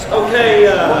Okay,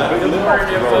 good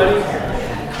morning, everybody.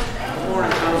 Good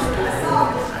morning, Constable.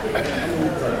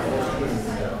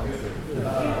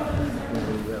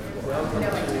 Welcome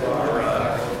to our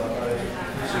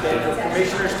scheduled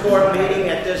Commissioners Court meeting.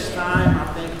 At this time, I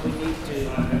think we need to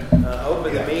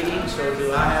open the meeting. So,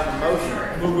 do I have a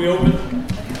motion? Move we open.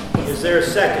 Is there a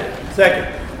second?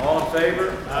 Second. All in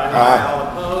favor? Aye. All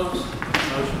opposed?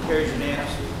 Motion carries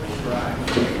unanimously. Please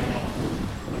rise.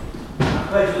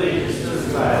 I pledge allegiance to the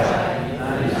flag of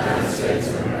the United States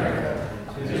of America,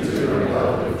 to the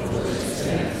republic for which it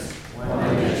stands,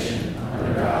 one nation,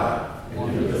 under God,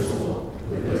 indivisible,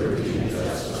 with liberty and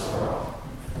justice for all.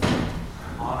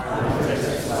 Honor the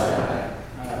Texas flag.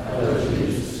 I pledge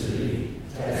allegiance to thee,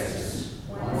 Texas,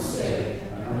 one state,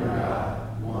 under God,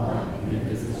 one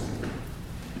indivisible.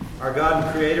 Our God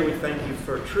and Creator, we thank you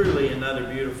for truly another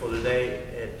beautiful day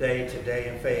today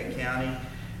in Fayette County.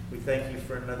 We thank you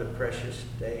for another precious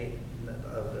day,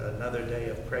 another day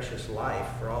of precious life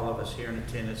for all of us here in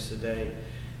attendance today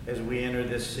as we enter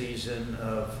this season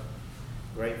of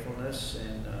gratefulness.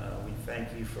 And we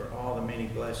thank you for all the many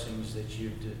blessings that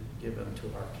you've given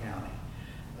to our county.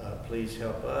 Please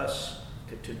help us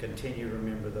to continue to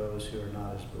remember those who are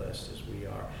not as blessed as we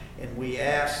are. And we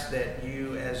ask that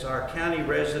you, as our county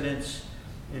residents,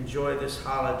 enjoy this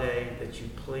holiday, that you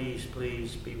please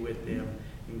be with them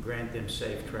and grant them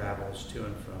safe travels to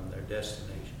and from their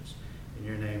destinations. In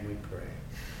your name we pray.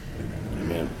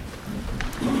 Amen.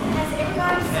 Has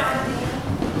everybody signed in?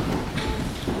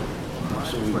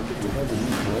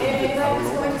 If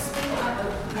anybody's going to speak,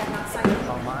 not signed in.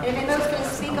 If anybody's going to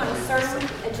speak on a certain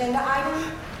agenda item,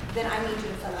 then I need you to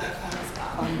fill out a form as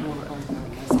well.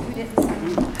 Okay, so who didn't sign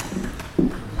in?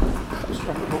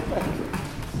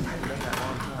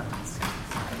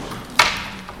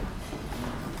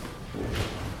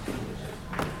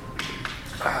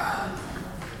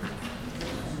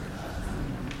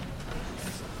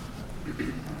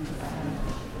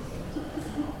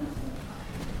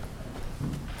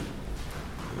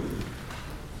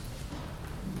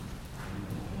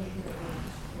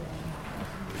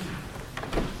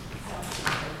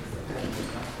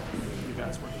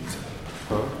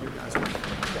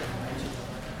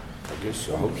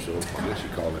 I hope so. I guess you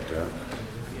call it that.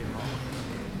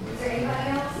 Is there anybody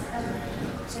else that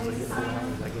needs to sign in?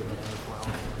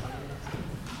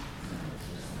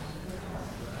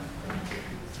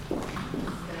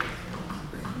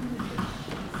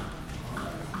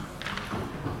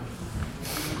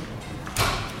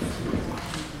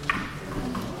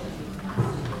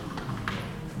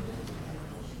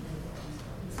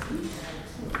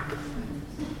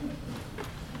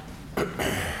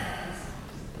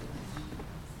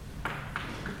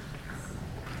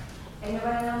 And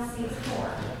nobody else sees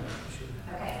more.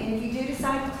 Okay, and if you do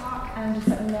decide to talk, just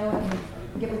let me know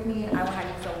and get with me, and I will have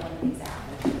you fill one of these out.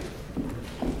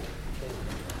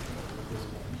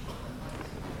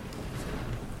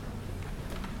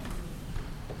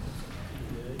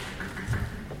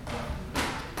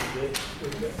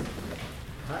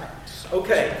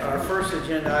 Okay, our first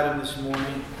agenda item this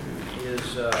morning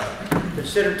is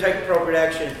consider and take appropriate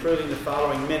action approving the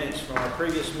following minutes from our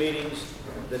previous meetings,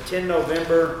 the 10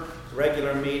 November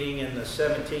regular meeting and the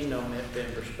 17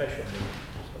 November special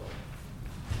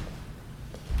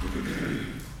meeting.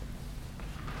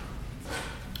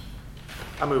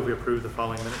 I move we approve the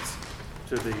following minutes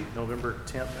to the November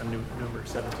 10th and November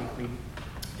 17th meeting.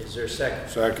 Is there a second?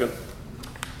 Second.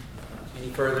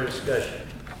 Any further discussion?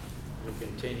 We'll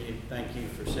continue. Thank you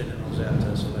for sending those out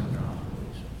to us electronically.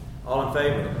 All in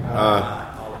favor?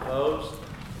 Aye. All opposed?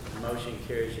 The motion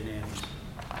carries unanimously.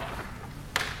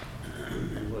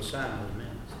 And we'll sign those minutes.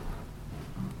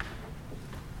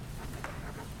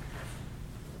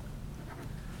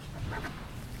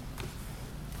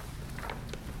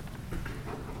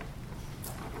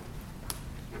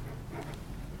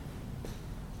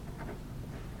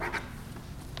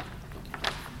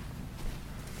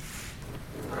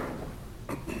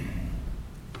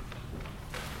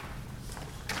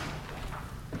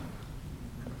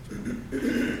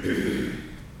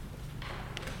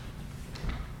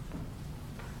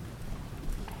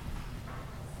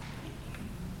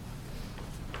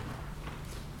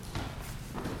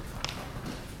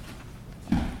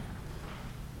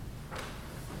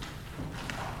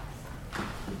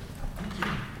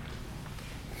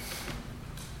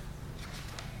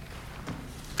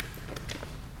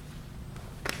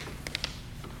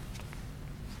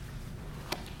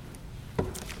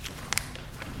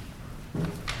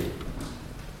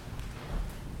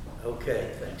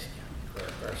 Okay, thanks, County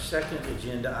Clerk. Our second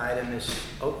agenda item is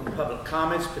open public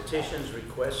comments, petitions,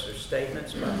 requests, or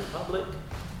statements by the public.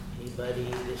 Any anybody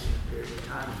this period of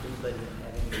time, if anybody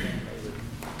had anything they would.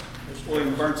 Mr.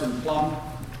 William Burnson Plum.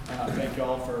 Thank you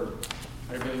all for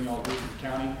everything y'all do for the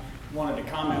county. Wanted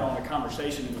to comment on the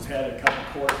conversation that was had at a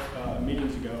couple court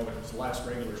meetings ago. It was the last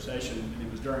regular session, and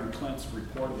it was during Clint's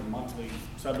report of the monthly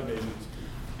subdivisions.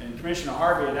 And Commissioner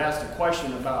Harvey had asked a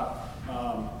question about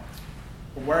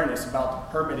awareness about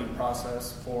the permitting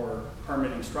process for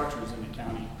permitting structures in the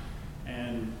county.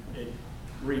 And it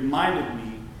reminded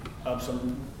me of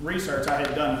some research I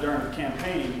had done during the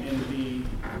campaign in the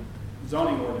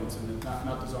zoning ordinance, and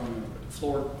not the zoning, but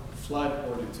the flood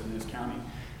ordinance in this county.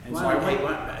 And so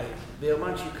Bill, why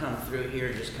don't you come through here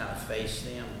and just kind of face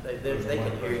them? They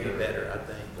can hear you better, I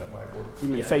think. That might work. You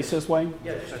mean face this way?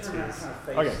 Yeah, just turn around and kind of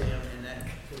face Okay. them, and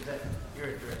that your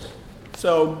address.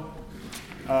 So,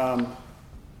 I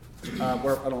don't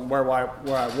know where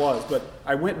I was, but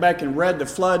I went back and read the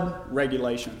flood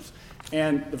regulations.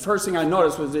 And the first thing I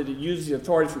noticed was that it used the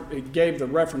authority, it gave the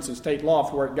reference in state law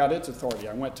for where it got its authority.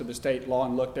 I went to the state law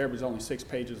and looked there, it was only 6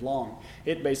 pages long.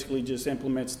 It basically just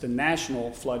implements the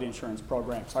national flood insurance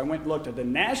program. So I went and looked at the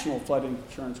national flood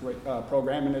insurance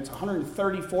program, and it's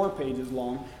 134 pages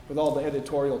long with all the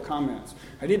editorial comments.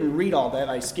 I didn't read all that,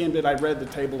 I skimmed it, I read the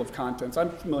table of contents. I'm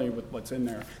familiar with what's in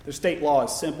there. The state law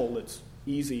is simple, it's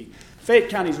easy. Fayette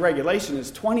County's regulation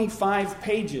is 25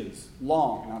 pages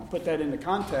long. Now to put that into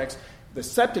context, the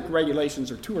septic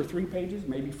regulations are 2 or 3 pages,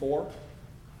 maybe 4.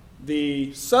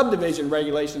 The subdivision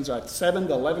regulations are 7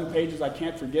 to 11 pages, I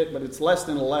can't forget, but it's less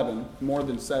than 11, more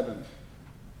than 7.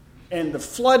 And the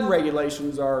flood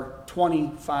regulations are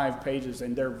 25 pages,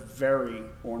 and they're very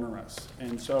onerous.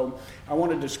 And so I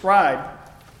want to describe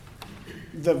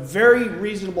the very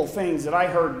reasonable things that I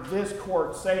heard this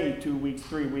court say 2 weeks,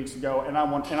 3 weeks ago, and I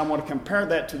want to compare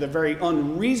that to the very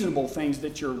unreasonable things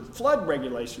that your flood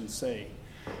regulations say.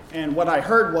 And what I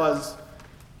heard was,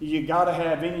 you got to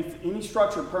have any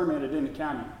structure permitted in the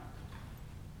county,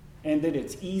 and that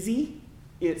it's easy,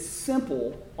 it's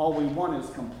simple. All we want is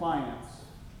compliance.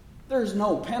 There's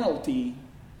no penalty.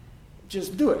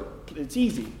 Just do it. It's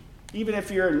easy. Even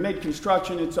if you're in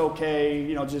mid-construction, it's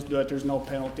okay. Just do it. There's no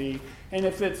penalty. And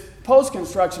if it's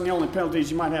post-construction, the only penalty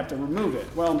is you might have to remove it.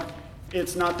 Well,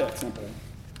 it's not that simple.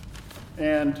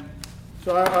 And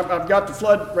so I've got the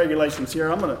flood regulations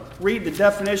here. I'm going to read the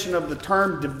definition of the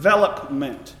term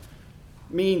development.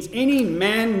 It means any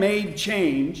man-made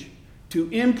change to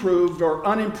improved or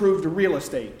unimproved real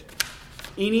estate.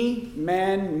 Any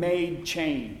man-made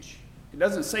change. It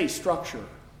doesn't say structure.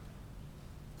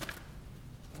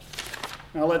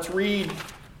 Now let's read.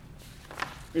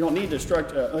 We don't need the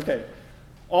structure. Okay.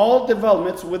 All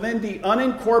developments within the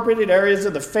unincorporated areas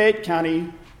of the Fayette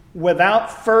County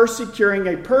without first securing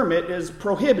a permit is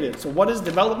prohibited. So what is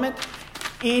development?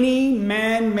 Any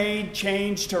man-made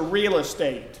change to real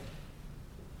estate.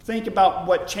 Think about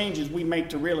what changes we make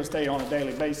to real estate on a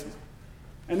daily basis.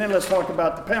 And then let's talk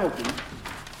about the penalty.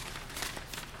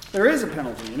 There is a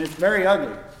penalty, and it's very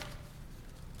ugly.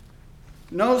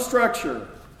 No structure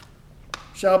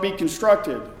shall be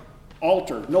constructed,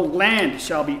 altered. No land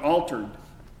shall be altered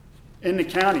in the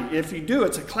county. If you do,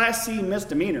 it's a Class C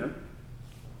misdemeanor.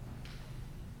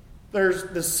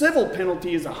 The civil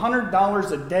penalty is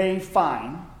 $100 a day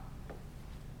fine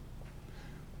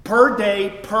per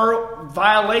day per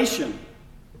violation.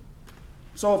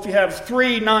 So if you have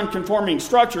 3 non-conforming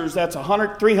structures, that's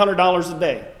 $300 a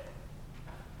day.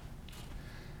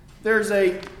 There's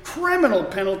a criminal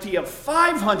penalty of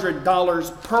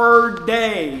 $500 per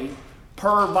day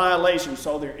per violation.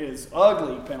 So there is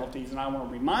ugly penalties, and I want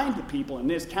to remind the people in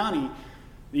this county,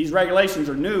 these regulations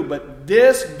are new, but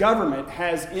this government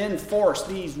has enforced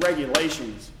these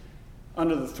regulations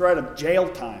under the threat of jail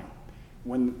time.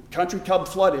 When Country Club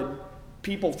flooded,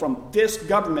 people from this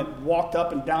government walked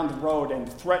up and down the road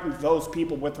and threatened those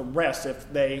people with arrest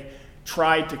if they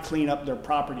tried to clean up their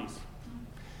properties.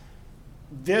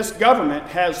 This government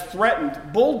has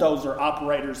threatened bulldozer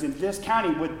operators in this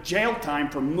county with jail time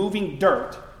for moving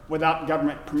dirt without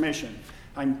government permission.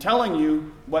 I'm telling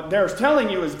you, what they're telling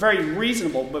you is very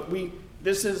reasonable, but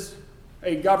this is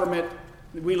a government,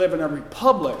 we live in a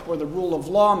republic where the rule of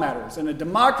law matters, and a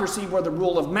democracy where the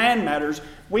rule of man matters.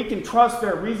 We can trust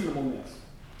their reasonableness.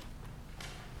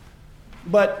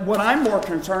 But what I'm more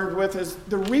concerned with is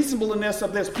the reasonableness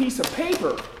of this piece of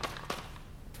paper.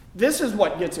 This is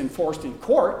what gets enforced in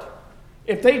court.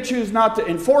 If they choose not to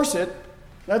enforce it,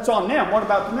 that's on them. What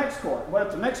about the next court? What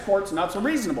if the next court's not so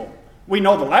reasonable? We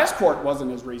know the last court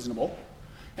wasn't as reasonable.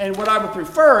 And what I would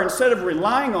prefer, instead of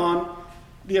relying on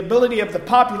the ability of the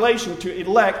population to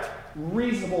elect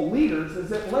reasonable leaders, is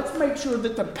that let's make sure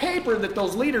that the paper that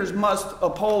those leaders must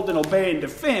uphold and obey and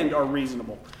defend are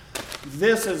reasonable.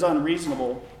 this is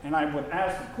unreasonable, and I would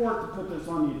ask the court to put this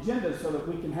on the agenda so that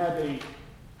we can have a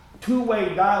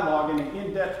two-way dialogue and an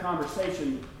in-depth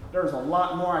conversation. There's a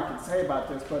lot more I can say about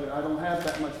this, but I don't have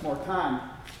that much more time.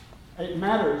 It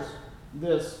matters,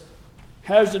 this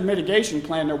hazard mitigation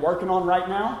plan they're working on right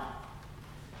now.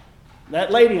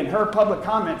 That lady in her public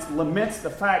comments laments the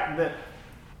fact that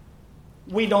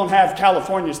we don't have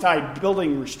California-style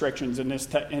building restrictions in this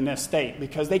state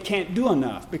because they can't do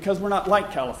enough, because we're not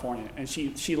like California. And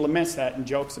she laments that and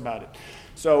jokes about it.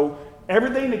 So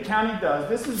everything the county does,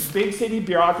 this is big city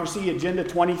bureaucracy, Agenda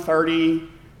 2030,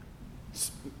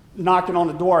 knocking on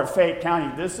the door of Fayette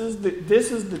County. These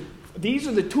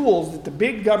are the tools that the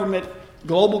big government,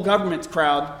 global governments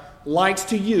crowd likes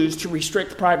to use to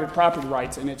restrict private property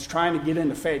rights, and it's trying to get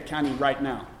into Fayette County right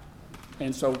now.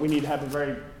 And so we need to have a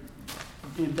very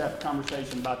in-depth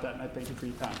conversation about that, and I thank you for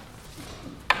your time.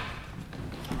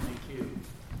 Thank you.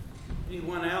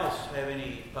 Anyone else have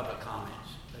any public comments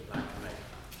they'd like to make?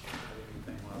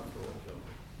 Anything on the floor, Joe?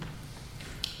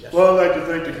 Yes, Well, I'd like to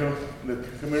thank the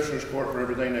Commissioners Court for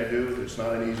everything they do. It's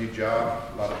not an easy job.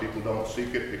 A lot of people don't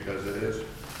seek it because it is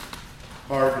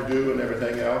hard to do and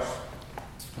everything else.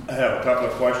 I have a couple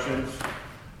of questions.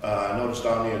 I noticed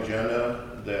on the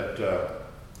agenda that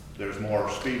there's more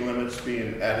speed limits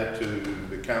being added to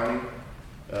the county,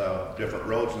 different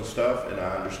roads and stuff, and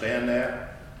I understand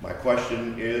that. My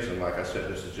question is, and like I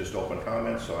said, this is just open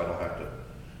comments, so I don't have to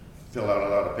fill out a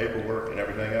lot of paperwork and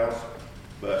everything else,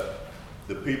 but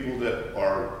the people that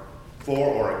are for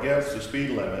or against the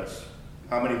speed limits,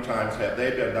 how many times have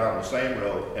they been down the same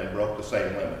road and broke the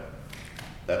same limit?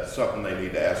 That's something they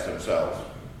need to ask themselves.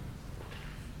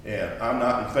 And I'm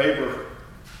not in favor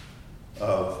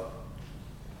of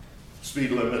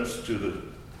speed limits to the,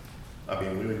 I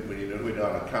mean, we're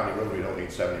on a county road, we don't need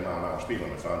 70-mile-an-hour speed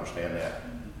limits, I understand that.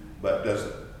 But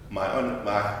does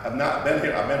I've not been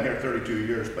here, I've been here 32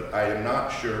 years, but I am not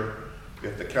sure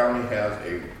if the county has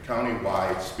a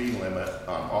county-wide speed limit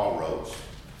on all roads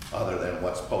other than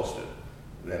what's posted.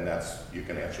 Then you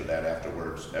can answer that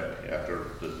afterwards, after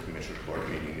the Commissioner's Court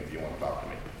meeting if you want to talk to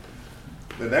me.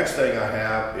 The next thing I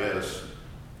have is,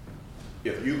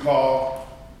 if you call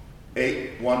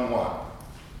 811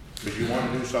 because you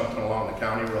want to do something along the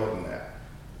county road and that,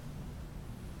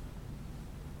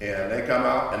 and they come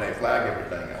out and they flag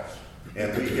everything else,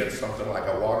 and we get something like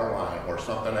a water line or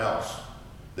something else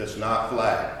that's not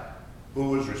flagged,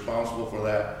 who is responsible for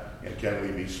that, and can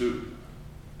we be sued?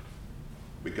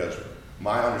 Because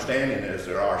my understanding is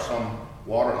there are some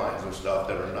water lines and stuff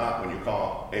that are not, when you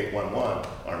call 811,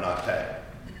 are not tagged.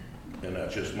 And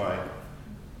that's just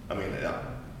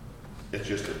it's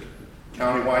just a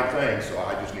county-wide thing, so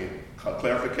I just need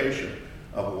clarification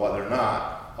of whether or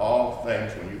not all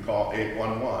things, when you call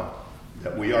 811,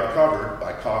 that we are covered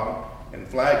by calling and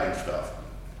flagging stuff.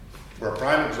 For a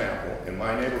prime example, in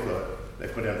my neighborhood, they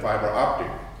put in fiber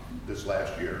optic this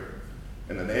last year,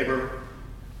 and the neighbor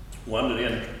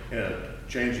wanted to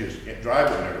change his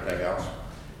driveway and everything else.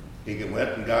 He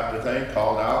went and got the thing,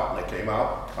 called out, and they came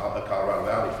out, Colorado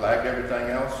Valley flagged everything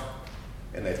else,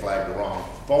 and they flagged the wrong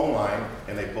phone line,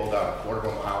 and they pulled out a quarter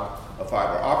of a mile of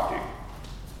fiber optic,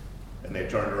 and they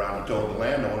turned around and told the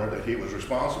landowner that he was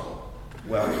responsible.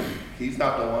 Well, he's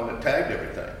not the one that tagged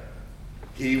everything.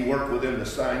 He worked within the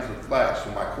signs of the flag.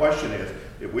 So my question is,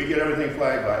 if we get everything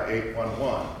flagged by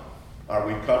 811, are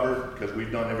we covered because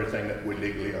we've done everything that we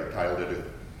legally are entitled to do?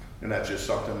 And that's just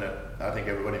something that I think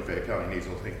everybody in Fayette County needs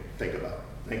to think about.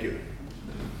 Thank you.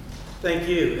 Thank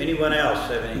you. Anyone else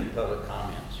have any public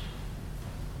comments?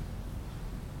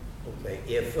 Okay,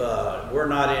 if we're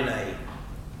not in a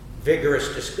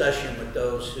vigorous discussion with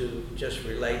those who just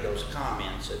relayed those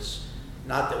comments, it's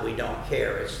not that we don't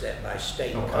care, it's that by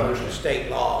state code and state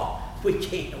law, we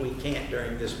can't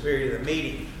during this period of the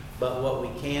meeting. But what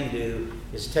we can do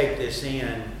is take this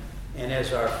in, and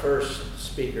as our first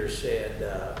speaker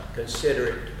said, consider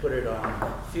it to put it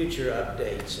on future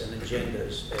updates and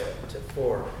agendas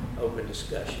for open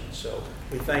discussion. So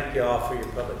we thank you all for your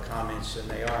public comments, and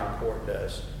they are important to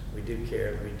us. We do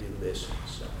care and we do listen.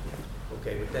 So,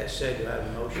 okay, with that said, do I have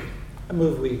a motion? I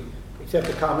move we accept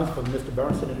the comments from Mr.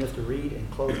 Burnson and Mr. Reed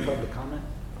and close public comment.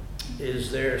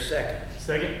 Is there a second?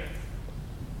 Second.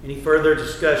 Any further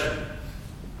discussion?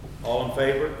 All in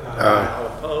favor? All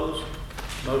opposed?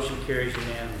 Motion carries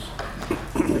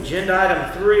unanimously. Agenda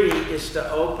item 3 is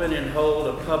to open and hold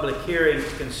a public hearing to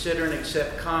consider and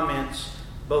accept comments,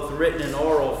 both written and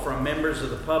oral, from members of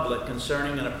the public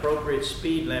concerning an appropriate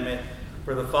speed limit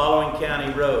for the following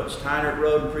county roads: Tynert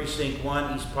Road, Precinct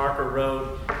 1, East Parker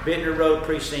Road, Bittner Road,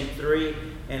 Precinct 3,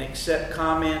 and accept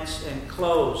comments and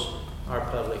close our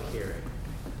public hearing.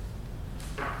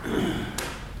 I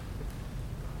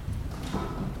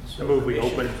move we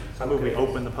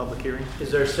open the public hearing.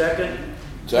 Is there a second?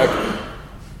 Second.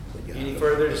 Any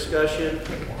further discussion?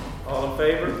 All in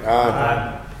favor?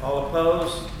 Aye. All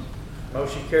opposed?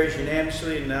 Motion carries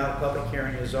unanimously, and now the public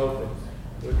hearing is open.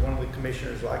 Would one of the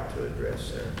commissioners like to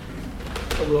address there?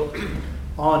 Well,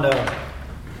 on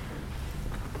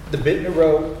the Bittner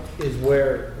Road is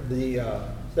where the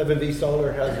 7V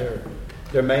Solar has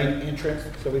their main entrance.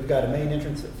 So we've got a main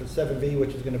entrance for 7V,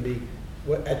 which is going to be,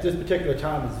 at this particular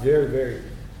time, is very, very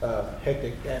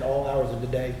hectic at all hours of the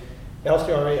day.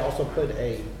 LCRA also put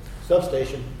a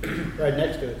substation right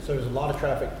next to it, so there's a lot of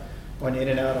traffic going in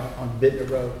and out on Bittner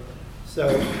Road. So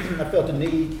I felt the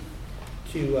need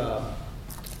to,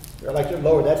 I'd like to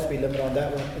lower that speed limit on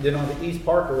that one. And then on the East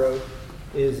Parker Road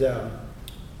is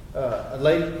a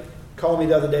lady called me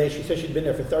the other day. She said she'd been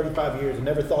there for 35 years and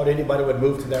never thought anybody would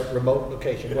move to that remote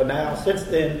location. Well, now, since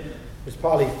then, there's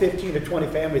probably 15 to 20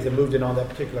 families that moved in on that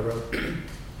particular road.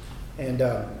 And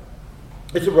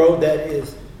it's a road that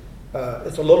is,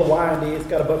 it's a little windy. It's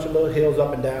got a bunch of little hills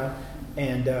up and down.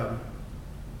 And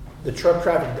the truck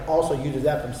traffic also uses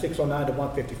that from 609 to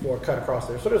 154 cut across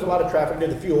there. So there's a lot of traffic.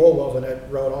 There's a few oil wells on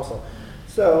that road also.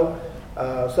 So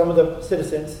some of the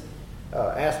citizens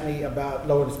asked me about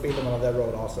lowering the speed limit on that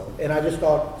road also. And I just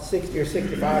thought 60 or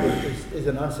 65 is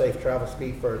an unsafe travel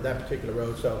speed for that particular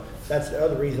road. So that's the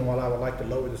other reason why I would like to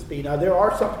lower the speed. Now, there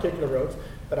are some particular roads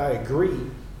that I agree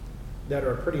that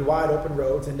are pretty wide open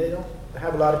roads, and they don't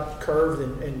have a lot of curves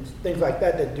and things like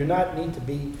that do not need to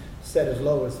be set as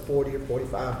low as 40 or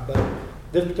 45. But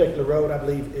this particular road, I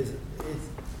believe, is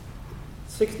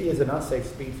 60 is an unsafe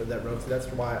speed for that road. So that's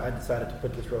why I decided to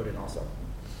put this road in also.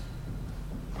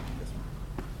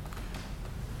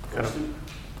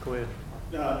 Go ahead.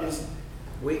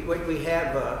 We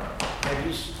have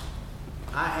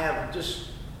I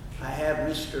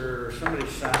have somebody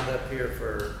signed up here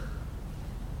for,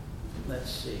 let's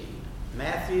see,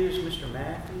 Mr.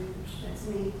 Matthews? That's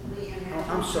me, Leanne Matthews. Oh,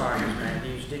 I'm sorry, Ms.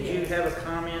 Matthews. Did you have a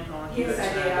comment on? Yes,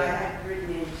 I did. I I have written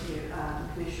into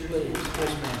Commissioner. Please, yes,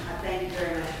 ma'am. I thank you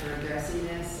very much for addressing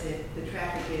this. The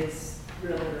traffic is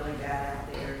really, really bad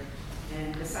out there.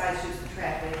 And besides just the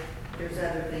traffic, there's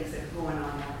other things that are going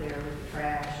on out there with the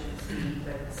trash and the speed,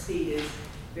 but the speed is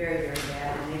very, very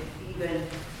bad. And they've even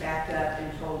backed up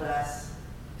and told us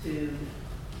to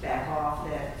back off,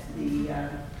 that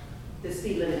the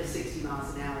speed limit is 60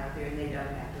 miles an hour out there, and they don't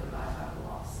have to abide by the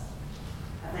law. So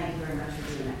I thank you very much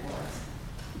for doing that for us.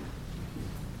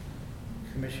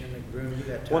 Commissioner McBroom, you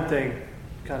got time? One thing,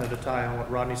 kind of to tie on what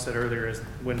Rodney said earlier, is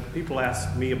when people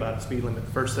ask me about the speed limit,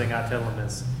 the first thing I tell them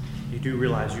is, you do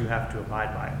realize you have to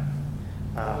abide by it.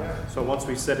 So once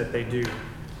we set it, they do.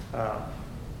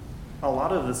 A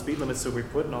lot of the speed limits that we're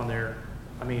putting on there,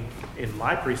 I mean, in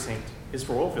my precinct, is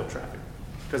for oil field traffic.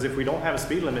 Because if we don't have a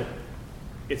speed limit,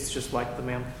 it's just like the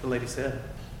lady said.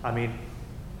 I mean,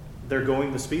 they're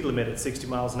going the speed limit at 60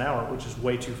 miles an hour, which is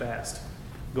way too fast,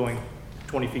 going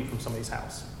 20 feet from somebody's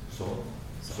house. So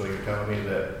you're telling me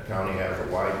that county has a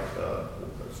wide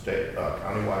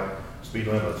countywide speed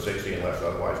limit of 60 unless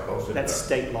otherwise posted? That's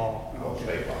state law. Oh,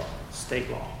 state law. State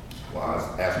law. Well, I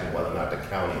was asking whether or not the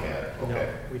county had. Okay. No,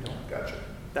 we don't. Gotcha.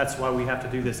 That's why we have to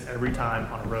do this every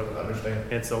time on a road. I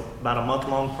understand. It's about a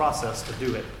month-long process to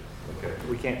do it. Okay.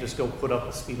 We can't just go put up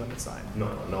a speed limit sign. No,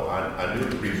 I knew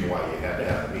the reason why you had to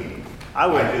have a meeting. I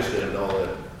just didn't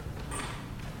know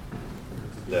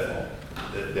that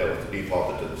was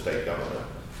defaulted to the state government.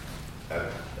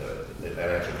 That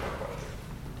answers my question.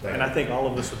 Thank And you. I think all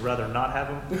of us would rather not have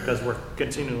them because we're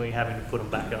continually having to put them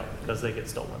back up because they get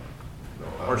stolen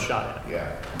No, or shot at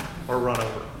Yeah, or run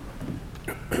over.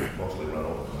 mostly run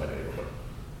over in my neighborhood.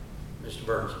 Mr.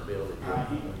 Burns will be able to.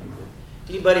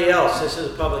 Anybody else? This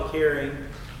is a public hearing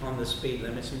on the speed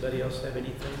limits. Anybody else have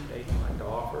anything they'd like to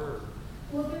offer?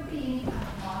 Will there be any kind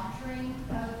of monitoring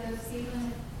of those speed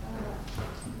limits?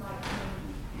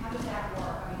 How does that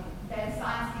work? I mean, that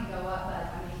signs can go up,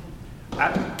 but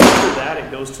After that,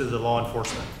 it goes to the law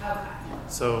enforcement. okay.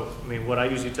 So, I mean, what I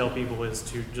usually tell people is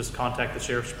to just contact the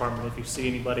sheriff's department if you see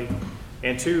anybody.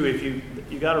 And two, if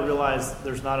you got to realize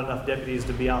there's not enough deputies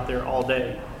to be out there all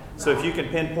day. So if you can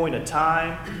pinpoint a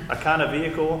time, a kind of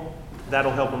vehicle,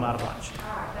 that'll help them out a bunch.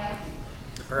 All right, thank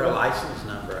you. Or a license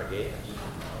number, I guess.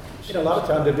 You know, a lot of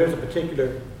times if there's a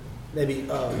particular, maybe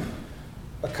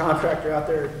a contractor out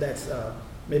there that's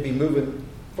maybe moving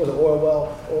for the oil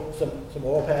well, or some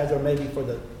oil pads, or maybe for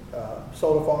the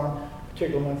solar farm,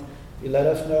 particular ones, you let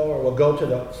us know, or we'll go to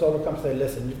the solar company and say,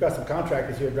 listen, you've got some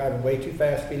contractors here driving way too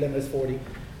fast, speed limit is 40.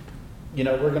 You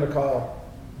know, we're going to call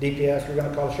DPS, we're going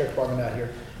to call the sheriff's department out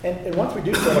here. And once we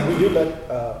do so, we do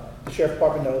let the sheriff's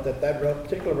department know that that road,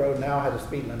 particular road now has a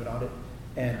speed limit on it.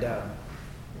 And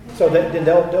so then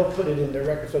they'll put it in their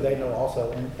record so they know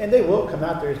also. And they will come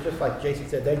out there. It's just like Jason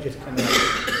said, they just come out.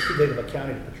 It's too big of a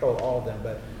county to patrol all of them.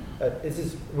 But this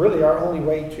is really our only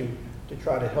way to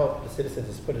try to help the citizens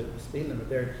is put a speed limit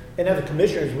there. And as a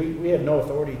commissioners, we have no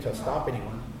authority to stop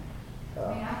anyone.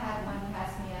 I mean, I had one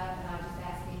pass me up and I just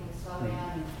asked him to slow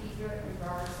down and keep it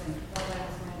reverse and roll down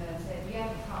his window and said, do you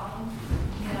have a problem?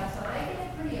 You know, so they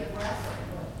get pretty aggressive,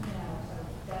 but, you know, so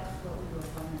that's what we were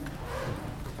wondering.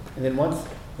 And then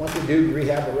once we do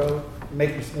rehab the road,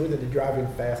 make it smoother to drive in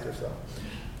faster. So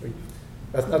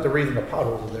that's not the reason the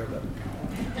potholes are there, but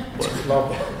it's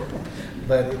love that.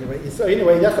 But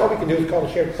anyway, that's all we can do is call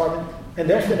the sheriff's department, and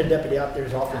they'll send a deputy out there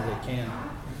as often as they can.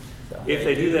 So. If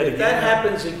they do that If again. that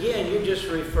happens again, you just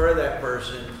refer that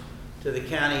person to the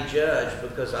county judge,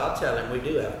 because I'll tell him we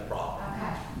do have a problem.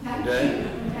 Okay. Thank Okay? you.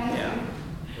 Thank Yeah.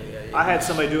 you. I had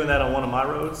somebody doing that on one of my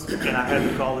roads, and I had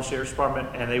to call the sheriff's department,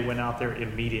 and they went out there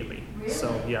immediately. Really?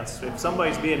 So yes, if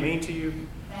somebody's being mean to you,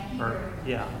 Thank you or very much.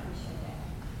 yeah, Appreciate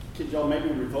that. Could y'all maybe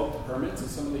revoke the permits of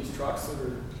some of these trucks that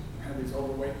have these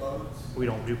overweight loads? we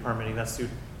don't do permitting. That's through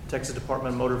Texas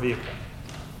Department of Motor Vehicle.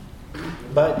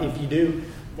 But if you do,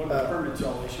 What permits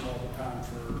y'all issue all the time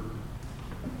for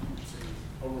say,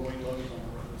 overweight loads on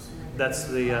the roads? That's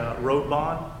the road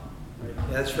bond.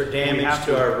 That's for We damage have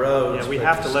to our roads. Yeah, we but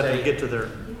have the to let them state- get to their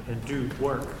and do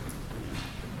work.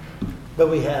 but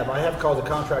I have called the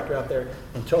contractor out there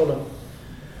and told them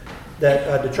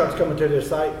that the trucks coming to their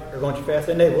site are going too fast,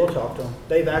 and they will talk to them.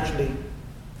 They've actually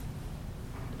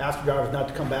asked the drivers not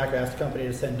to come back, or asked the company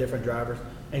to send different drivers.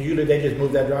 And usually they just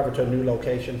move that driver to a new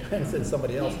location and send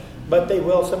somebody else. But they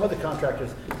will, some of the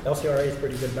contractors, LCRA is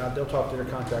pretty good about it. They'll talk to their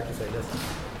contractors and say, listen,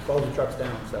 slow the trucks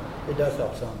down. So it does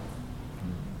help some.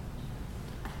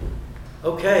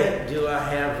 Okay, do I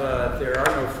have, if there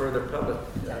are no further public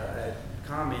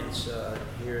comments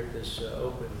here at this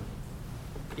open?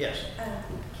 Yes.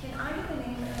 Can I get the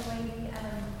name of the lady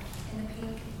in the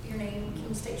pink? Your name, can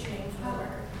you state your name for the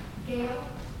record? Gail?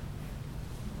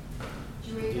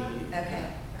 Eureka?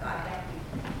 Okay, got it.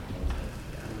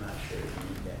 I'm not sure if you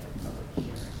need that for public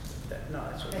hearing. No,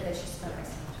 that's Or okay. that she spoke.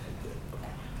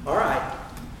 All right.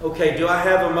 Okay, do I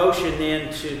have a motion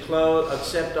then to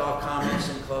accept all comments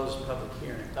and close the public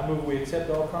hearing? I move we accept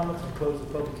all comments and close the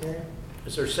public hearing.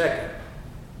 Is there a second?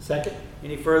 Second?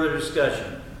 Any further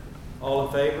discussion? All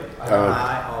in favor?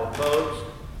 Aye. All opposed?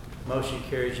 Motion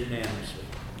carries unanimously.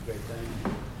 Great, thank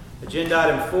you. Agenda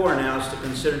item 4 now is to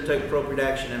consider and take appropriate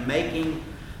action in making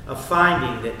a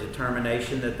finding that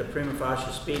determination that the prima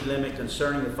facie speed limit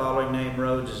concerning the following named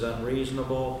roads is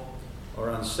unreasonable or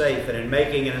unsafe, and in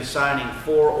making and assigning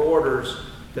 4 orders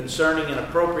concerning an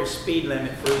appropriate speed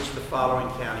limit for each of the following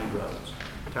county roads: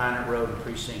 Tyner Road in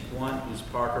Precinct 1,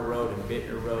 East Parker Road, and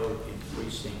Bittner Road in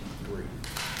Precinct 3.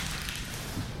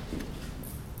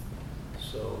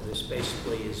 So this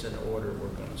basically is an order we're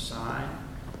going to sign,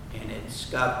 and it's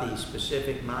got the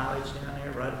specific mileage down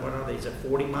there, right? What are they? Is it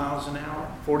 40 miles an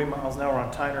hour? 40 miles an hour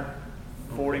on Tyner,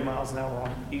 40 miles an hour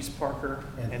on East Parker,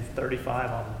 and 35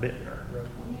 on Bittner.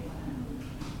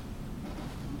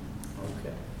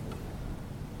 Okay.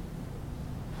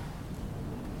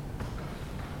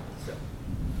 So, is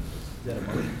that a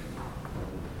motion?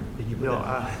 Did you put No,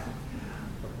 that?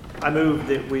 I move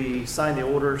that we sign the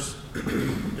orders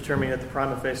determining that the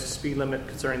prima facie speed limit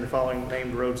concerning the following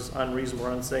named roads is unreasonable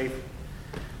or unsafe.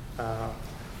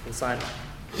 And sign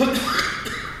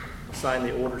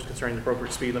the orders concerning the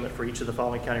appropriate speed limit for each of the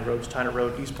following county roads: Tyner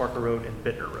Road, East Parker Road, and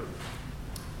Bittner Road.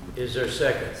 Is there a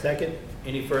second? Second?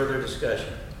 Any further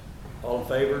discussion? All in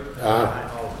favor?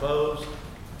 Aye. All opposed?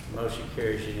 Motion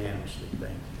carries unanimously.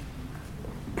 Thank you.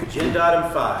 Agenda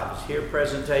item 5 is here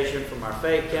presentation from our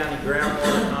Fayette County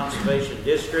Groundwater Conservation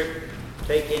District.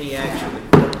 Take any action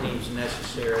the court deems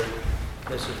necessary.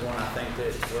 This is one I think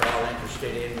that we're all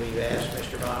interested in. We've asked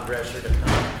Mr. Von Dresser to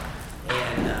come,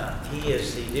 and he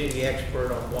is the duty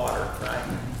expert on water, right?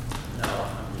 No,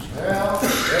 I'm just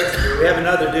kidding. We have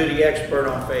another duty expert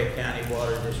on Fayette County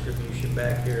water distribution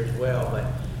back here as well, but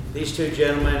these 2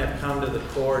 gentlemen have come to the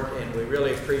court, and we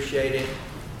really appreciate it.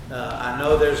 I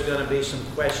know there's going to be some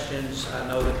questions. I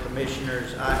know the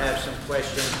commissioners, I have some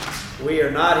questions. We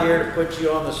are not here to put you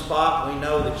on the spot. We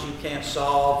know that you can't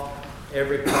solve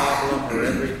every problem or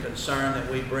every concern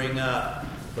that we bring up,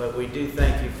 but we do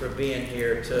thank you for being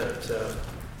here to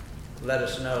let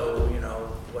us know,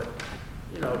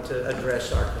 to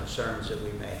address our concerns that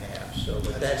we may have. So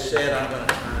with that said, I'm going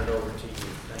to turn it over to you.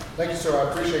 Thank you, sir.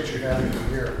 I appreciate you having me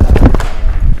here.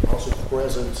 Also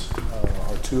present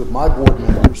are 2 of my board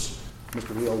members,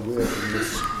 Mr. Leo Witt and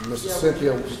Miss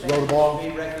Cynthia Rodebar. Be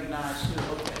recognized too.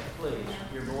 Okay, please.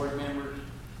 Your board members,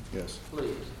 Yes.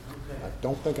 please. I Okay.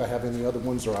 don't think I have any other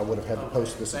ones, or I would have had to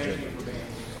post this Thank agenda. you for being here.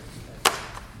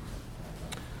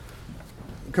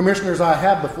 Commissioners, I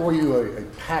have before you a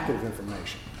packet of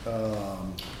information.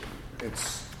 It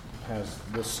has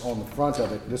this on the front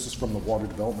of it. This is from the Water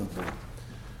Development Board.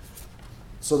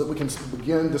 So that we can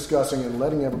begin discussing and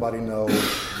letting everybody know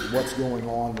what's going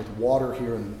on with water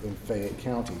here in Fayette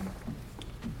County.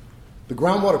 The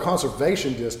groundwater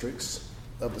conservation districts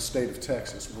of the state of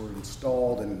Texas were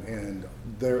installed, and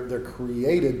they're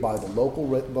created by the local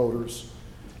voters,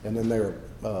 and then they're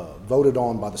voted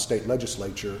on by the state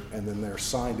legislature, and then they're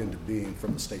signed into being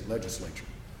from the state legislature.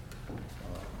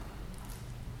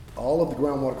 All of the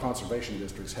groundwater conservation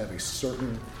districts have a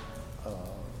certain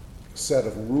set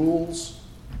of rules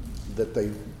that they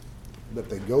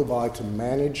go by to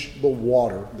manage the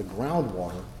water, the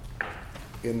groundwater,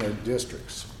 in their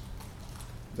districts.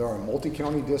 There are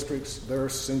multi-county districts, there are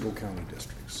single-county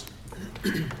districts.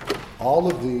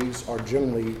 All of these are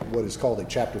generally what is called a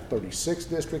Chapter 36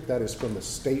 district. That is from the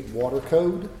State Water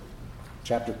Code.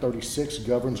 Chapter 36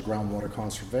 governs groundwater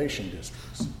conservation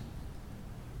districts.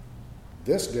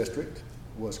 This district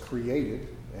was created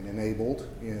and enabled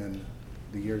in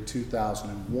the year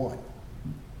 2001.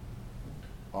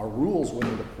 Our rules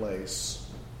went into place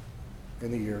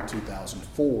in the year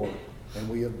 2004, and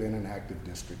we have been an active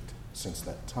district since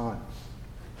that time.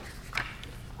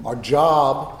 Our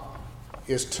job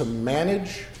is to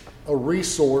manage a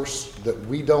resource that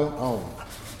we don't own.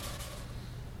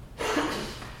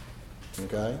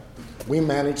 Okay? We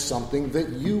manage something that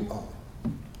you own.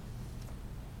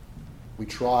 We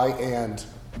try and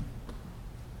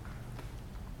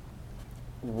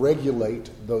regulate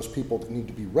those people that need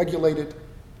to be regulated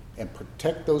and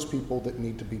protect those people that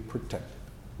need to be protected.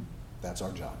 That's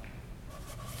our job.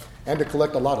 And to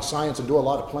collect a lot of science and do a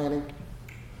lot of planning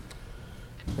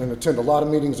and attend a lot of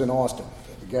meetings in Austin.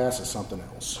 The gas is something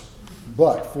else.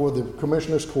 But for the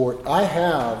Commissioner's Court, I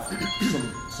have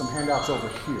some handouts over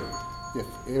here,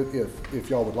 if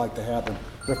y'all would like to have them.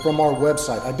 They're from our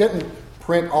website. I didn't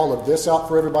print all of this out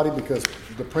for everybody because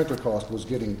the printer cost was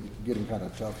getting kind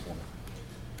of tough for me.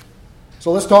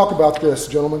 So let's talk about this,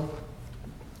 gentlemen.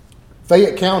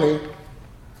 Fayette County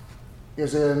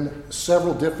is in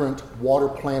several different water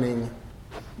planning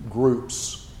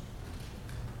groups.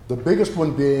 The biggest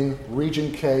one being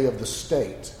Region K of the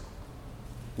state,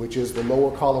 which is the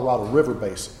lower Colorado River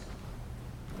Basin.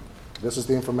 This is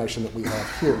the information that we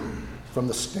have here from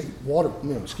the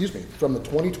from the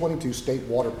 2022 State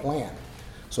Water Plan.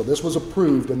 So this was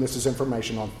approved, and this is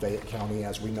information on Fayette County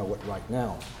as we know it right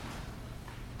now.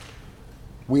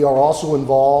 We are also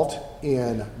involved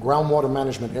in Groundwater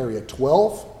Management Area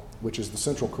 12, which is the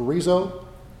Central Carrizo,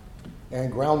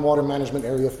 and Groundwater Management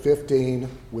Area 15,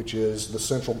 which is the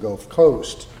Central Gulf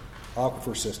Coast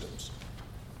aquifer systems.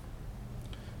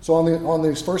 So on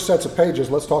these first sets of pages,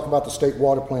 let's talk about the State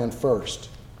Water Plan first.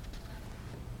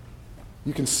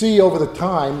 You can see over the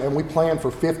time, and we plan for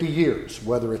 50 years,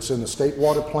 whether it's in the State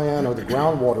Water Plan or the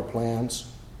Groundwater Plans,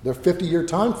 they're 50-year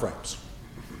time frames.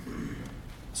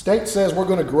 State says we're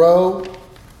going to grow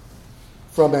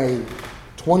from a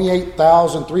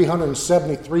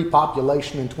 28,373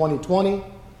 population in 2020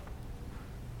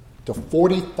 to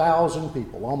 40,000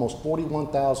 people, almost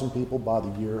 41,000 people by the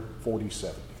year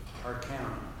 4070. Our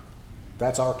county.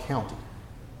 That's our county.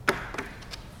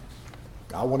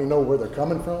 I want to know where they're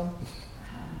coming from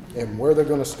and where they're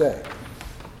going to stay.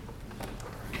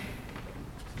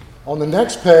 On the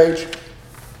next page,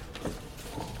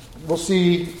 we'll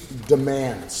see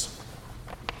demands.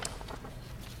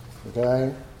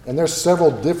 Okay? And there's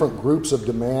several different groups of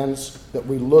demands that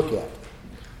we look at,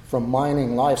 from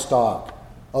mining, livestock,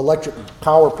 electric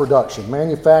power production,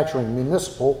 manufacturing,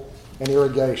 municipal, and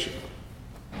irrigation.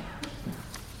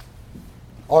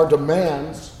 Our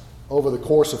demands over the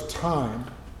course of time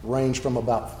range from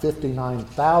about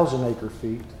 59,000 acre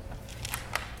feet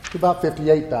to about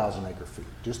 58,000 acre feet.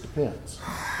 Just depends.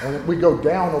 And we go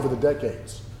down over the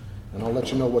decades. And I'll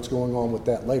let you know what's going on with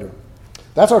that later.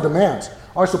 That's our demands.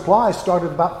 Our supplies start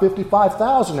at about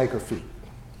 55,000 acre feet.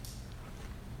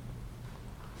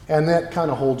 And that kind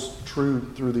of holds true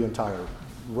through the entire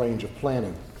range of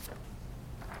planning.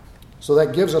 So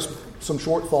that gives us some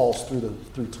shortfalls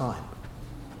through time.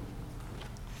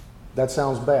 That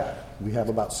sounds bad. We have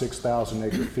about 6,000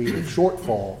 acre feet of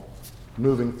shortfall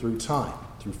moving through time,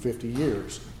 through 50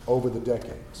 years, over the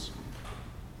decades.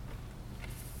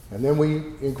 And then we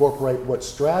incorporate what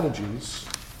strategies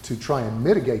to try and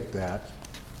mitigate that,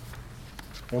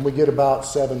 and we get about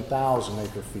 7,000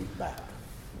 acre feet back.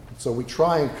 So we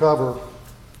try and cover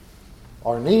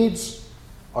our needs,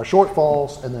 our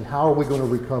shortfalls, and then how are we going to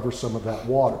recover some of that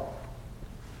water?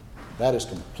 That is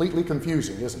completely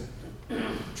confusing, isn't it?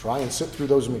 Try and sit through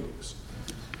those meetings.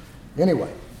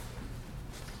 Anyway,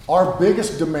 our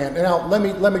biggest demand, now let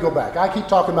me go back. I keep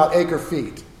talking about acre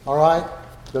feet, all right?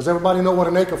 Does everybody know what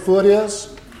an acre foot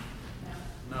is?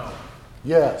 No.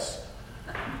 Yes.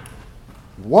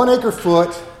 1 acre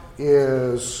foot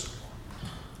is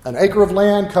an acre of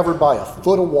land covered by a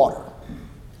foot of water.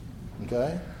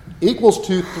 Okay? Equals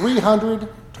to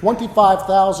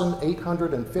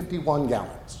 325,851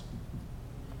 gallons.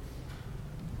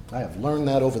 I have learned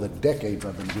that over the decades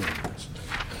I've been doing this.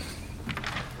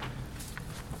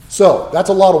 So, that's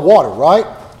a lot of water, right?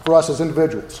 For us as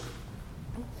individuals.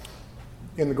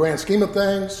 In the grand scheme of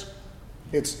things,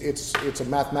 it's a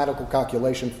mathematical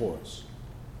calculation for us.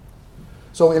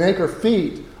 So in acre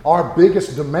feet, our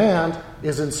biggest demand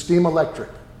is in steam electric,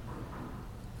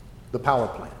 the power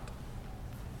plant.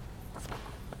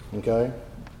 Okay?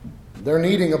 They're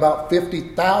needing about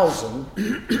 50,000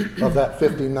 of that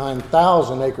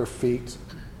 59,000 acre feet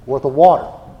worth of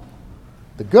water.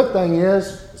 The good thing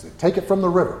is they take it from the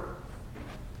river.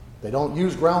 They don't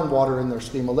use groundwater in their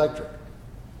steam electric.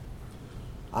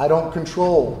 I don't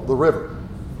control the river.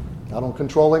 I don't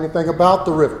control anything about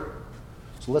the river.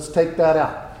 So let's take that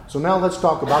out. So now let's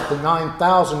talk about the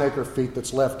 9,000 acre feet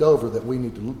that's left over that we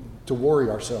need to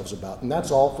worry ourselves about. And that's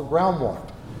all for groundwater.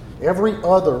 Every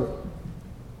other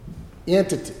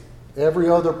entity, every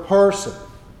other person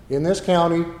in this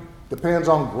county depends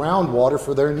on groundwater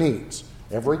for their needs.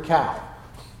 Every cow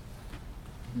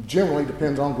generally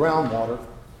depends on groundwater.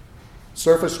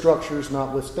 Surface structures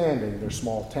notwithstanding, they're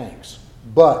small tanks.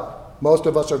 But most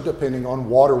of us are depending on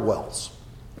water wells,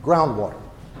 groundwater.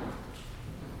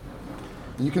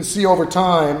 And you can see over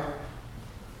time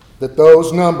that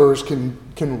those numbers can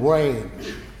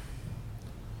range.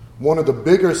 One of the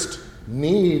biggest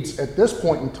needs at this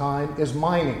point in time is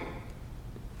mining.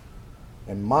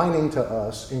 And mining to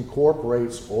us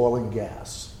incorporates oil and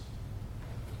gas.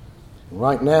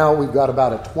 Right now, we've got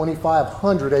about a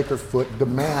 2,500 acre foot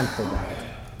demand for that.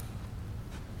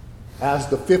 As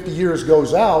the 50 years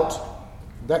goes out,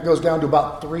 that goes down to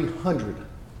about 300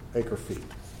 acre feet.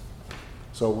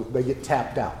 So they get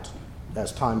tapped out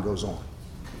as time goes on.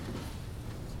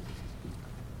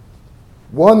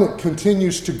 One that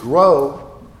continues to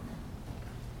grow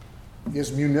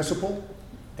is municipal,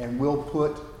 and we'll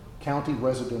put county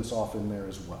residents off in there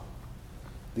as well.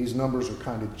 These numbers are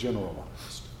kind of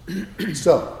generalized.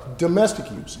 So, domestic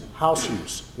use, house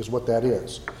use is what that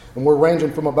is. And we're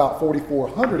ranging from about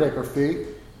 4,400 acre feet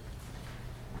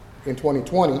in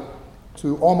 2020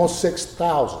 to almost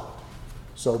 6,000.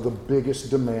 So the biggest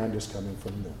demand is coming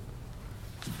from them.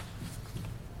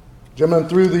 Gentlemen,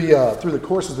 through the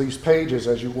course of these pages,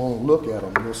 as you want to look at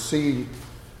them, you'll see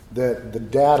that the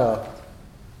data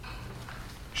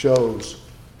shows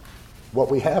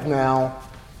what we have now,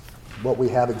 what we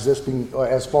have existing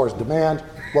as far as demand,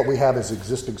 what we have as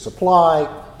existing supply,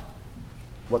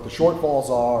 what the shortfalls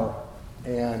are,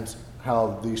 and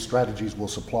how these strategies will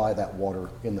supply that water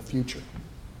in the future.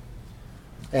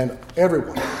 And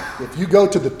everyone, if you go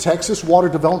to the Texas Water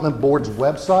Development Board's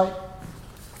website,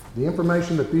 the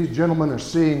information that these gentlemen are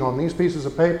seeing on these pieces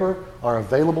of paper are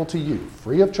available to you,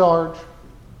 free of charge.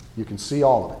 You can see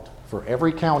all of it for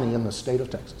every county in the state of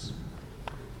Texas.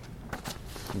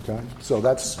 Okay? So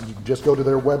you just go to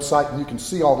their website and you can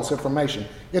see all this information.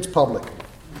 It's public.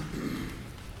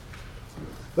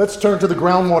 Let's turn to the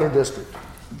groundwater district.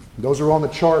 Those are on the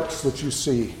charts that you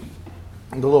see,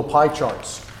 the little pie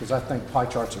charts, because I think pie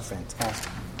charts are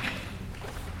fantastic.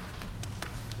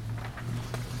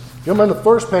 Gentlemen, the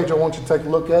first page I want you to take a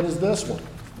look at is this one.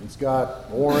 It's got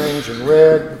orange and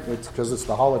red. It's because it's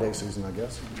the holiday season, I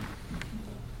guess.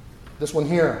 This one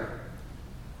here.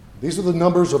 This is the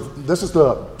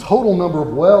total number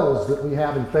of wells that we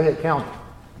have in Fayette County.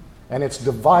 And it's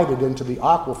divided into the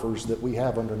aquifers that we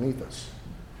have underneath us.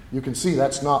 You can see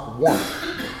that's not one.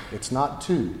 It's not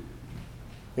two.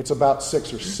 It's about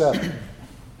 6 or 7.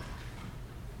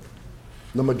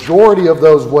 The majority of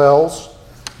those wells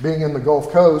being in the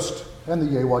Gulf Coast and the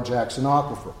Yawa-Jackson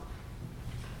aquifer.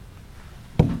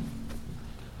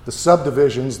 The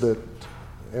subdivisions that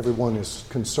everyone is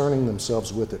concerning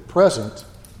themselves with at present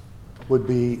would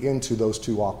be into those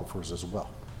two aquifers as well.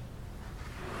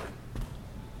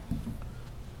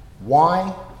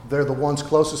 Why? They're the ones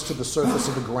closest to the surface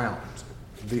of the ground.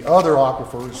 The other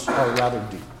aquifers are rather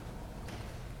deep.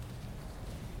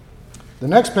 The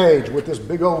next page with this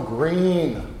big old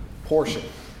green portion,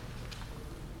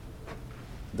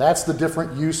 that's the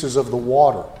different uses of the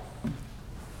water.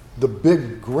 The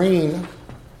big green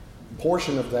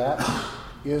portion of that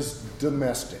is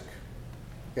domestic.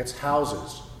 It's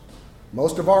houses.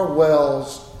 Most of our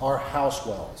wells are house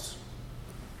wells.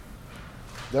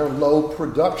 They're low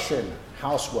production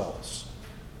house wells.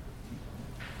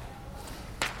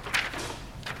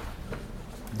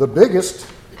 The biggest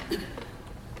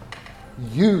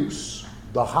use,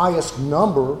 the highest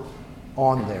number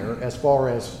on there as far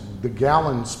as the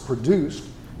gallons produced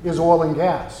is oil and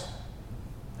gas,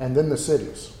 and then the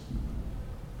cities.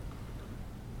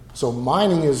 So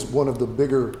mining is one of the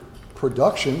bigger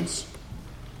productions,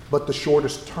 but the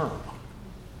shortest term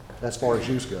as far as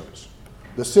use goes.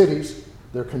 The cities,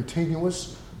 they're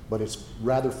continuous, but it's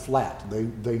rather flat.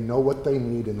 They know what they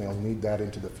need, and they'll need that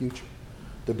into the future.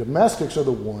 The domestics are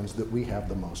the ones that we have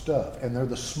the most of, and they're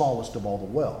the smallest of all the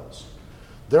wells.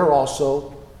 They're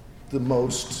also the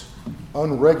most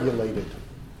unregulated.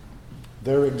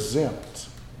 They're exempt.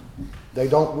 They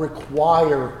don't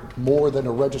require more than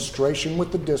a registration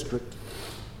with the district,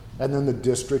 and then the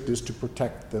district is to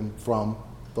protect them from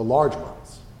the large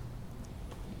wells.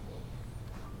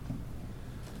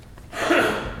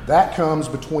 That comes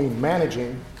between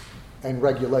managing and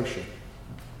regulation.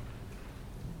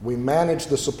 We manage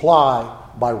the supply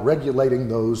by regulating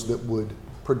those that would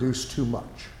produce too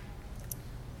much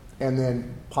and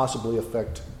then possibly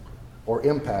affect or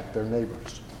impact their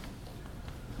neighbors.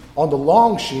 On the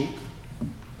long sheet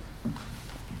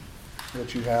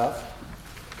that you have,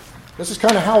 this is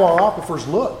kind of how our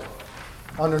aquifers look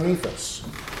underneath us.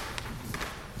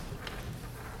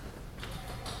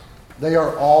 They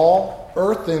are all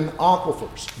earthen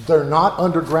aquifers. They're not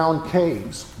underground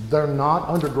caves. They're not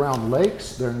underground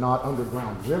lakes. They're not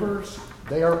underground rivers.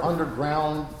 They are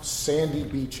underground sandy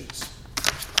beaches.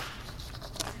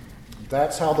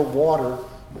 That's how the water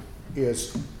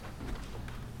is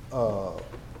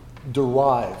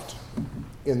derived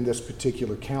in this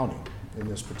particular county, in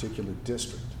this particular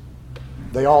district.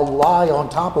 They all lie on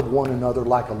top of one another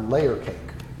like a layer cake.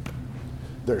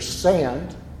 There's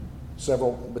sand,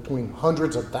 between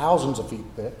hundreds of thousands of feet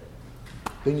thick.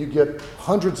 Then you get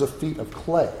hundreds of feet of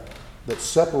clay that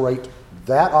separate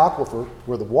that aquifer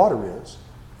where the water is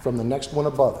from the next one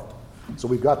above it. So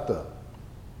we've got the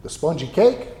spongy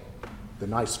cake, the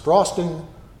nice frosting,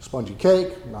 spongy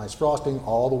cake, nice frosting,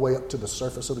 all the way up to the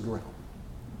surface of the ground.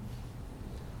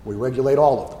 We regulate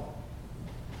all of them.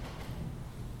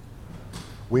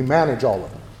 We manage all of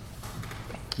them.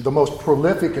 The most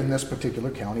prolific in this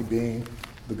particular county being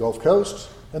the Gulf Coast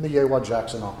and the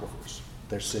Yewa-Jackson aquifers.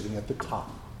 They're sitting at the top.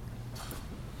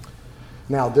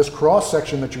 Now, this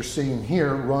cross-section that you're seeing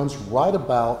here runs right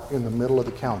about in the middle of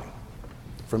the county,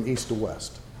 from east to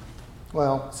west.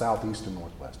 Well, southeast to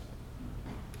northwest.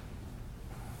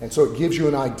 And so it gives you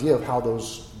an idea of how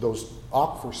those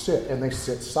aquifers sit, and they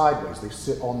sit sideways. They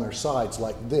sit on their sides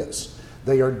like this.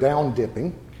 They are down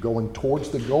dipping, going towards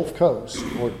the Gulf Coast,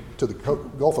 or to the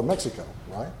Gulf of Mexico,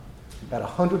 right? At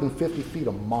 150 feet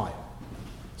a mile.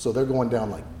 So they're going down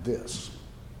like this.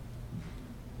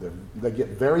 They get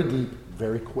very deep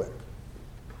very quick.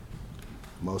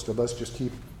 Most of us just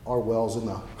keep our wells in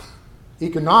the...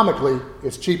 Economically,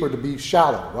 it's cheaper to be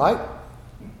shallow, right?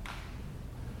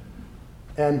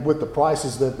 And with the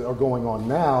prices that are going on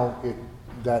now,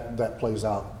 that plays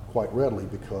out quite readily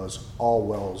because all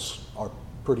wells are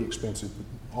pretty expensive,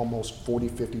 almost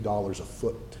 $40, $50 a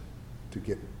foot to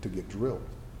get drilled.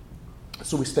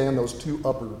 So we stay in those two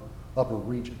upper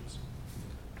regions.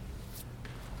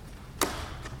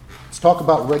 Let's talk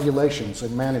about regulations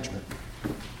and management.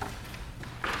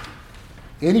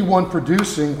 Anyone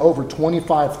producing over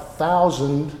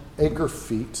 25,000 acre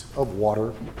feet of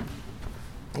water,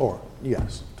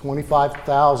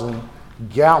 25,000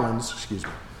 gallons,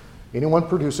 anyone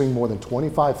producing more than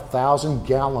 25,000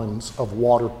 gallons of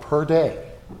water per day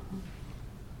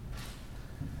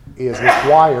is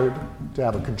required to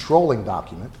have a controlling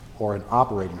document or an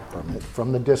operating permit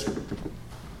from the district.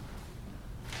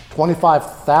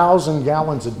 25,000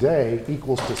 gallons a day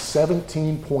equals to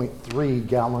 17.3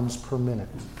 gallons per minute.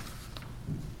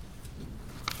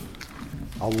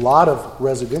 A lot of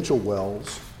residential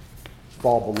wells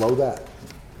fall below that.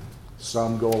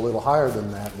 Some go a little higher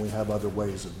than that, and we have other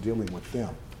ways of dealing with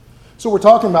them. So we're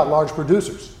talking about large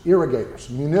producers, irrigators,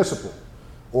 municipal,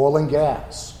 oil and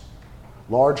gas,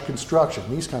 large construction,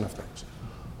 these kind of things.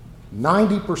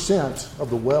 90% of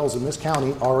the wells in this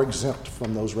county are exempt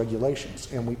from those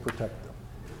regulations, and we protect them.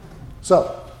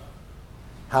 So,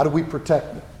 how do we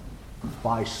protect them?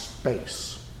 By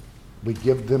space. We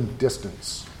give them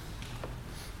distance.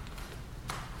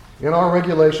 In our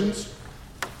regulations,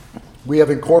 we have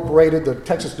incorporated the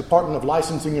Texas Department of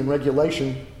Licensing and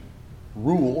Regulation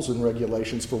rules and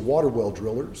regulations for water well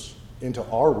drillers into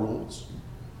our rules,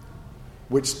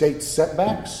 which state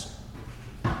setbacks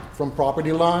from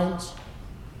property lines,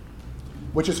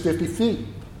 which is 50 feet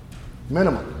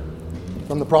minimum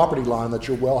from the property line that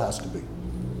your well has to be.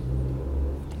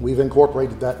 We've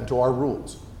incorporated that into our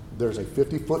rules. There's a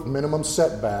 50-foot minimum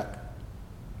setback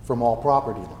from all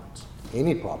property lines,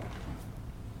 any property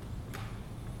line.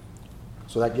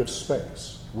 So that gives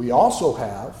space. We also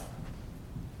have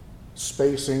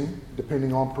spacing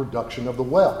depending on production of the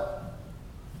well.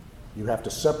 You have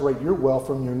to separate your well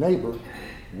from your neighbor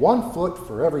 1 foot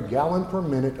for every gallon per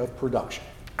minute of production.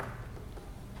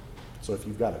 So if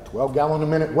you've got a 12-gallon a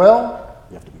minute well,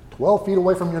 you have to be 12 feet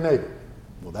away from your neighbor.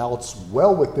 Well, now it's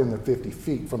well within the 50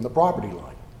 feet from the property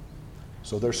line.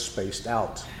 So they're spaced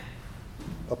out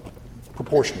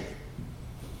proportionally.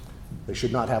 They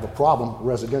should not have a problem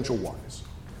residential-wise.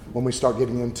 When we start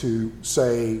getting into,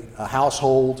 say, a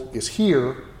household is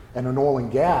here and an oil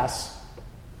and gas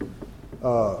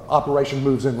operation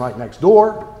moves in right next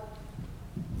door,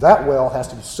 that well has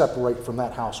to separate from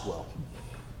that house well.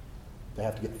 They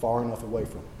have to get far enough away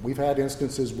from it. We've had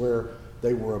instances where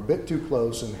they were a bit too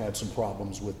close and had some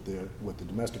problems with the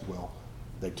domestic well.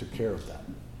 They took care of that.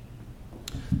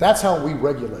 That's how we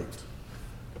regulate,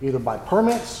 either by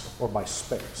permits or by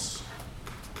space.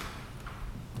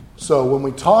 So when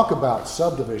we talk about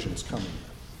subdivisions coming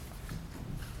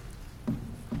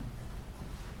in,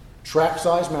 tract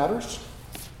size matters.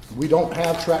 We don't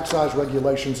have tract size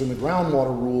regulations in the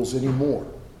groundwater rules anymore.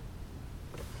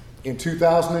 In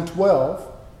 2012,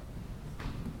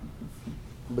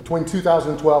 between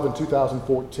 2012 and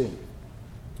 2014,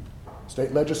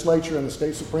 state legislature and the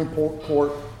state Supreme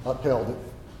Court upheld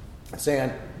it,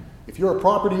 saying if you're a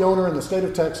property owner in the state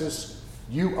of Texas,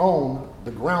 you own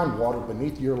the groundwater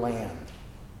beneath your land.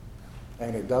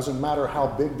 And it doesn't matter how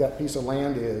big that piece of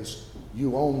land is,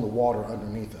 you own the water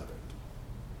underneath of it.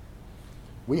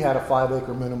 We had a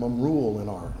 5-acre minimum rule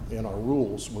in our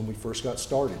rules when we first got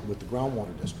started with the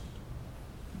groundwater district.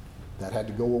 That had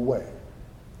to go away.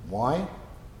 Why?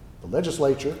 The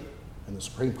legislature and the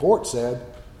Supreme Court said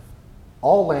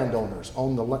all landowners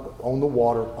own the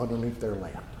water underneath their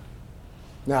land.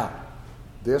 Now,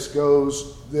 if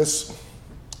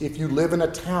you live in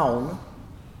a town,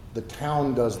 the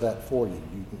town does that for you.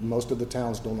 Most of the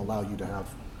towns don't allow you to have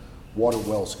water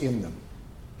wells in them.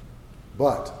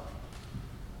 But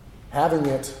having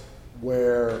it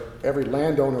where every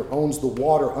landowner owns the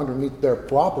water underneath their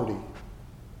property,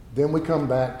 then we come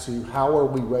back to how are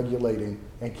we regulating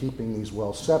and keeping these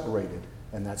wells separated,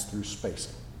 and that's through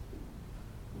spacing.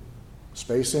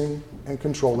 Spacing and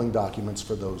controlling documents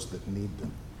for those that need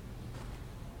them.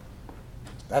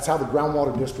 That's how the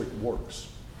groundwater district works.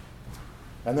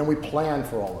 And then we plan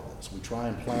for all of this. We try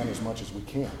and plan as much as we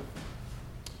can.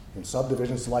 In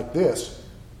subdivisions like this,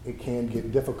 it can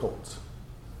get difficult.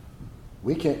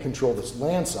 We can't control this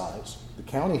land size. The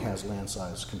county has land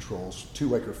size controls,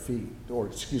 2 acres for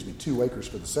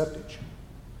the septage.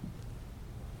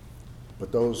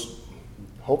 But those,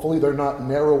 hopefully they're not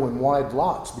narrow and wide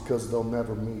lots because they'll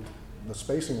never meet the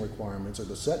spacing requirements or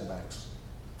the setbacks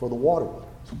for the water wells.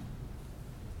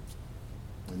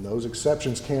 And those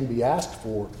exceptions can be asked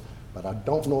for, but I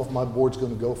don't know if my board's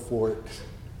going to go for it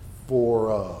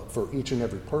for each and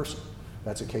every person.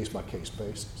 That's a case-by-case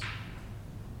basis.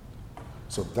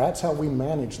 So that's how we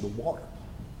manage the water.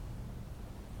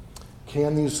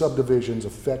 Can these subdivisions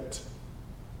affect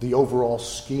the overall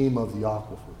scheme of the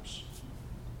aquifers?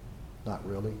 Not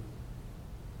really.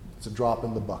 It's a drop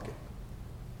in the bucket.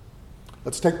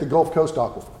 Let's take the Gulf Coast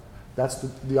aquifer. That's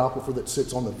the aquifer that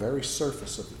sits on the very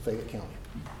surface of Fayette County.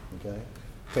 Okay?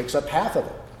 Takes up half of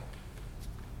it.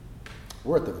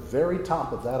 We're at the very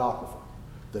top of that aquifer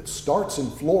that starts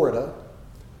in Florida,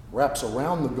 wraps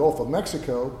around the Gulf of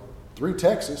Mexico, through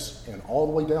Texas, and all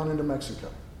the way down into Mexico.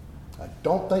 I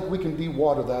don't think we can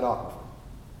dewater that aquifer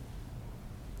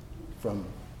from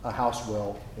a house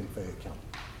well in Fayette County.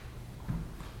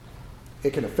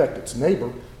 It can affect its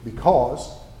neighbor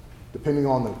because, depending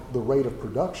on the rate of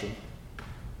production,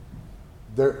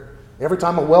 every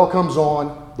time a well comes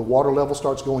on, the water level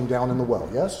starts going down in the well.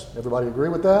 Yes? Everybody agree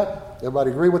with that?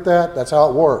 Everybody agree with that? That's how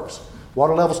it works.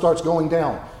 Water level starts going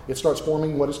down. It starts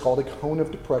forming what is called a cone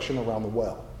of depression around the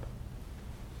well.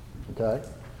 Okay?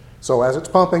 So as it's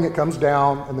pumping, it comes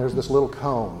down, and there's this little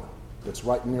cone that's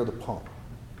right near the pump.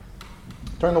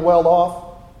 Turn the well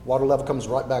off, water level comes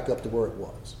right back up to where it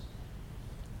was.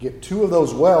 Get 2 of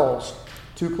those wells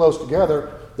too close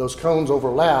together, those cones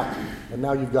overlap, and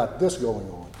now you've got this going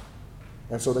on.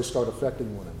 And so they start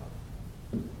affecting one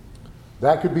another.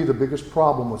 That could be the biggest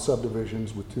problem with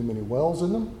subdivisions with too many wells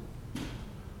in them.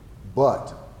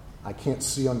 but I can't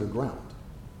see underground.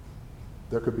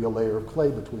 There could be a layer of clay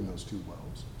between those two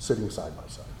wells, sitting side by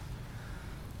side.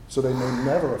 So they may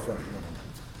never affect one another.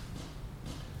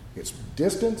 It's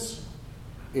distance,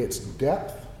 it's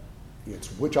depth, it's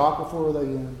which aquifer are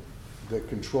they in that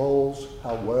controls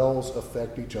how wells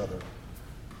affect each other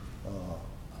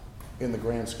in the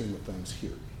grand scheme of things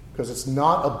here. Because it's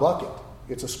not a bucket,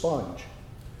 it's a sponge.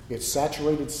 It's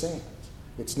saturated sands.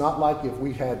 It's not like if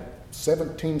we had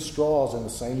 17 straws in the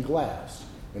same glass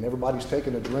and everybody's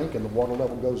taking a drink and the water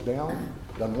level goes down.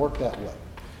 It doesn't work that way.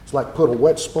 It's like put a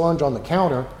wet sponge on the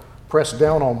counter, press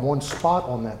down on one spot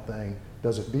on that thing.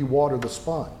 Does it de-water the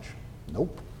sponge?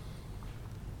 Nope.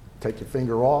 Take your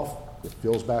finger off, it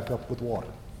fills back up with water.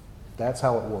 That's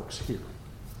how it works here.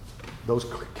 Those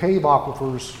cave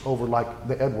aquifers over like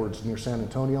the Edwards near San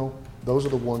Antonio, those are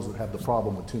the ones that have the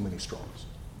problem with too many straws.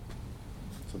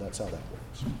 So that's how that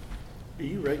works. Do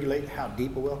you regulate how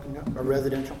deep a well can go, or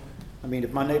residential? I mean,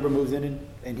 if my neighbor moves in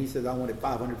and he says, I want it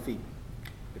 500 feet,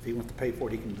 if he wants to pay for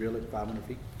it, he can drill it 500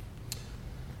 feet?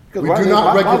 Because We do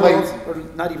not my regulate, wells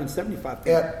are not even 75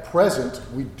 feet. at present,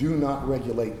 we do not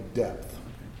regulate depth.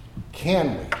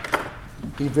 Can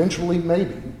we? Eventually,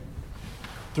 maybe.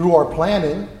 Through our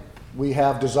planning, we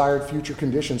have desired future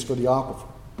conditions for the aquifer.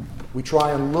 We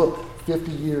try and look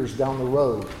 50 years down the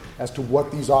road as to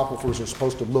what these aquifers are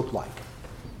supposed to look like.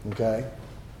 Okay?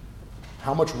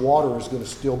 How much water is going to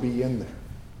still be in there?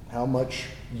 How much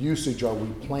usage are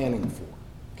we planning for?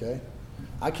 Okay?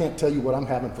 I can't tell you what I'm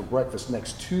having for breakfast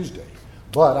next Tuesday,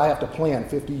 but I have to plan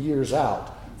 50 years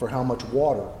out for how much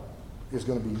water is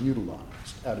going to be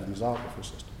utilized out of these aquifer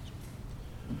systems.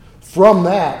 From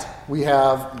that, we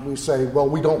say, well,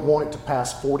 we don't want it to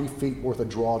pass 40 feet worth of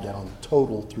drawdown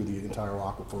total through the entire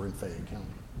aquifer in Fayette County.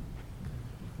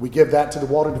 We give that to the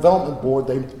Water Development Board.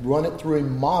 They run it through a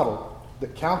model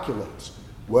that calculates,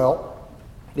 well,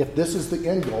 if this is the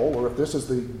end goal, or if this is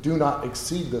the do not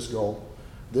exceed this goal,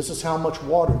 this is how much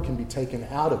water can be taken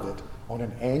out of it on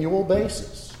an annual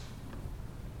basis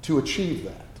to achieve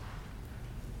that.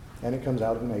 And it comes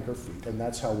out in acre feet, and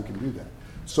that's how we can do that.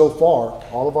 So far,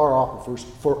 all of our aquifers,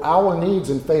 for our needs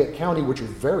in Fayette County, which are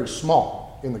very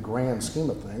small in the grand scheme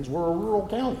of things, we're a rural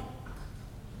county.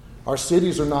 Our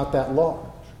cities are not that large.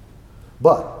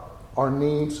 But our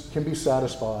needs can be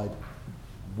satisfied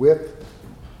with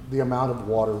the amount of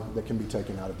water that can be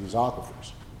taken out of these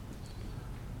aquifers.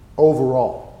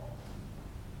 Overall,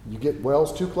 you get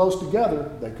wells too close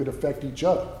together, they could affect each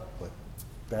other. But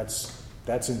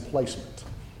that's in placement.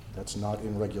 That's not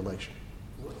in regulation.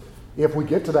 If we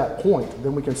get to that point,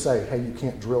 then we can say, hey, you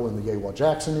can't drill in the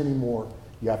Yawa-Jackson anymore.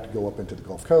 You have to go up into the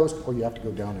Gulf Coast, or you have to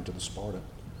go down into the Sparta.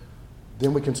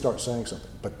 Then we can start saying something.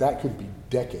 But that could be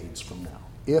decades from now,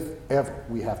 if ever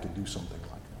we have to do something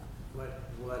like that.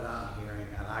 What I'm hearing,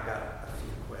 and I got a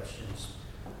few questions.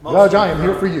 Judge, I am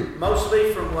here for you.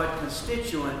 Mostly from what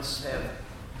constituents have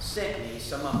sent me.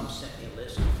 Some of them sent me a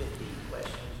list of 15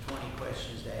 questions, 20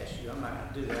 questions to ask you. I'm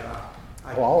not going to do that.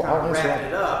 I'll kind of answer wrap that.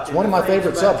 it up. It's one of my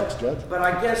favorite subjects, Judge. But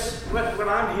I guess what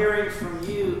I'm hearing from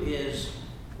you is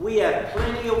we have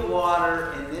plenty of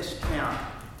water in this county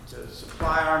to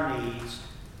supply our needs.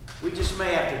 We just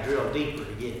may have to drill deeper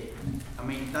to get it. I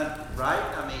mean, right?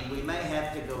 I mean, we may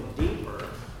have to go deeper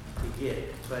to get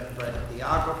it. But the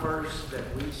aquifers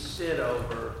that we sit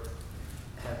over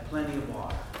have plenty of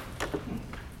water.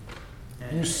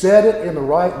 And You said it in the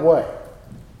right way.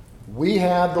 We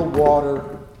have the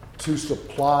water to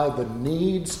supply the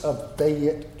needs of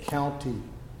Fayette County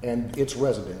and its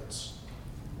residents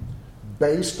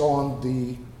based on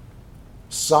the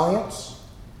science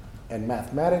and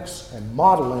mathematics and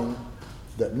modeling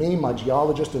that me, my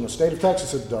geologist, and the state of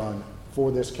Texas have done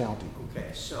for this county. okay,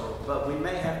 so, but we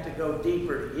may have to go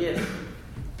deeper to get it.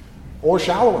 Or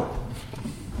shallower.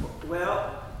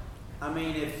 Well, I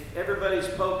mean, if everybody's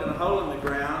poking a hole in the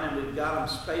ground and we've got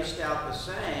them spaced out the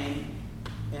same,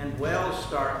 and wells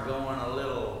start going a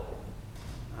little,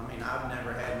 I mean, I've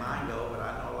never had mine go, but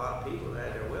I know a lot of people that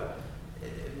had their well.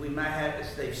 We might have,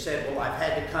 they've said, well, I've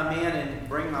had to come in and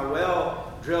bring my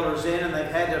well drillers in, and they've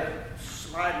had to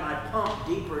slide my pump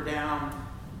deeper down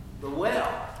the well,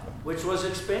 which was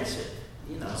expensive,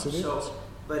 you know. Yes, it is.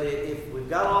 But if we've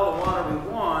got all the water we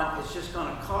want, it's just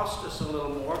going to cost us a little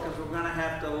more because we're going to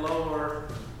have to lower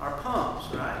our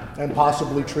pumps, right? And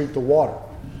possibly treat the water.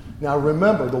 Now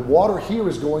remember, the water here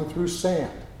is going through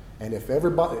sand. And if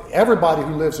everybody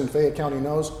who lives in Fayette County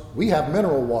knows, we have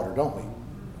mineral water, don't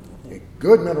we?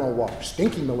 Good mineral water,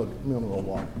 stinky mineral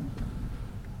water.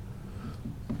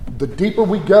 The deeper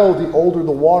we go, the older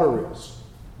the water is.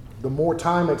 the more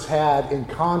time it's had in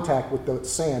contact with the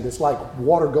sand, it's like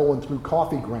water going through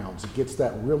coffee grounds. It gets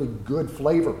that really good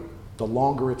flavor the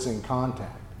longer it's in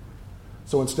contact.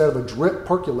 So instead of a drip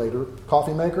percolator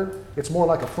coffee maker, it's more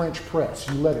like a French press.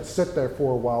 You let it sit there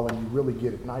for a while and you really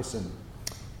get it nice and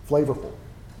flavorful.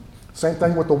 Same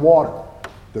thing with the water.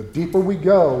 The deeper we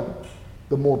go,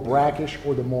 the more brackish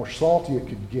or the more salty it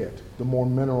could get, the more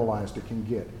mineralized it can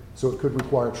get. So it could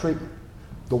require treatment.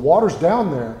 The water's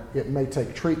down there, it may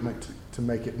take treatment to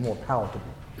make it more palatable.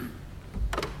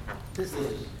 This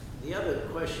is the other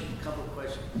question, a couple of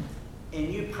questions,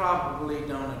 and you probably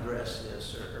don't address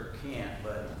this or can't,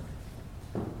 but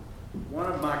one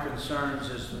of my concerns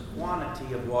is the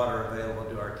quantity of water available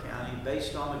to our county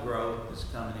based on the growth that's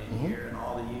coming in here and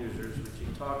all the users, which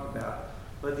you talked about.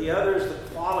 But the other is the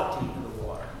quality of the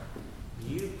water.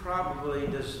 You probably,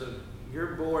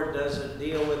 your board doesn't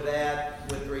deal with that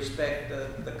with respect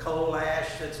to the coal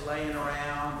ash that's laying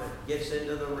around that gets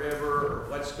into the river, or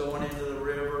what's going into the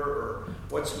river, or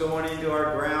what's going into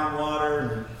our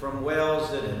groundwater from wells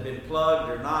that have been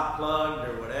plugged or not plugged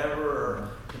or whatever, or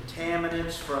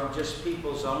contaminants from just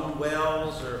people's own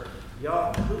wells, or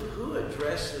y'all, who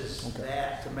addresses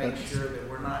that to make sure that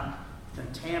we're not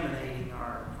contaminating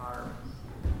our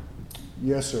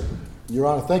Yes, sir. Your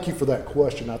Honor, thank you for that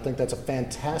question. I think that's a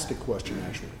fantastic question,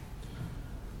 actually.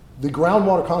 The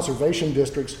groundwater conservation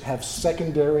districts have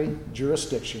secondary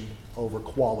jurisdiction over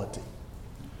quality.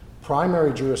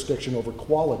 Primary jurisdiction over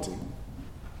quality,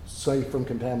 safe from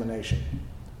contamination,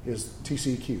 is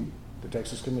TCEQ, the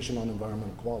Texas Commission on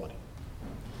Environmental Quality.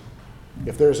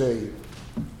 If there's a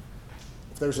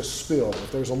spill,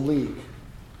 if there's a leak,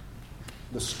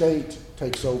 the state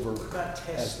takes over. What about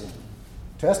testing?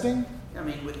 Testing? I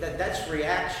mean, with that's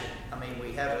reaction. I mean,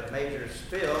 we have a major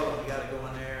spill, and we got to go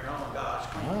in there, and oh my gosh.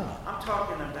 I'm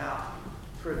talking about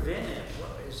preventive.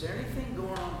 Is there anything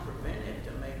going on preventive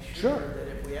to make sure that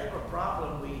if we have a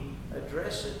problem, we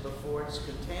address it before it's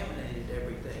contaminated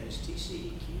everything? Is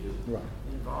TCEQ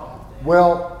involved in that?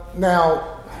 Well,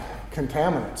 now,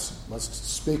 contaminants. Let's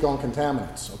speak on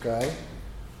contaminants, okay?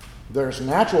 There's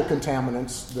natural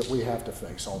contaminants that we have to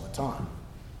face all the time.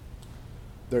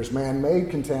 There's man-made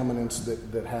contaminants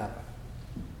that happen.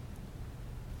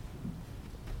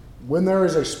 When there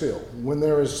is a spill, when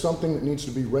there is something that needs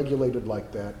to be regulated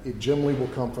like that, it generally will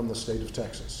come from the state of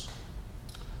Texas.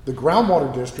 The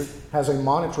Groundwater District has a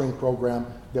monitoring program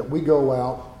that we go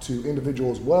out to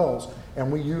individuals' wells, and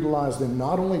we utilize them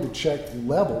not only to check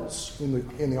levels in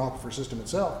the aquifer system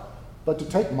itself, but to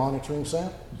take monitoring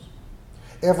samples.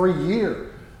 Every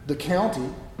year, the county,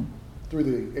 through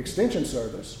the Extension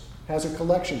Service, has a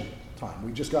collection time.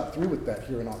 We just got through with that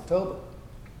here in October,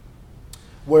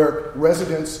 where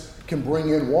residents can bring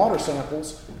in water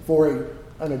samples for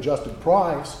an adjusted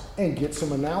price and get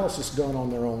some analysis done on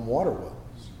their own water wells.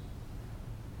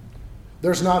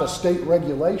 There's not a state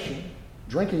regulation,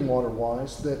 drinking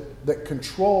water-wise, that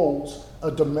controls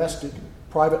a domestic,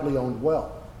 privately owned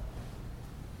well.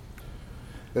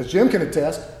 As Jim can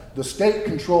attest, the state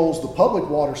controls the public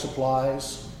water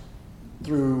supplies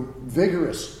through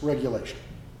vigorous regulation.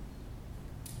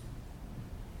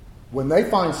 When they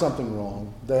find something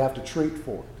wrong, they have to treat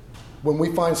for it. When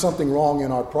we find something wrong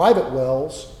in our private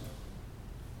wells,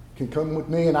 you can come with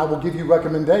me and I will give you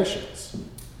recommendations.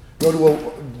 Go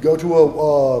to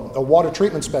a water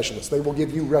treatment specialist. They will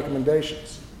give you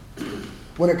recommendations.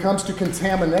 When it comes to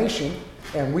contamination,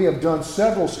 and we have done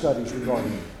several studies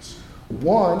regarding this.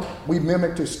 One, we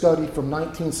mimicked a study from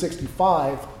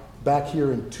 1965 back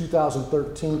here in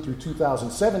 2013 through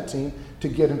 2017 to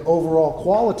get an overall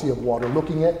quality of water,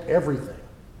 looking at everything.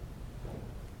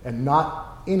 And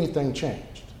not anything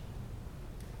changed.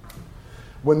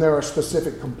 When there are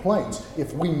specific complaints,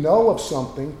 if we know of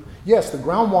something, yes, the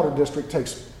Groundwater District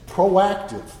takes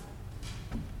proactive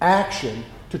action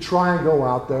to try and go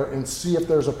out there and see if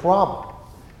there's a problem.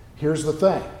 Here's the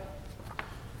thing.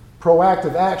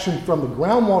 Proactive action from the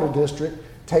Groundwater District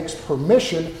takes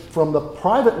permission from the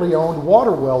privately owned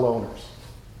water well owners.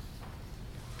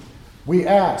 We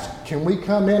ask, can we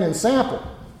come in and sample?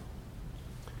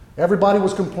 Everybody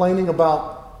was complaining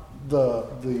about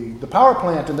the power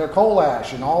plant and their coal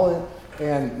ash and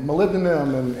and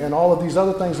molybdenum and all of these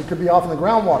other things that could be off in the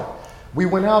groundwater. We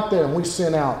went out there and we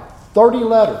sent out 30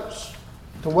 letters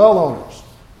to well owners.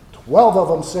 12 of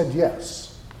them said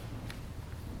yes.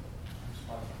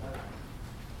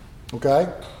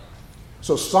 Okay?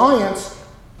 So science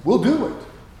will do it.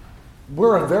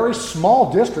 We're a very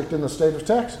small district in the state of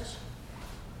Texas.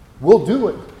 We'll do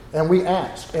it, and we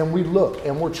ask, and we look,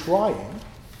 and we're trying.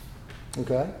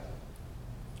 Okay?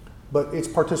 But it's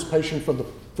participation from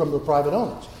the private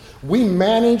owners. We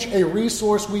manage a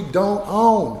resource we don't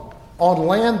own on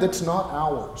land that's not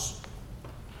ours.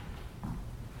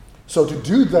 So to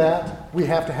do that, we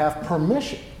have to have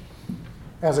permission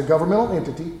as a governmental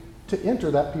entity to enter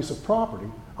that piece of property,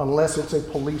 unless it's a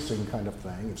policing kind of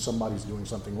thing. If somebody's doing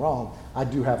something wrong, I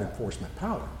do have enforcement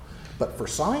power. But for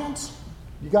science,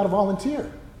 you got to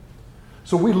volunteer.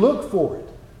 So we look for it.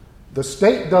 The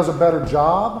state does a better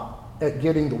job at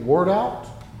getting the word out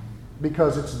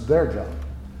because it's their job.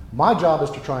 My job is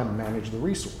to try and manage the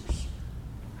resource.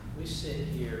 We sit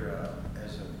here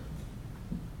as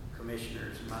a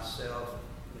commissioners, myself,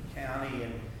 the county,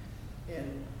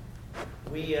 and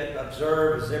we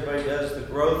observe, as everybody does, the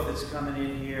growth that's coming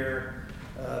in here,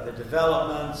 the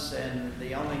developments, and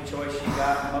the only choice you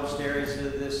got in most areas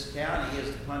of this county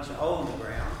is to punch a hole in the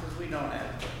ground because we don't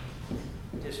have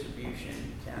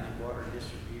distribution, county water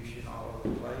distribution all over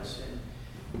the place.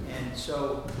 And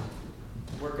so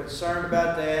we're concerned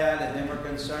about that, and then we're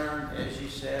concerned, as you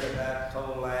said, about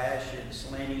coal ash and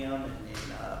selenium and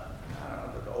I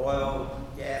don't know, the oil,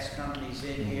 gas companies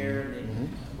in here and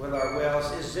with our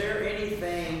wells. Is there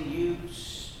anything you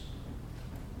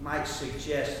might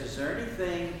suggest? Is there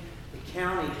anything the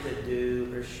county could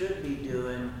do or should be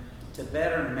doing to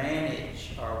better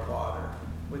manage our water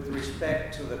with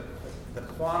respect to the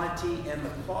quantity and the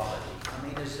quality? I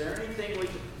mean, is there anything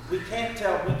we can't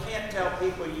tell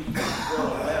people you can drill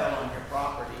a well on your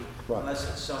property unless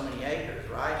it's so many acres,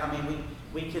 right? I mean,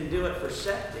 we can do it for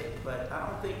septic, but I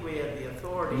don't think we have the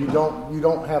authority. You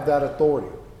don't have that authority.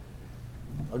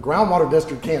 A groundwater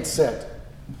district can't set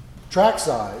tract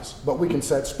size, but we can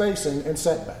set spacing and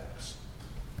setbacks.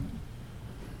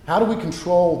 How do we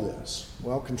control this?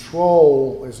 Well,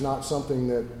 control is not something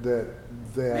that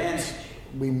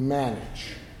we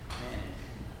manage.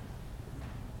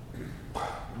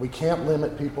 We can't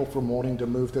limit people from wanting to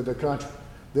move to the country.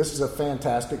 This is a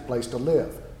fantastic place to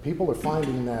live. People are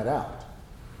finding that out.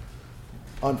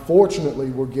 Unfortunately,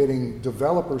 we're getting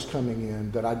developers coming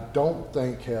in that I don't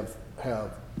think have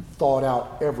thought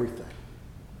out everything.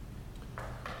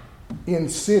 In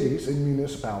cities, in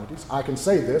municipalities, I can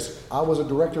say this, I was a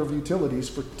director of utilities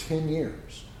for 10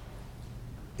 years.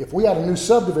 If we had a new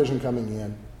subdivision coming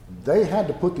in, they had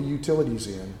to put the utilities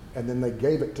in, and then they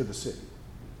gave it to the city.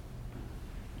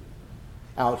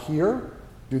 Out here,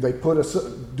 do they put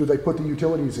the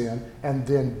utilities in and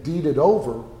then deed it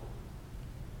over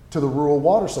to the rural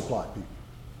water supply people?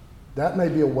 That may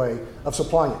be a way of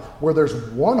supplying it. Where there's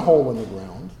one hole in the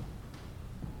ground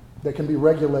that can be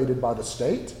regulated by the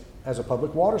state as a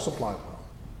public water supply well,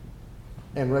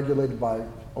 and regulated by,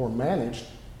 or managed,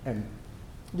 and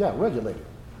regulated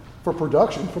for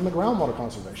production from the groundwater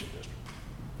conservation district.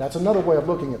 That's another way of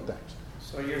looking at things.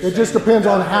 So it just depends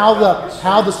on how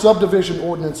the subdivision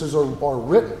ordinances are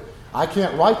written. I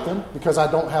can't write them because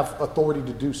I don't have authority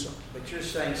to do so. But you're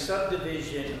saying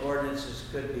subdivision ordinances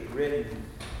could be written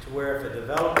to where if a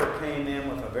developer came in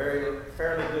with a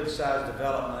fairly good sized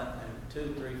development and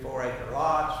 2, 3, 4 acre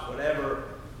lots, whatever,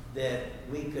 that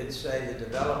we could say the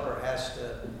developer has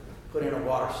to put in a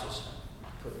water system,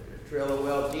 drill a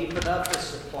well deep enough to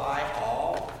supply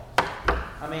all.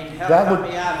 I mean, help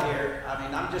me out here. I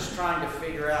mean, I'm just trying to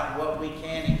figure out what we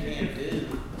can and can't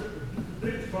do. The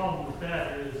biggest problem with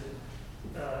that is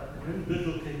an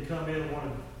individual can come in and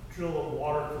want to drill a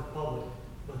water for public,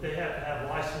 but they have to have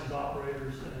licensed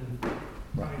operators. And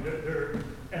I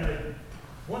mean,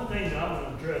 one thing that I'm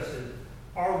going to address is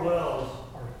our wells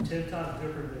are 10 times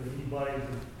different than anybody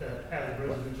that has a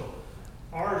residential.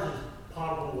 Ours is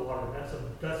potable water.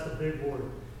 That's the big word.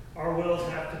 Our wells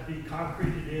have to be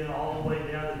concreted in all the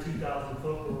way down to 2,000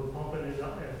 foot where we're pumping it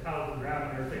up out of the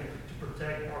ground and everything to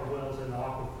protect our wells in the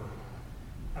aquifer.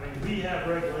 I mean, we have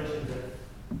regulations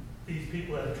that these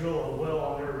people that drill a well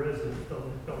on their residence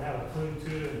don't have a clue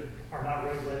to and are not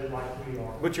regulated like we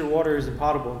are. But your water isn't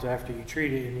potable until after you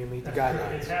treat it and you meet the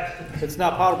guidelines. It has to be. It's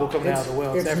not potable coming out of the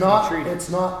well. It's after you treat it. It's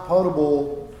not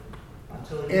potable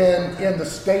in the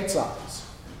state's eyes.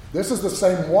 This is the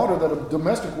same water that a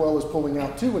domestic well is pulling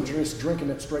out too and just drinking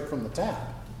it straight from the tap.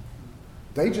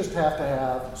 They just have to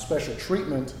have special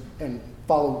treatment and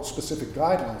follow specific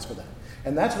guidelines for that.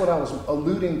 And that's what I was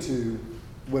alluding to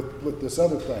with this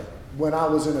other thing. When I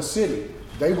was in a city,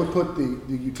 they would put the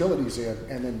utilities in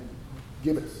and then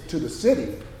give it to the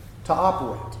city to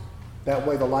operate. That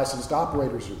way the licensed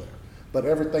operators are there. But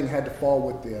everything had to fall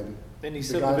within In these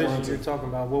the subdivisions guidelines. you're talking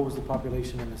about, what was the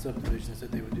population in the subdivisions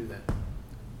that they would do that?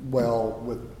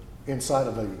 Well, inside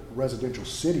of a residential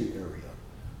city area,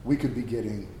 we could be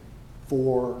getting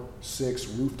 4, 6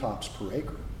 rooftops per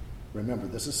acre. Remember,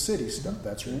 this is city stuff.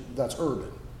 That's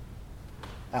urban.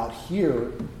 Out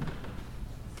here,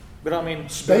 But I mean,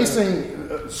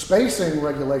 Spacing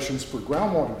regulations for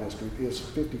groundwater district is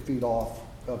 50 feet off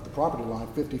of the property line,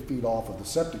 50 feet off of the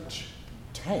septic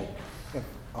tank, and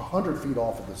 100 feet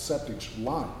off of the septic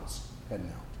lines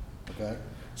heading out, okay?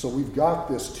 So we've got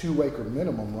this 2-acre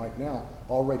minimum right now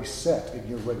already set in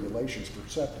your regulations for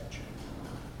septic.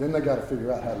 Then they gotta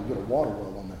figure out how to get a water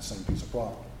well on that same piece of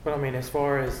property. But I mean, as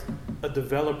far as a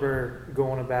developer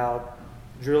going about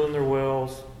drilling their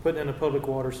wells, putting in a public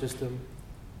water system,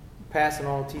 passing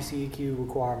all TCEQ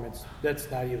requirements,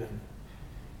 that's not even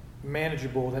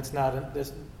manageable.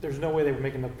 There's no way they would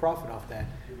make enough profit off that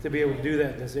to be able to do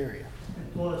that in this area.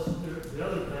 And plus, the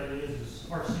other thing is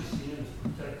our CCM is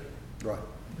protected. Right.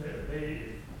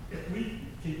 If we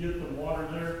can get the water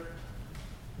there,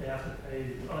 they have to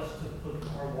pay us to put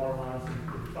our water lines and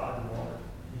provide the water.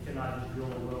 You cannot just drill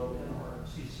a well in our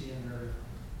CCM area.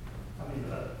 I mean,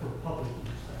 for public use.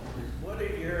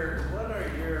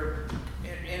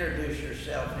 Introduce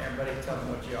yourself and everybody tell them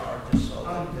what you are, just so.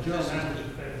 I'm that Joe this is- Manager,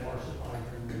 Fayette Water Supply.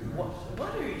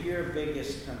 What are your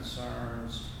biggest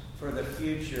concerns for the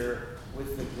future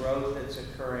with the growth that's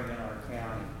occurring in our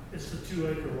county? It's the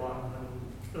 2-acre lot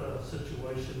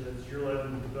situation that you're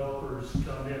letting developers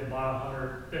come in, buy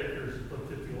 100 acres and put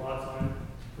 50 lots on it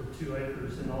for 2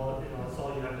 acres and all, that's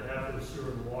all you have to have for the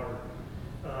sewer and the water.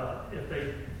 If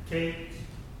they can't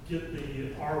get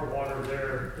our water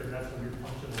there, then that's when you're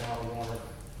pumping a lot of water,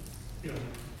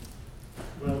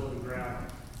 wells in the ground.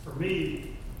 For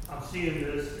me, I'm seeing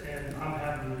this and I'm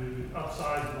having to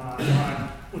upsize my line,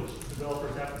 which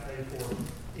developers have to pay for.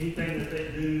 Anything that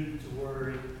they do to where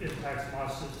it impacts my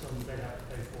system, they have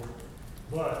to pay for it.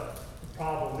 But the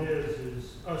problem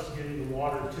is us getting the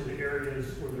water to the areas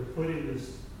where they're putting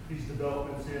these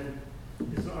developments in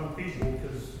is unfeasible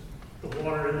because the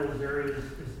water in those areas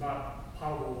is not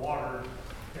potable water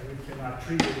and we cannot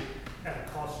treat it at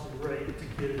a costly rate to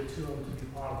get it to them to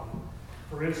be potable.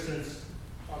 For instance,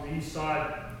 on the east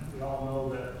side, we all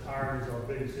know that iron is our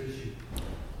biggest issue.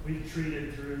 We treat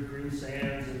it through green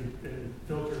sands and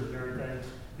filters and everything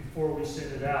before we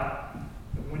send it out.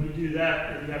 And when you do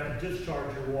that, then you have to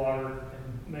discharge your water.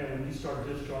 And man, when you start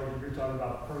discharging, you're talking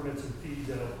about permits and fees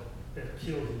that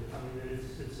kills it. I mean,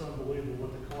 it's unbelievable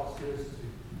what the cost is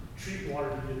to treat water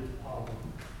to get it to potable.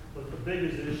 But the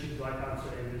biggest issue, like I'm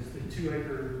saying, is the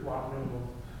 2-acre lot minimum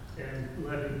and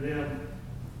letting them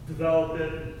develop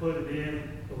it and put it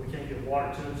in, but we can't get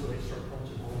water to them, so they start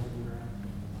punching holes in the ground.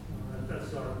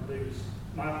 That's our biggest,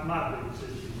 my biggest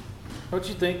issue. Don't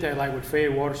you think that, like with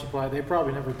Fayette Water Supply, they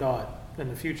probably never thought in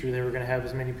the future they were going to have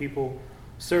as many people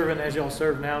serving as y'all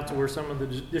serve now, to where some of the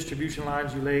distribution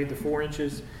lines you laid, the 4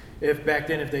 inches, if back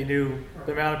then, if they knew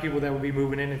the amount of people that would be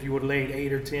moving in, if you would have laid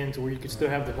 8 or 10 to where you could still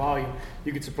have the volume,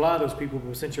 you could supply those people,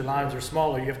 but since your lines are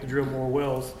smaller, you have to drill more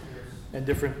wells in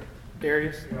different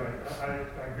areas. Right,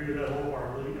 I agree with that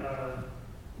wholeheartedly.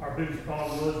 Our biggest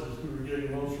problem was we were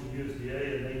getting loans from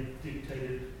USDA and they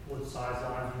dictated what size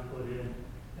lines we put in,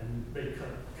 and they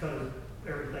cut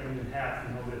everything in half,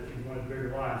 if you wanted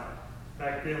bigger lines.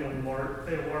 Back then, when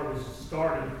Fayette Water was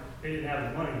starting, they didn't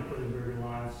have the money to put in bigger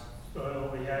lines. So they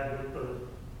only had what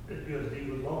the USD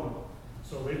would loan.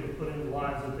 So they would put in the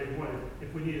lines that they wanted.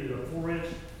 If we needed a 4-inch,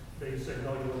 they said,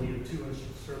 no, you'll need a 2-inch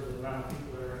to serve the amount of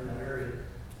people that are in that area.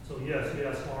 So yes, we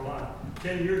had a smaller line.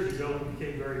 10 years ago, we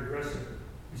became very aggressive.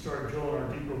 We started drilling our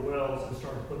deeper wells and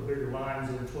started putting bigger lines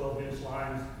in, 12-inch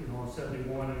lines, on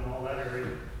 71 and all that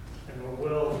area. And our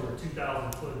wells were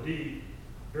 2,000 foot deep,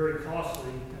 very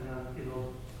costly, and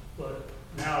but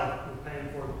now we're paying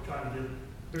for it, trying to get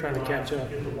bigger lines catch up.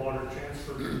 to get the water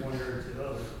transferred from one area to the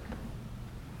other.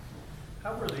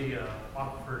 How were the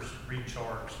aquifers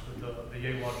recharged with the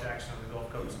Yawa Jackson and the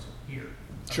Gulf Coast here?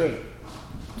 Sure.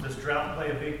 Does drought play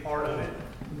a big part of it?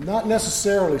 Not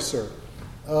necessarily, sir.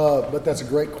 But that's a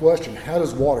great question. How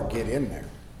does water get in there?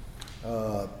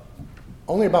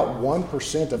 Only about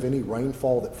 1% of any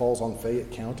rainfall that falls on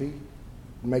Fayette County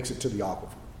makes it to the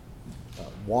aquifer.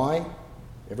 Why?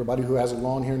 Everybody who has a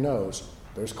lawn here knows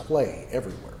there's clay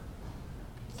everywhere,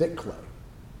 thick clay.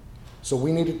 So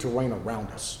we need it to rain around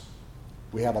us.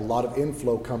 We have a lot of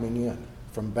inflow coming in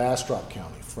from Bastrop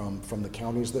County, from the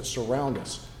counties that surround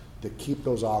us that keep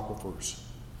those aquifers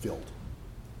filled.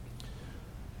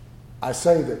 I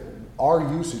say that our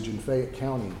usage in Fayette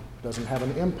County doesn't have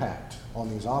an impact on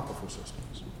these aquifer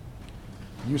systems.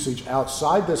 Usage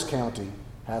outside this county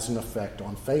has an effect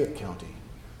on Fayette County.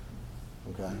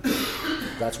 Okay?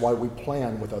 That's why we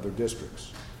plan with other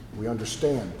districts. We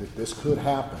understand that this could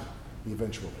happen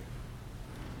eventually.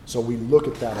 So we look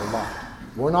at that a lot.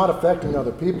 We're not affecting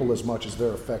other people as much as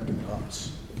they're affecting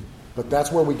us. But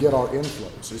that's where we get our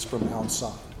inflows, is from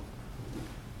outside.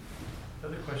 The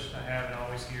other question I have and I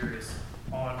always hear is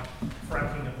on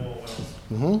fracking of oil wells.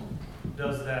 Mm-hmm.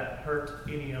 Does that hurt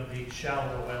any of the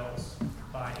shallow wells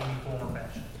by any form or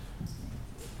fashion?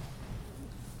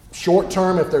 Short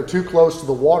term, if they're too close to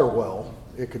the water well,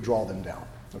 it could draw them down,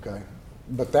 okay?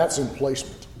 But that's in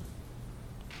placement.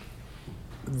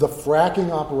 The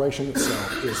fracking operation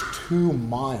itself is 2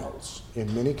 miles,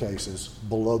 in many cases,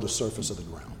 below the surface of the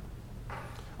ground.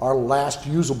 Our last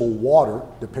usable water,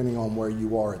 depending on where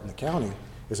you are in the county,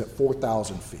 is at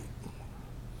 4,000 feet.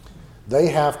 They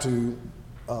have to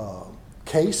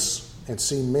case and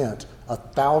cement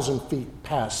 1,000 feet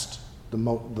past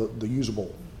the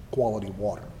usable quality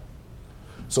water.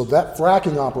 So that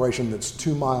fracking operation that's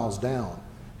 2 miles down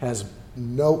has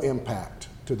no impact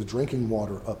to the drinking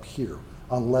water up here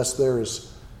unless there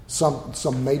is some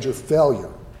major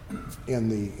failure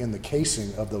in the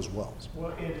casing of those wells.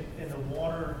 Well, in the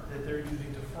water that they're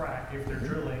using to frack, if they're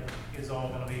drilling, is all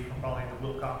going to be from probably the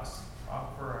Wilcox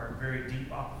aquifer or very deep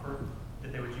aquifer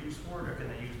that they would use for it, or can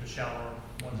they use the shallower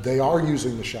ones? They are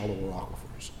using the shallower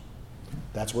aquifers.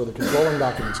 That's where the controlling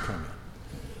documents come in.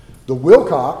 The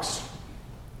Wilcox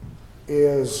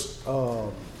is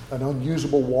an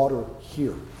unusable water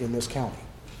here in this county.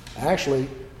 Actually,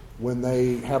 when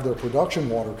they have their production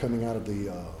water coming out of the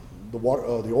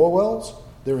oil wells,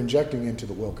 they're injecting into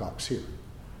the Wilcox here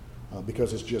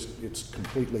because it's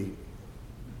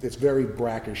very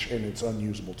brackish and it's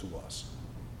unusable to us.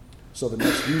 So the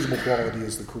next usable quality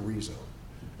is the Carrizo.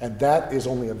 And that is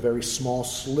only a very small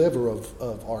sliver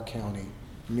of our county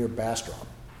near Bastrop.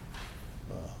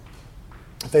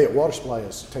 Fayette Water Supply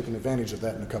has taken advantage of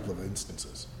that in a couple of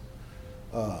instances.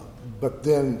 But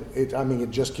then it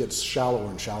just gets shallower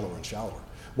and shallower and shallower.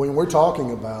 When we're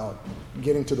talking about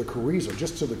getting to the Carrizo,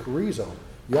 just to the Carrizo,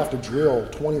 you have to drill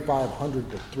 2,500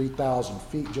 to 3,000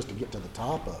 feet just to get to the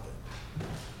top of it.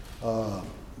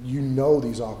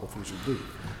 These aquifers are deep.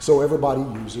 So everybody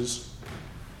uses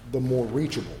the more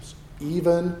reachables.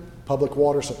 Even public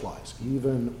water supplies,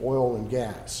 even oil and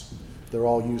gas, they're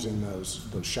all using those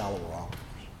shallower aquifers.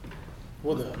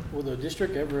 Will the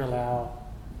district ever allow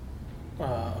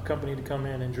a company to come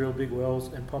in and drill big wells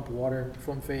and pump water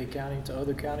from Fayette County to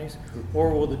other counties?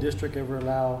 Or will the district ever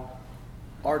allow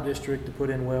our district to put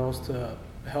in wells to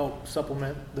help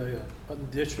supplement the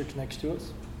districts next to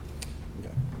us?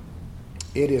 Okay.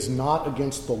 It is not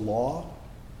against the law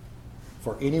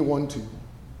for anyone to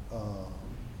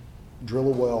drill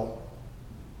a well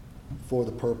for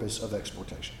the purpose of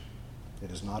exportation.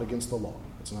 It is not against the law.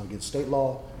 It's not against state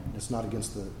law. It's not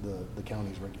against the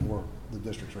county's or the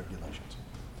district's regulations.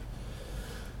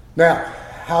 Now,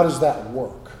 how does that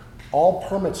work? All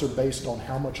permits are based on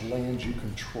how much land you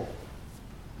control.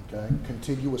 Okay,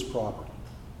 contiguous property.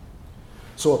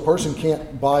 So a person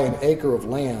can't buy an acre of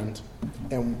land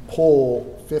and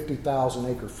pull 50,000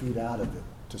 acre feet out of it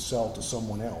to sell to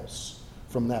someone else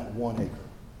from that 1 acre.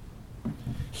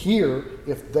 Here,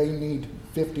 if they need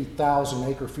 50,000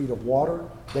 acre feet of water,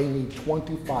 they need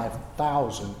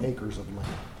 25,000 acres of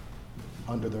land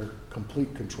under their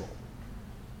complete control.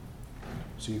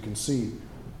 So you can see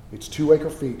it's 2 acre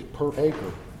feet per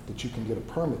acre that you can get a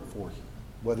permit for,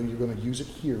 whether you're going to use it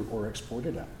here or export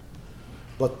it out.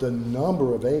 But the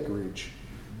number of acreage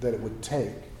that it would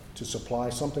take to supply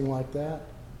something like that,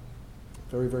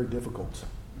 very, very difficult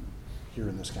here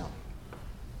in this county.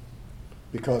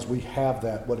 Because we have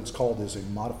that, what it's called is a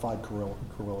modified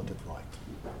correlative right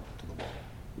to the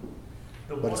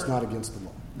water. But it's not against the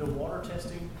law. The water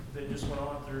testing that just went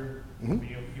on through,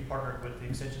 you partnered with the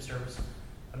Extension Service,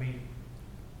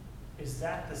 is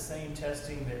that the same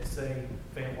testing that, say,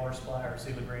 Fayette Water Supply or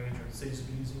Cedar Grange or the cities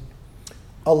are using?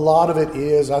 A lot of it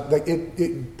is. I think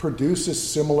it produces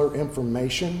similar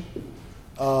information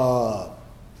for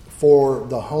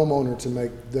the homeowner to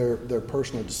make their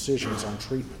personal decisions on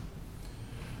treatment.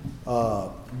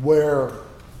 Where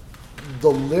the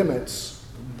limits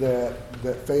that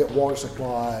Fayette Water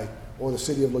Supply or the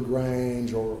city of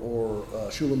LaGrange or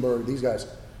Schulenburg, these guys,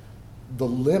 the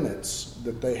limits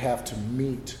that they have to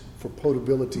meet for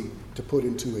potability to put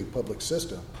into a public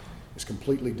system is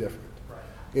completely different. Right.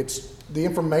 It's the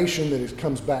information that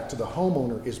comes back to the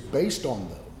homeowner is based on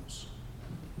those.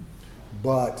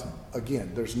 But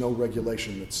again, there's no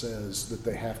regulation that says that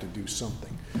they have to do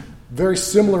something. Very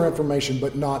similar information,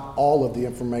 but not all of the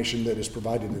information that is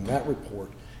provided in that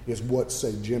report is what,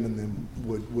 say, Jim and them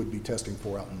would be testing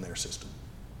for out in their system.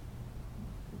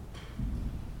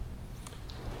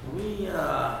 We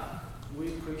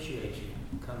appreciate you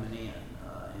coming in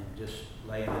and just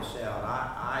laying this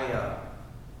out.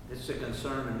 It's a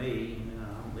concern to me.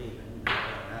 I'm leaving.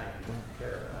 I don't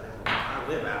care about it. I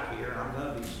live out here. I'm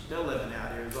going to be still living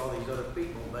out here as all these other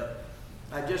people. But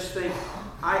I just think,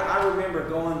 I remember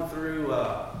going through,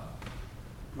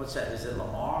 what's that, is it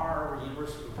Lamar,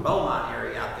 University, Beaumont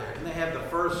area out there, and they have the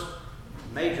first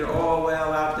major oil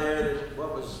well out there that,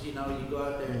 what was, you go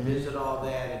out there and visit all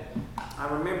that, and I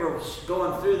remember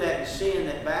going through that and seeing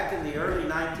that back in the early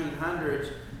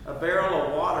 1900s, a barrel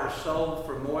of water sold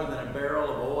for more than a barrel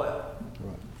of oil.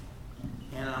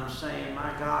 And I'm saying,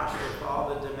 my gosh, with all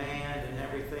the demand and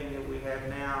everything that we have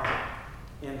now,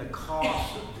 and the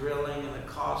cost of drilling and the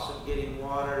cost of getting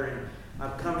water, and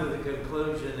I've come to the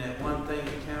conclusion that one thing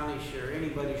the county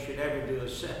anybody should ever do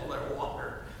is sell their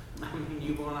water. I mean,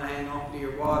 you want to hang on to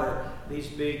your water. These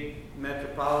big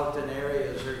metropolitan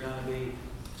areas are going to be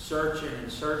searching,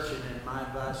 and my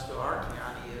advice to our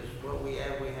county is what we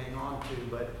have, we hang on to,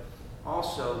 but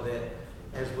also that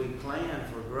as we plan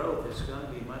for growth, it's going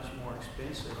to be much more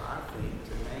expensive, I think,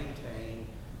 to maintain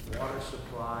water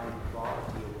supply and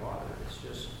quality of water.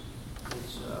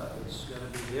 It's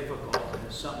going to be difficult, and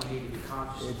it's something we need to be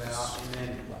conscious about. And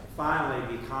then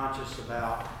finally, be conscious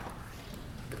about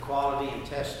the quality and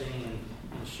testing and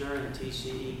ensuring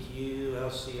TCEQ,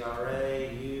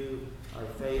 LCRA, our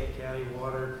Fayette County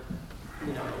Water,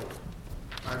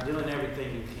 are doing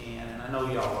everything you can, and I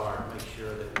know y'all are, to make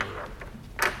sure that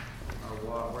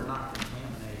we're not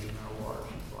contaminating our water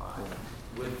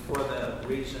supply for the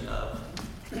reason of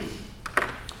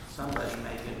somebody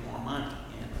making more money.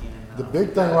 The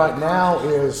big thing right now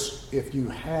is if you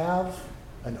have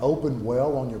an open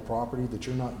well on your property that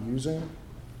you're not using,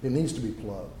 it needs to be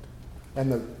plugged.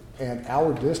 And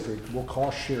our district will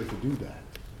cost share to do that.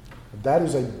 That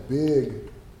is a big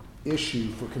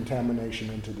issue for contamination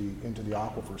into the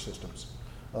aquifer systems,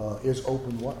 is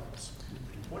open wells.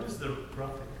 What is the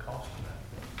roughly cost of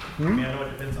that? I mean, I know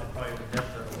it depends on probably the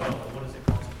depth of the well, but what does it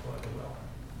cost to plug a well?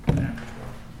 An average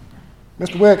well?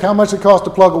 Mr. Wick, how much does it cost to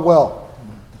plug a well?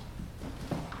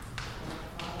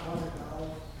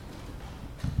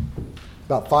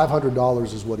 About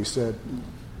 $500 is what he said.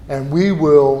 And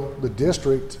the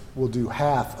district will do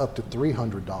half up to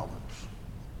 $300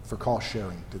 for cost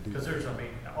sharing to do that. Because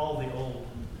all the old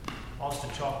Austin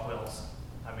chalk wells,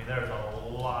 there's a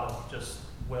lot of just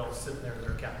wells sitting there that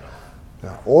are capped off.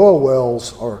 Now, oil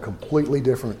wells are a completely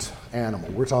different animal.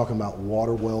 We're talking about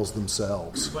water wells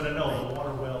themselves. But I know the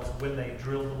water wells, when they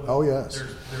drill the well, oh, yes.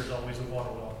 there's always a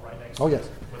water well right next to it. Yes.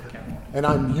 With a cap on it. And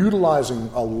I'm utilizing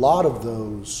a lot of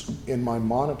those in my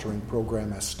monitoring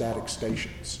program as static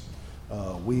stations.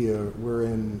 We're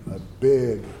in a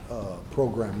big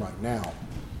program right now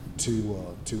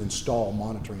to install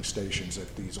monitoring stations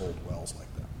at these old wells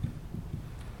like that.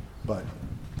 But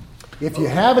if you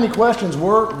have any questions,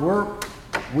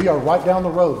 we are right down the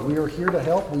road. We are here to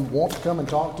help. We want to come and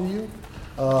talk to you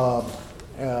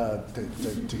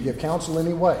to give counsel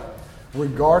any way.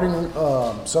 Regarding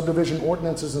subdivision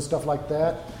ordinances and stuff like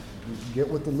that, get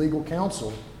with the legal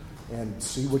counsel and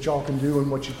see what y'all can do and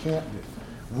what you can't do.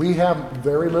 We have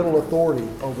very little authority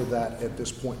over that at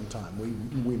this point in time.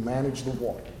 We manage the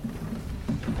water.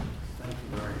 Thank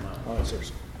you very much. All right, sir.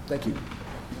 Thank you.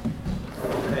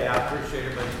 Okay, I appreciate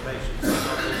everybody's patience.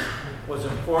 This was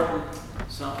important,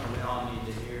 something we all need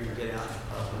to hear and get out to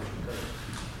public because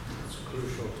it's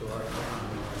crucial to our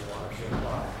economy and water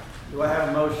supply. Do I have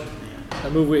a motion then? I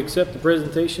move we accept the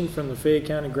presentation from the Fayette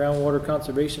County Groundwater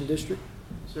Conservation District.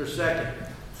 Is there a second?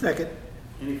 Second.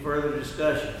 Any further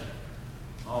discussion?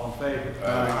 All in favor?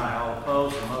 Aye. All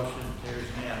opposed? The motion carries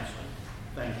unanimously.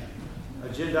 Thank you.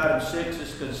 Agenda item 6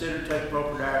 is consider take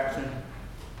appropriate action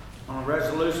on a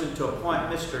resolution to appoint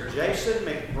Mr. Jason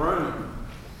McBroom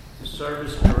to serve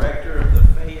as Director of the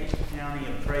Fayette County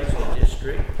Appraisal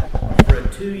District for a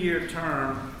 2-year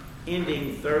term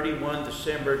ending 31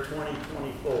 December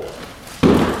 2024.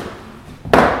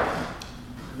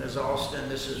 Ms. Austin,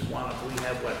 this is we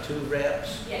have 2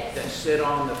 reps Yes. that sit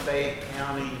on the Fayette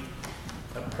County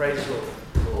Appraisal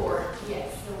Board.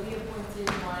 Yes, so we appointed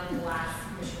one in the last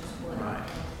commissioner's court. Right.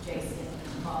 Jason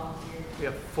volunteered. We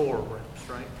have 4 reps,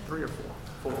 right? 3 or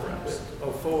 4? 4 reps.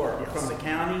 Oh, 4 Yes. from the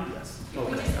county? Yes. We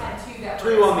Okay. just had 2 that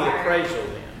were 2 on the expired. appraisal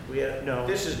then. We have, No.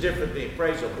 This is different than the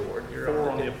appraisal board. You're 4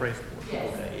 on the appraisal board.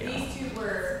 Yes, Okay, yeah. these 2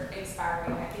 were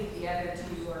expiring. I think the other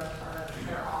 2 are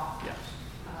off. Yes.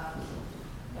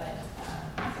 But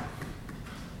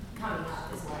coming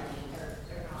up is what I mean.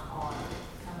 They're not on.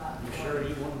 Come up. You sure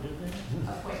you want to do that?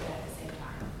 Appointment at the same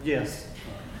time. Yes.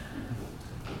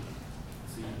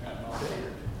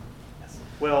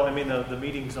 Well, the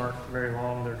meetings aren't very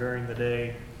long. They're during the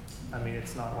day.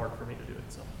 It's not hard for me to do it,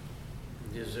 so.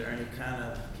 Is there any kind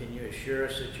of, can you assure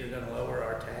us that you're gonna lower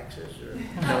our taxes or?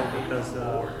 No, because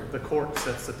the court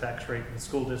sets the tax rate, and the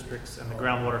school districts and the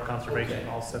groundwater conservation Okay.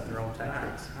 all set their own tax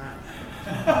rates.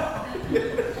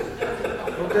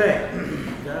 Okay,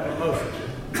 do I have a motion?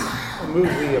 I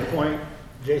move we appoint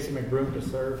Jason McBroom to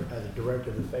serve as a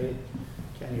director of the Fayette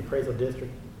County Appraisal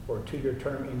District for a 2-year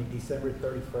term ending December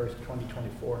 31st,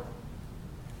 2024.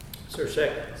 Is there a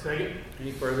second? Second.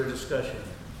 Any further discussion?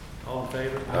 All in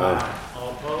favor? Aye.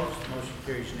 All opposed? Motion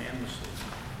carries unanimously.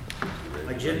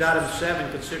 Agenda item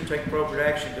 7, consider take appropriate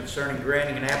action concerning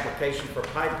granting an application for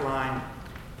pipeline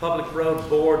public road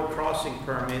board crossing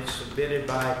permits submitted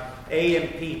by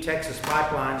AMP Texas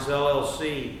Pipelines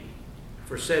LLC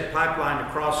for said pipeline to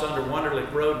cross under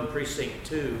Wonderlick Road in Precinct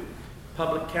 2,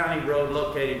 public county road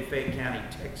located in Fayette County,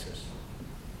 Texas.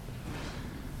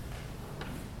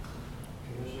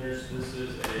 Commissioners, this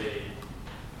is a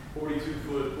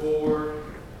 42-foot bore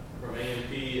from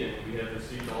AMP, and we have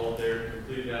received all of their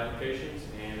completed applications,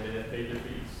 and they have paid their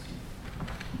fees.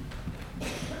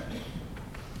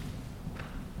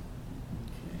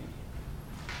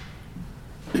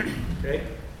 Okay?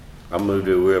 I move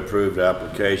that we approve the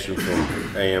application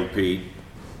from AMP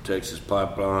Texas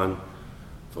Pipeline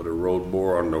for the road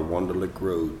bore on the Wonderlick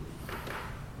Road.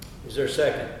 Is there a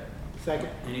second? Second.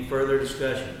 Any further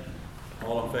discussion?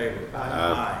 All in favor?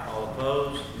 Aye. All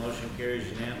opposed? Motion carries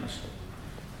unanimously.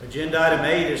 Agenda item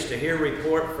 8 is to hear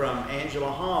report from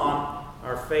Angela Hahn,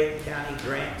 our Fayette County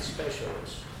grant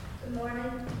specialist. Good morning.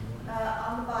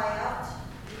 On the buyout,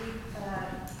 we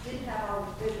did have our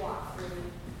bid walkthrough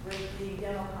with the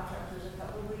demo contractors a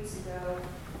couple of weeks ago.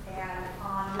 And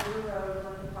on River Road,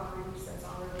 one of the properties that's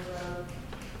on River Road,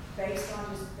 based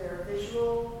on just their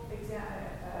visual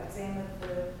exam of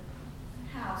the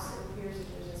house, it appears that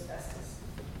there's asbestos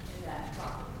in that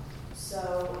property.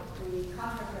 So the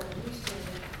contractor in Houston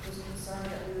was concerned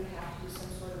that we would have to do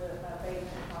some sort of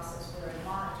abatement process where a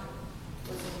monitor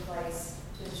was in place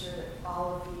to ensure that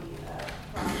all of the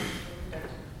properties were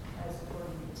conducted as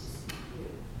according to TCEQ.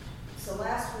 So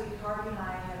last week, Harvey and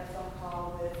I had a phone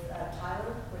call with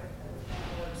Tyler,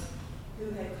 who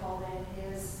had called in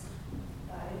his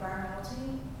environmental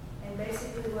team. And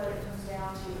basically what it comes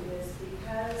down to is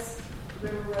because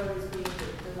River Road is being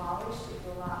demolished, it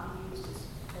will not be used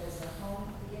as a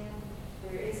home again.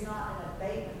 There is not an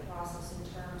abatement process in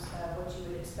terms of what you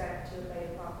would expect to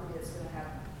abate a property that's going to have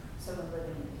someone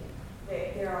living in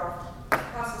it. There are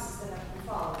processes that have to be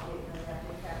followed. You have to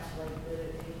encapsulate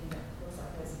anything that looks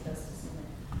like has asbestos in it.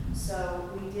 So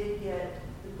we did get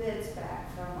the bids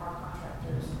back from our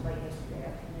contractors late yesterday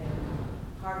afternoon.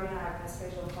 Harvey and I have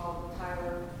scheduled a call with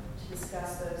Tyler to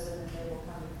discuss those, and then they will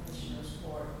come to the Commissioner's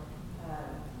Court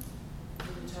to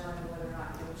determine whether or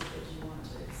not which bids you want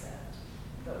to accept.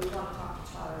 But we want to talk to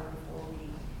Tyler before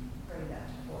we bring that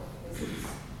to court, because he's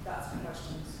got some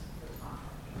questions for the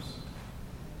contractors.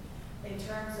 In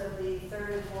terms of the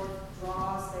third and fourth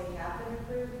draws, they have been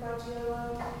approved by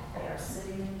GLO. They are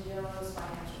sitting in GLO's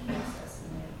financial process,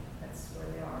 and that's where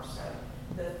they are. So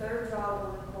the third draw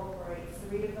will incorporate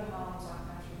 3 of the homes on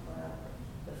Country Club.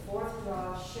 The fourth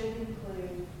draw should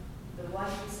include the one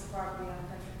piece of property on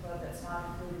Country Club that's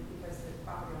not included because the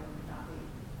property owner could not be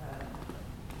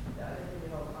the other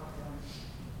individual property owner.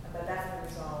 But that's been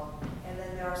resolved. And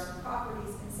then there are some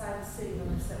properties inside the city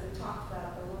limits that we talked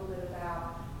about a little bit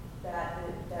about that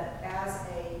as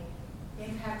a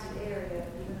impacted area,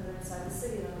 even though they're inside the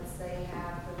city limits, they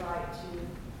have the right to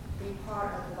be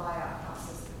part of the buyout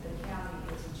process that the county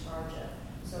is in charge of.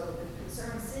 So the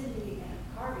concern Cindy and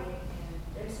Harvey and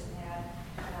Jason had,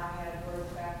 and I had, were the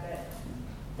fact that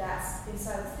that's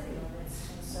inside the city limits.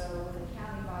 And so when the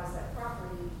county buys that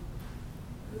property,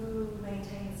 who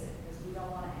maintains it? Because we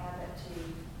don't want to add that to,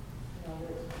 the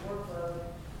workload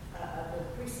of the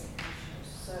precinct commissioners.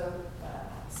 So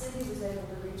Cindy was able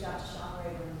to reach out to Sean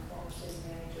Rayburn, the former city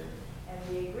manager, and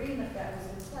the agreement that was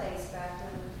in place back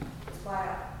when this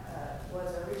buyout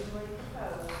was originally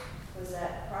proposed was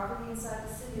that property inside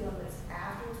the city limits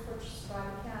after it's purchased by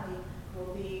the county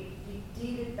will be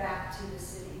deeded back to the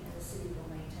city, and the city will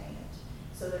maintain it.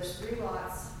 So there's 3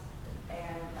 lots,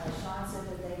 and Sean said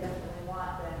that they definitely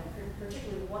want them,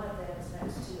 particularly one of them is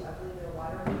next to, I believe, their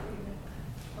water treatment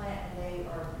plant, and they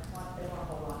want to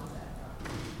hold on to that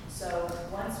property. So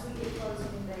once we get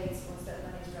closing dates, once that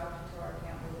money's dropped into our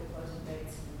account, we'll get closing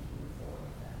dates and we can move forward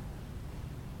with that.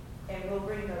 And we'll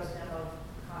bring those demo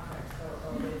contracts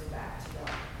or bids back to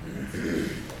y'all.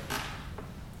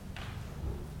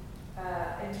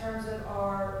 In terms of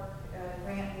our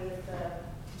grant with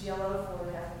GLO for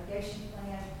the mitigation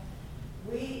plan,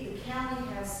 the county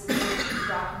has submitted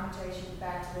documentation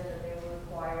back to them that they were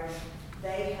required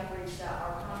they have reached out,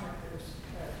 our contractors,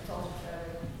 consultants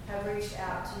rather, have reached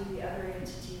out to the other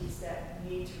entities that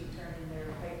need to return in their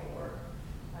paperwork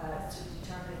to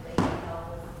determine if they can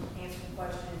help with answering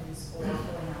questions or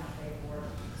filling out the paperwork.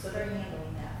 So they're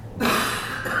handling that for us.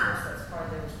 Of course, that's part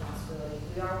of their responsibility.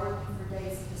 We are working for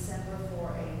days in December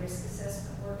for a risk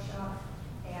assessment workshop,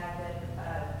 and then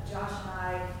Josh and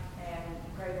I and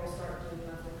Craig will start doing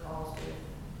monthly calls with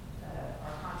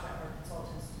our contractor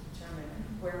consultants to determine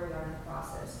where we are in the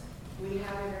process. We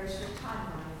have a very strict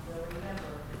timeline, if you'll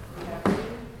remember. We have 2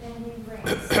 pending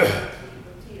grants with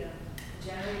TIDM, the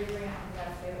generator grant, we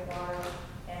have Fayette Water,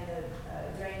 and the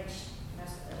drainage,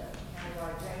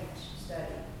 countywide drainage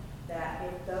study, that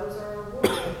if those are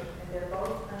awarded, and they're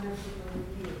both under legal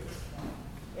review at this point,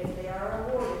 if they are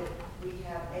awarded, we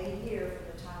have a year from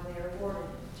the time they are awarded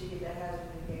to get that hazard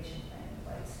mitigation plan in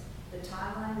place. The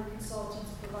timeline the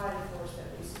consultants provided for us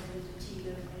that we submitted to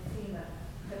TIDM and FEMA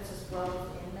puts us well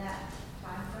within that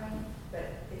time frame, but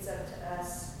it's up to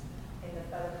us and the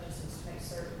other participants to make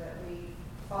certain that we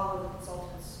follow the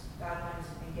consultants' guidelines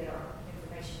and get our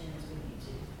information in as we need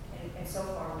to. And so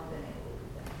far, we've been able to do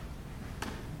that.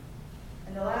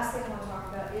 And the last thing I want to talk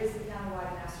about is the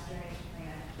countywide master drainage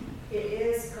plan. It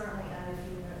is currently under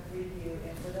FEMA review,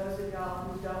 and for those of y'all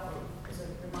who don't know, as a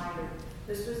reminder,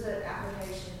 this was an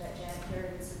application that Janet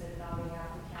Kerrigan submitted on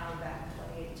behalf of the county back in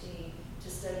 2018 to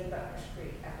study Buckner's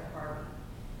Creek after Harvey.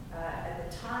 At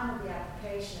the time of the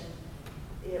application,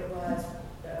 it was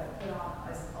put on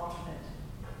as an alternate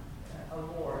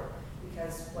award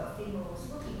because what FEMA was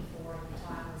looking for at the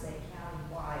time was a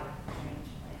county-wide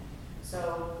drainage plan. So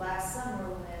last summer,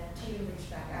 when TIDM reached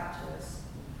back out to us,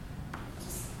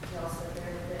 just tell us that there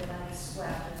had been money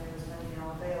swept and there was money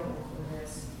now available for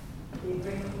this, the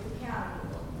agreement with the county,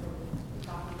 the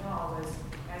talking to y'all, was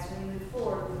as we move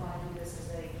forward, we want to do this as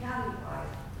a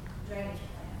county-wide drainage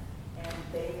plan. And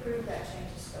they approved that change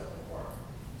of scope of work.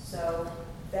 So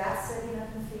that's setting up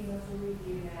in FEMA for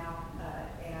review now,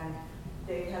 and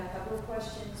they had a couple of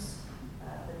questions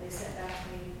that they sent back to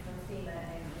me from FEMA,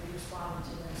 and we responded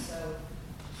to them. So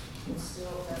it's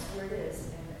still, that's where it is.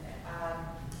 And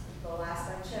the last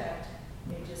I checked,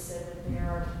 it just said that they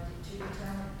are to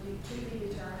be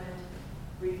determined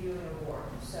review and award.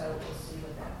 So we'll see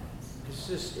what that means.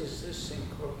 Does this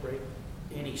incorporate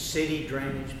any city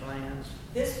drainage plans?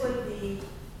 This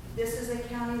is a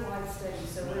county-wide study,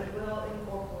 so it will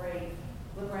incorporate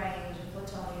LaGrange and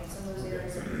Platonia and some of those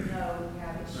areas that we know we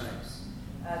have issues.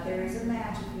 There is a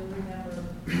match, if you'll remember,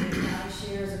 the county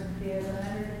shares is $116,000.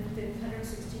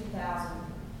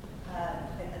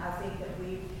 And I think that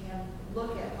we can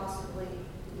look at possibly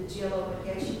the GLO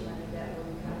mitigation money that will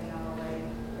be coming our way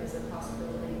as a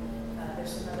possibility.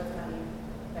 There's some other funding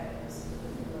mechanisms that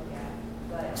we can look at.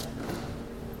 But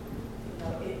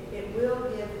it will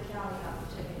give the county an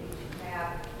opportunity to have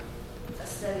a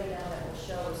study done that will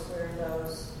show us where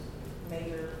those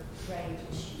major drainage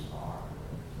issues are.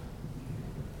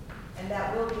 And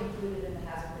that will be included in the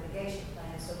hazard mitigation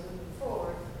plan. So moving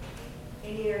forward,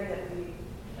 any area that we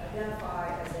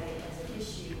identify as an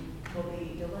issue will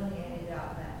be delineated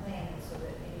out in that plan so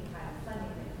that any kind of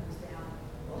funding that comes down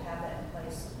will have that in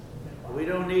place. We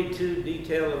don't need too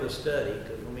detailed of a study,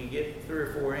 because when we get 3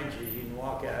 or 4 inches, you can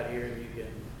walk out here and you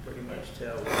can pretty much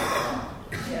tell what's going on.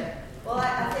 Yeah. Well,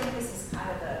 I think this is kind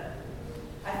of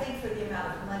I think for the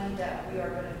amount of money that we are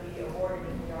going to be awarded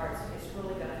in the arts, it's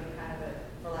really going to be kind of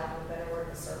for lack of a better word,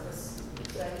 a surface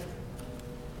study.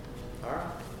 All right.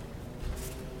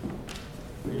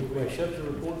 We accept the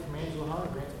report from Angela Hahn,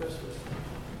 grant specialist.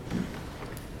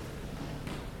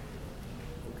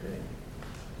 Okay.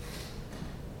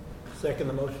 Second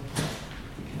the motion.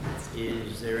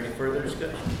 Is there any further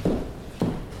discussion?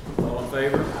 All in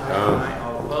favor? Aye.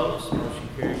 All opposed? Motion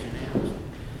carries unanimously.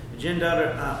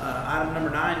 Agenda item number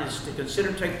 9 is to consider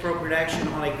and take appropriate action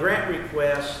on a grant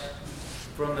request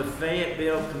from the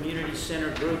Fayetteville Community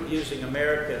Center Group using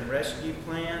American Rescue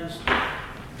Plans.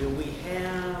 Do we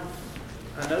have,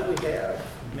 I know we have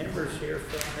members here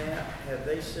from that. Have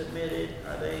they submitted?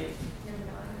 Are they?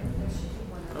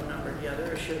 Oh, number, yeah,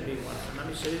 there should be one. Let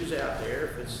me see who's out there,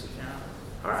 if it's the county.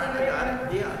 All right, I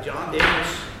got it. Yeah, John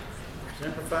Dennis,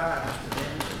 number 5, Mr.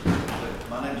 Dennis.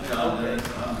 My name is John Dennis.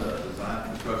 I'm the design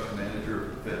construction manager for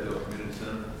the Fayetteville Community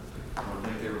Center. I want to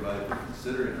thank everybody for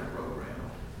considering our program.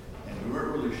 And we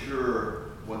weren't really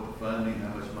sure what the funding,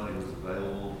 how much money was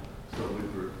available, so we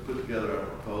put together our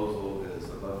proposal as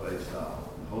a buffet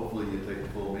style. And hopefully you take the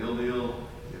full meal deal.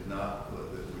 If not,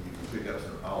 you can pick up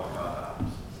some a la carte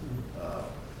items.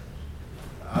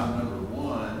 Item number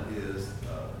 1 is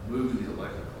moving the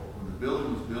electrical. When the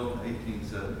building was built in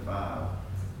 1875,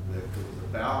 there was a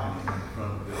balcony in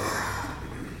front of the building.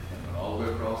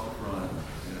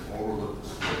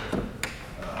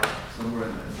 somewhere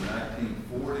in the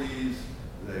 1940s.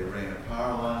 They ran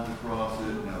power lines across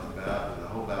it. Now the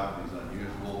whole balcony is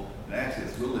unusable. And actually,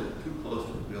 it's really too close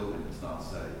to the building. It's not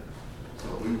safe. So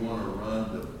we want to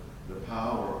run the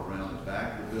power around the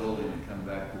back of the building and come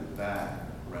back to the back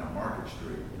around Market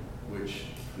Street, which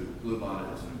the Blue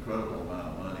Bonnet is an incredible amount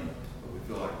of money, but we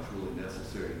feel like it's really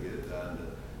necessary to get it done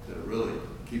to really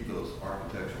keep those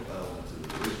architectural elements of the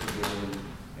original building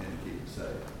and to keep it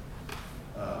safe.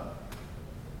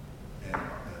 And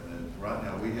then right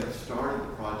now we have started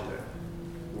the project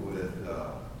with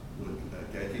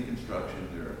Gakey Construction.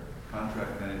 Their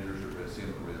contract managers are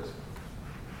seeing the risk,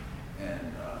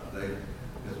 and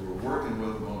as we're working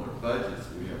with them on their budgets,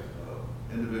 we have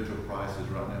individual prices.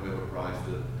 Right now we have a price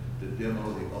to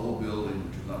demo the old building,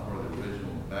 which is not part of the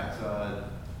original backside.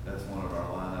 That's one of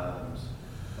our line items.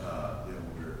 Then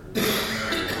we're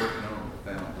working on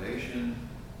the foundation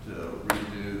to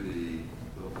redo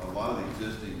a lot of the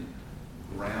existing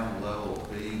ground level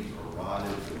beams are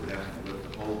rotted, so we have to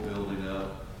lift the whole building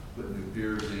up, put new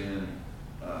piers in,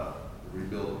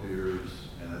 rebuild the piers,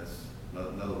 and that's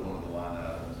another one of the line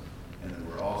items. And then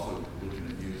we're also looking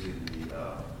at reusing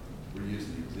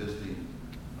the existing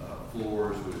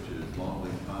floors, which is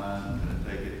longleaf pine, and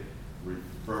take it,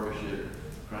 refurbish it,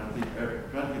 trying to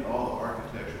keep all the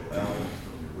architectural elements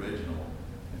from the original,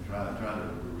 and trying to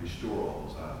restore all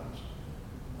those items.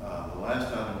 The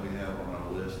last item we have on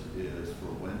our list is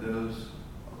for windows.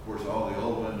 Of course, all the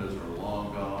old windows are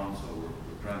long gone, so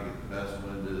we're trying to get the best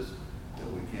windows that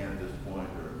we can at this point.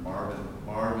 They're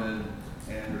Marvin,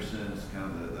 Anderson's,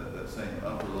 kind of that same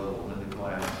upper level window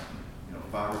class,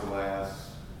 fiberglass,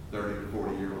 30 to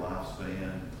 40 year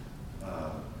lifespan,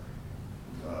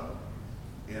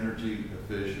 energy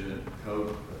efficient,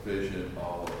 coat efficient,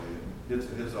 all of it.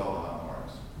 Hits all the high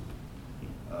marks.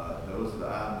 Those are the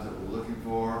items that we're looking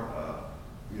for.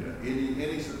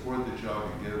 Any support that y'all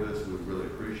can give us, we'd really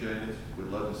appreciate it. We'd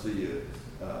love to see it,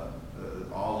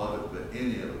 all of it, but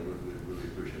any of it, we'd really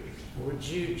appreciate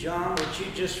it. John, would you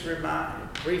just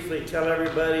briefly tell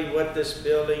everybody what this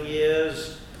building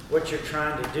is, what you're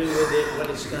trying to do with it, what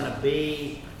it's going to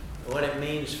be, what it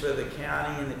means for the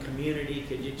county and the community?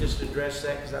 Could you just address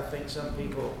that? Because I think some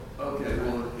people... Okay,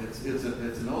 well, it's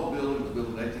an old building. It was built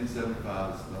in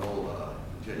 1875. It's the old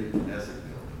J.E. Nessick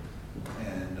building.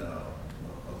 And a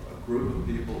group of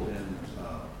people in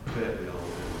Fayetteville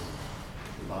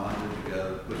has bonded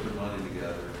together, put their money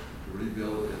together to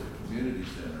rebuild it as a community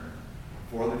center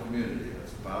for the community.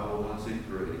 It's a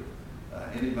 501c3.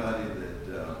 Anybody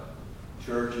that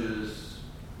churches,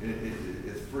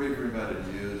 it's free for anybody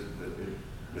to use,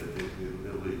 but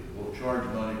we'll charge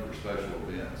money for special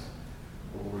events.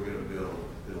 What we're going to build,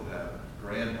 it'll have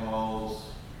grand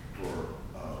halls for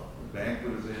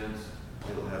banquet events.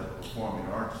 It'll have a performing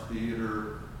arts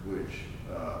theater, which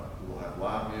will have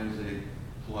live music,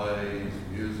 plays,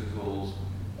 musicals.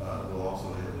 We'll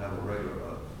also have a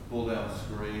regular pull-down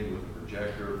screen with a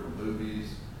projector for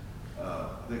movies. I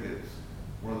think it's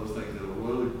one of those things that will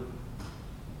really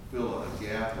fill a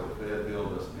gap that Fayetteville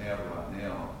doesn't have right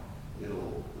now.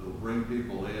 It'll bring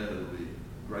people in. It'll be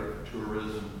great for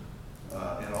tourism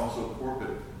and also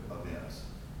corporate events.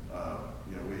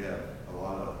 We have a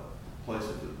lot of places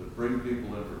that bring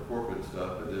people in for corporate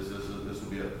stuff, but this will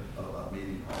be a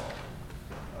meeting hall.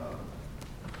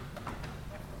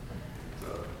 So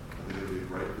I think it'll be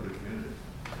great for the community.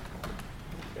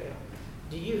 Okay.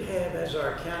 Do you have, as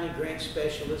our county grant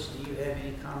specialist, do you have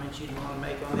any comments you'd want to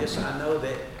make on this? I know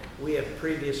that we have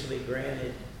previously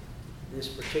granted this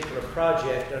particular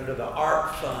project under the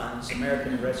ARP funds,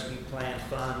 American Rescue Plan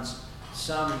funds,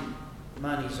 some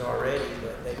monies already,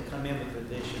 but they've come in with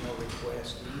additional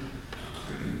requests.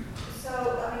 So,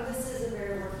 this is a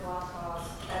very worthwhile cause,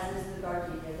 as is the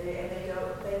Gardenia.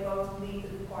 They both meet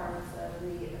the requirements of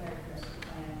the American Rescue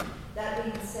Plan. That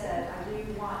being said, I do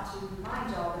want to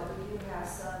remind y'all that we do have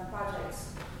some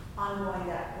projects ongoing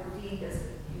that were deemed as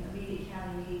immediate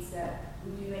county needs that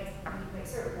we do need to make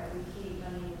certain that we keep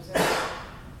money in reserve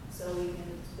so we can,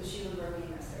 the Schulenburg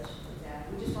administration, for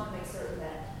example. We just want to make certain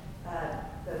that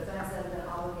the funds that have been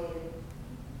obligated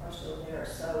are still there.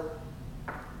 So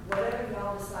whatever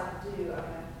y'all decide to do,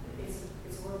 it's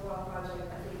a worthwhile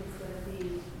project. I think it's going to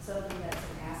be something that's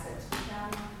an asset to the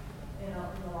county in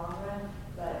the long run.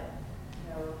 But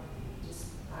I would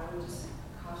just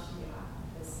caution you on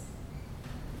this.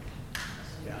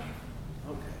 Yeah.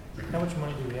 Okay. How much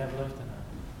money do we have left in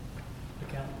the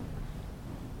account?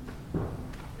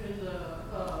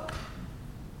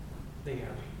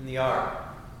 In the ARP.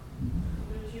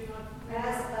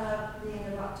 As of the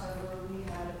end of October, we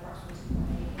had approximately 2.8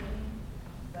 million,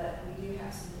 but we do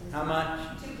have some. How much?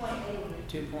 2.8 million.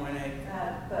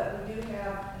 2.8. But we do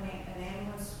have an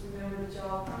ambulance, remember that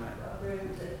y'all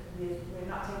approved that we're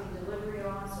not taking delivery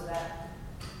on, so that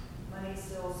money's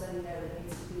still sitting there that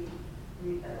needs to be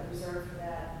reserved for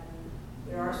that. And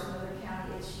there are some other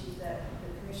county issues that the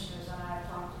commissioners and I have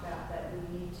talked about that we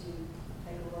need to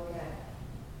take a look at.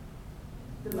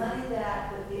 The money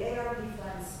that the ARP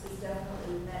funds is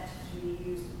definitely meant to be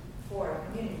used for a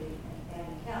community and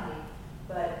the county,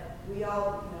 but we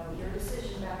all, your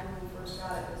decision back when we first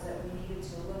got it was that we needed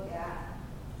to look at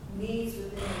needs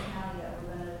within the county that were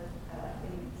going to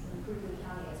improve the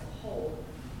county as a whole.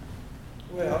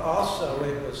 Well, also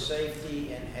it was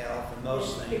safety and health and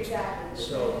those things. Exactly.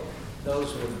 So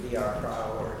those would be our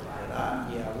priority.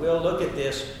 But we'll look at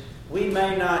this. We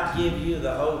may not give you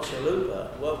the whole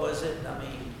chalupa. What was it? I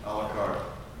mean, A la carte.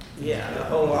 yeah, the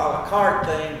whole a la carte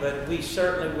thing, but we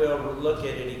certainly will look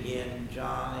at it again,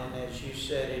 John. And as you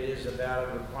said, it is about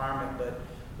a requirement. But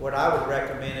what I would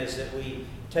recommend is that we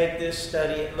take this,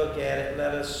 study it, look at it,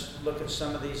 let us look at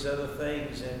some of these other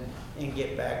things and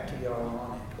get back to y'all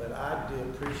on it. But I do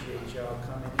appreciate y'all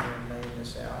coming here and laying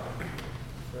this out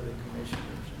for the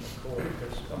commissioners and the court.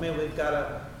 Because, I mean, we've got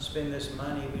to spend this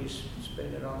money. We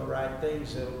spend it on the right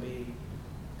things. It'll be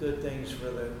good things for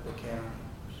the county.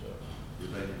 So,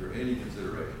 Thank you for any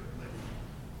consideration.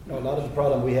 No, a lot of the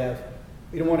problem we have,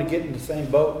 we don't want to get in the same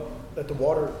boat that the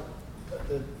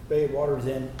Bay of Water is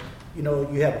in.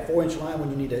 You have a 4-inch line when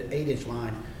you need an 8-inch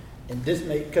line. And this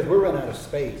because we're running out of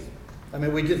space. I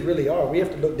mean, we just really are. We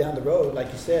have to look down the road. Like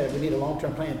you said, we need a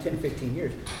long-term plan, 10, 15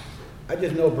 years. I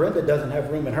just know Brenda doesn't have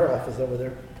room in her office over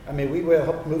there. I mean, we will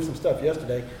help move some stuff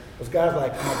yesterday. Those guys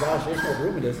like, oh my gosh, there's no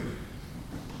room in this.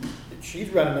 She's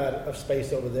running out of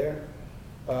space over there.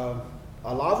 A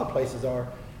lot of the places are,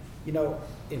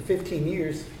 in 15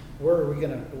 years, where are we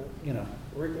going to,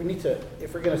 we need to,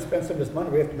 if we're going to spend some of this money,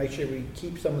 we have to make sure we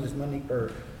keep some of this money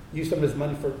or use some of this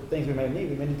money for things we may need.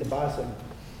 We may need to buy some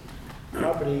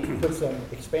property,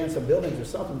 expand some buildings or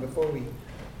something before we,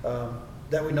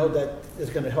 that we know that is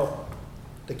going to help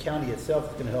the county itself,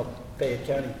 is going to help Fayette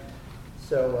County.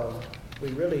 So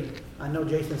I know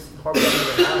Jason's hard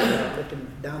looking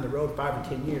down the road 5 or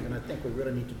 10 years, and I think we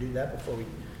really need to do that before we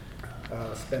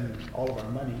spend all of our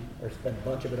money or spend a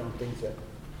bunch of it on things that,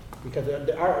 because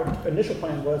our initial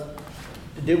plan was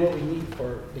to do what we need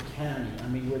for the county. I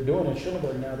mean, we're doing in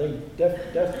Schulenburg now, they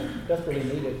desperately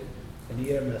needed an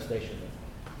EMS station.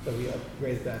 So we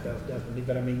upgraded that definitely.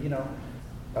 But I mean,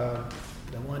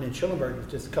 the one in Schulenburg is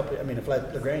just a couple,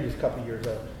 LaGrange is a couple of years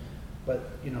old. But,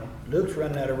 Luke's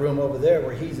running out of room over there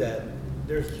where he's at.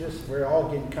 We're all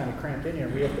getting kind of cramped in here.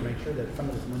 We have to make sure that some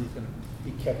of this money's going to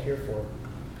be kept here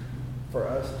for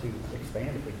us to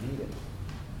expand if we need it.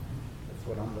 That's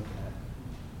what I'm looking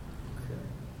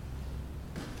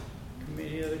at.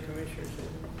 Any other commissioners?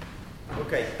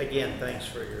 Okay, again, thanks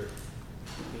for your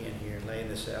being here and laying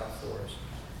this out for us.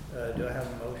 Do I have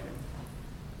a motion?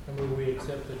 I move we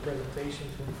accept the presentation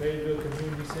from Fayetteville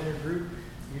Community Center Group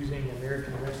using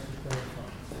American Rescue Plan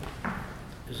funds.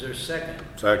 Is there a second?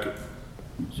 Second.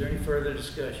 Is there any further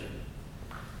discussion?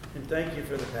 And thank you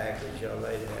for the package. Y'all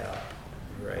laid it out.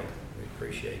 Great. We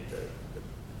appreciate the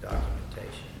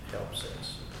documentation. It helps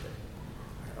us. Okay.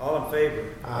 All in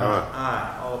favor? Aye.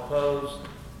 Aye. All opposed?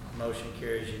 Motion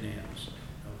carries unanimously.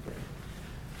 Okay.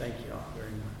 Thank you all very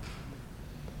much.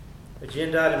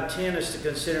 Agenda item 10 is to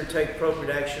consider and take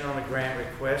appropriate action on a grant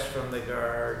request from the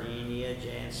Gardenia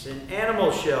Jansen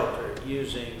Animal Shelter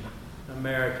using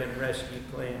American Rescue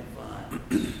Plan Fund.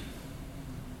 Good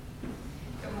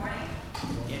morning.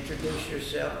 Introduce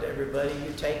yourself to everybody.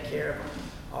 You take care of them.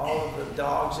 All of the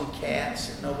dogs and cats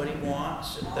that nobody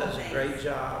wants. It does a great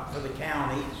job for the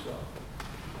county. So,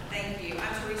 thank you.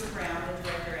 I'm Teresa Brown, the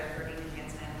director at Gardenia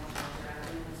Jansen Animal Shelter. I've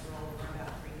been in this role for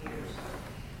about 3 years.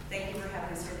 Thank you for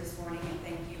having us here this morning, and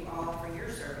thank you all for your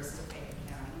service to Fayette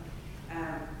County. I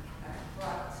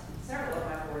brought several of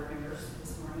my board members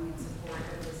this morning in support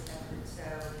of this effort, so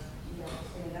you all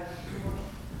stand up for me.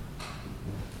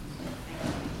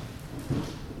 Thank you.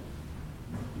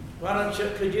 why don't you,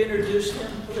 could you introduce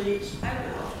him, please? I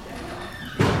will.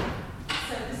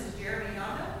 So this is Jeremy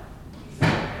Yondo. He's the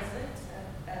president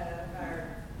of our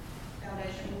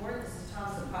foundation board. This is Tom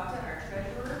Zapata, our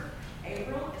treasurer.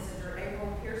 April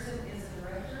Pearson is the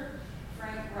director.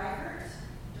 Frank Reichert,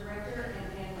 director, and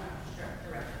Dan Rush,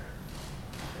 director.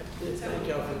 Thank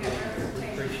y'all for being here. We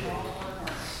appreciate it.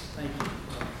 Thank you.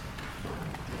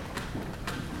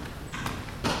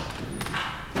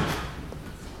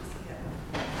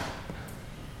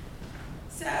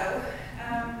 So,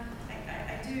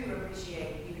 I do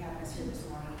appreciate you having us here this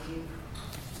morning.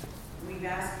 We've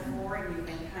asked before, and you've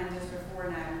been kind to us before,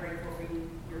 and I'm grateful for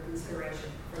your consideration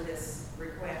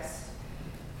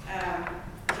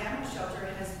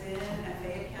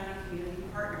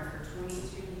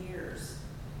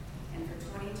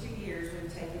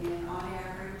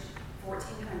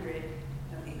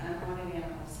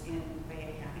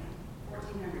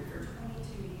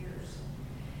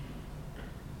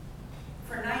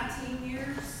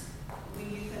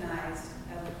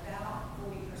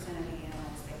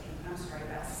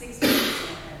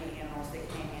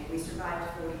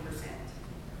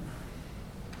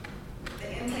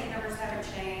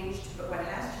changed, but what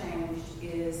has changed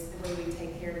is the way we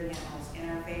take care of the animals,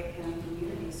 and our Fayette County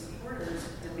community supporters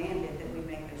demanded that we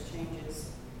make those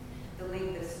changes. The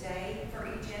length of stay for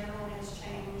each animal has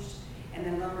changed, and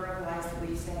the number of lives that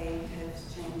we saved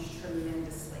has changed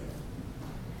tremendously.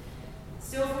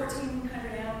 Still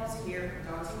 1,400 animals a year,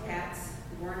 dogs and cats,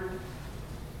 born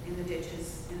in the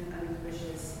ditches, under the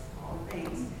bushes, all the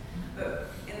things. But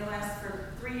in the last,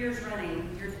 for 3 years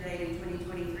running, year to date in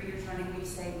 2020, 3 years running, we've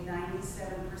saved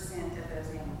 97% of those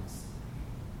animals.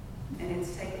 And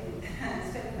it's taken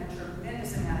a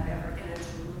tremendous amount of effort and a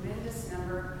tremendous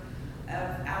number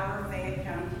of our Fayette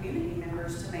County community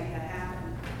members to make that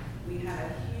happen. We have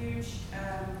a huge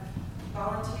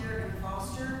volunteer and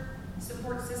foster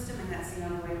support system, and that's the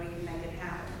only way we can make it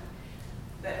happen.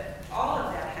 But all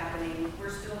of that happening, we're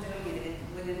still doing it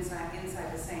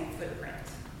inside the same footprint.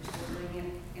 We're still doing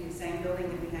it in the same building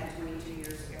that we had 22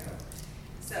 years ago.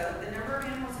 So the number of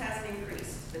animals hasn't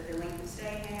increased, but the length of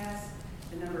stay has,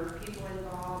 the number of people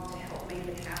involved to help make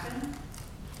it happen,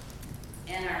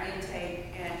 and our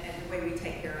intake and the way we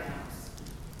take care of animals.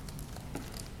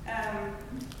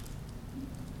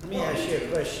 Let me ask you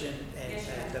a question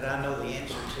that I know the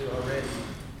answer to already.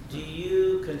 Do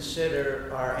you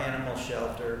consider our animal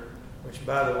shelter, which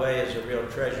by the way is a real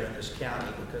treasure in this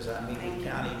county, because I meet with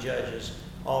county judges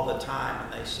all the time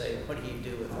and they say, what do you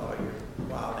do with all your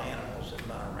wild animals that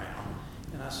run around?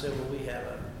 And I said, well, we have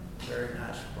a very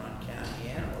nice run county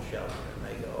animal shelter. And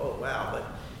they go, oh wow,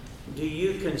 but do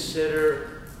you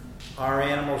consider our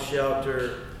animal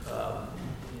shelter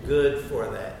good for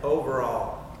that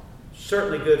overall?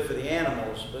 Certainly good for the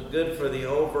animals, but good for the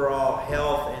overall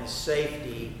health and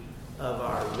safety of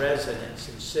our residents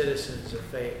and citizens of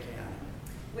Fayette County?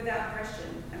 Without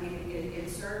question. I mean, it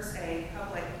serves a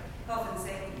public health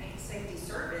and safety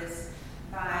service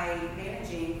by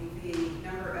managing the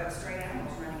number of stray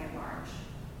animals running at large.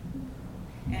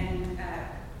 And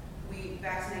we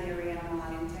vaccinate every animal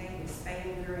on intake. We spay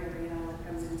and neuter every animal that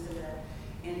comes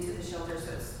into the shelter.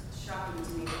 So it's shocking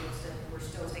to me that we're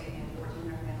still taking in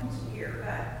 1,400 animals a year.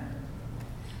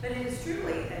 But it is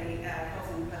truly a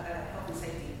health and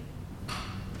safety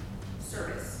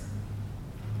service.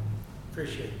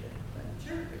 Appreciate that.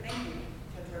 Sure. Thank you,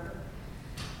 Judge Weber.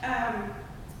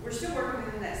 We're still working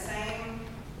within that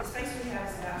the space we have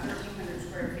is about 1,300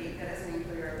 square feet. That doesn't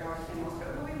include our dog kennels.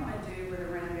 But what we want to do with a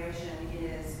renovation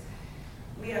is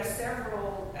we have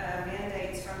several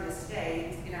mandates from the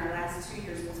state in our last 2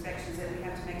 years of inspections that we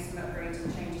have to make some upgrades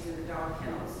and changes in the dog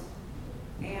kennels.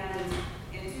 And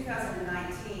in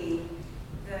 2019,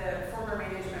 the former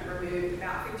management removed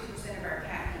about 50% of our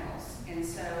cat kennels. And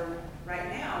so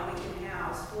right now we can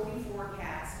house 44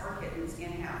 cats or kittens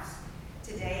in-house.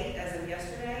 To date, as of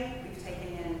yesterday, we've taken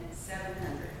in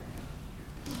 700.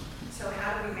 So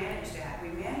how do we manage that? We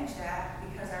manage that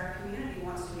because our community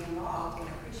wants to be involved and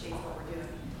appreciates what we're doing.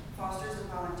 Fosters and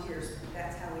volunteers,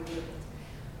 that's how we do it.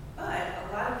 But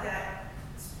a lot of that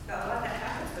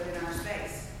happens within our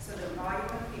space. So the volume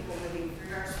of people living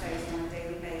through our space on a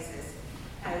daily basis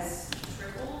has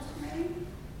tripled, maybe.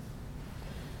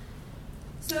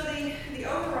 So the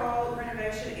overall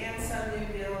renovation and some new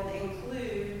build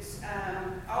includes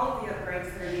all of the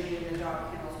upgrades that are needed in the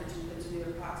dog kennels, which includes a new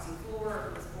Proxy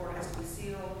floor. This floor has to be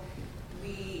sealed.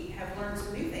 We have learned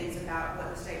some new things about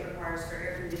what the state requires for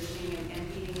air conditioning and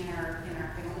heating in our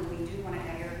kennel, and we do want to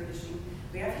add air conditioning.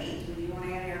 We have heat. We do want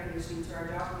to add air conditioning to our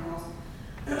dog kennels.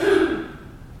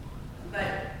 But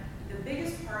the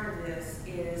biggest part of this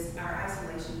is our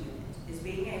isolation unit, is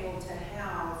being able to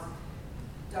house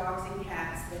dogs and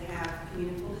cats that have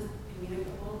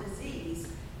communicable disease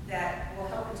that will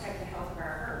help protect the health of our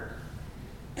herd.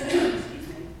 Excuse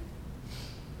me.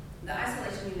 The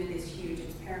isolation unit is huge.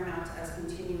 It's paramount to us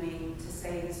continuing to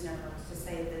save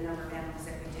the number of animals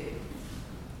that we do.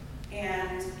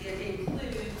 And it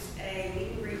includes a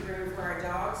meet and greet room for our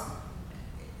dogs,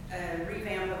 a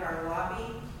revamp of our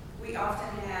lobby. We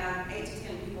often have 8 to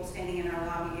 10 people standing in our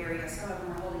lobby area. Some of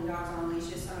them are holding dogs on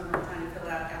leashes. Some of them are trying to fill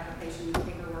out application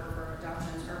paperwork for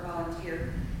adoptions or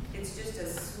volunteer. It's just a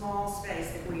small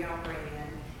space that we operate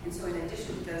in. And so in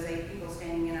addition to those 8 people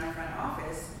standing in our front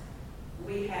office,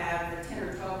 we have the 10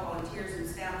 or 12 volunteers and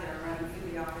staff that are running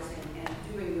through the office and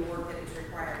doing the work that is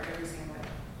required every single day.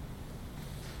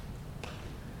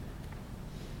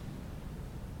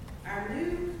 Our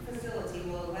new facility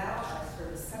will allow us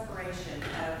for the separation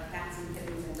of cats and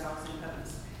kittens and dogs and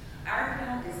puppies. Our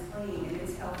kennel is clean and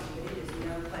it's healthy, but it is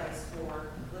no place for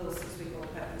little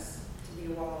 6-week-old puppies to be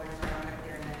wallowing around up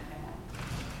there in that kennel.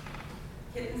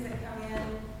 Kittens that come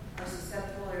in are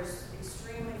susceptible, they're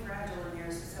extremely fragile, and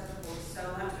they're susceptible to so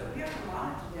much, but we have to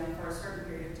monitor them for a certain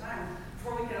period of time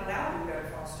before we can allow them to go to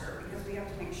foster, because we have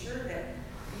to make sure that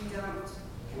we don't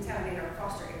contaminate our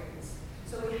foster areas.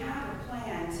 So we have a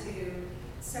plan to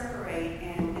separate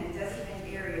and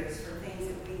designate areas for things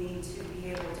that we need to be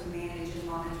able to manage and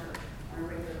monitor on a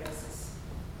regular basis.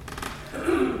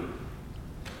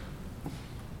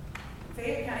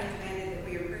 Fayette County demanded that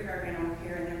we approve our animal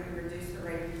care and then we reduce the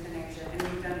rate of euthanasia, and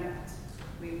we've done that.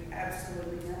 We've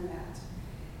absolutely done that.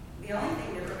 The only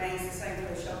thing that remains the same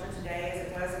for the shelter today as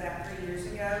it was about 3 years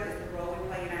ago is the role we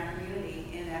play in our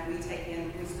community, in that we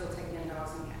still take in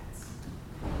dogs and cats.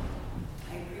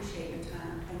 I appreciate your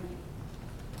time. Thank you.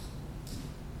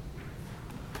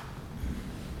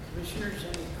 Commissioners,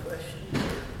 any questions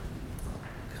or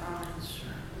comments?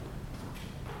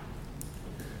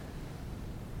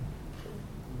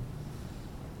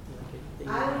 I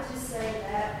would just say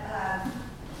that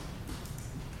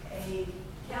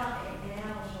an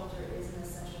animal shelter is an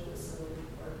essential facility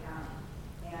for a county.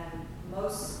 And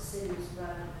most cities run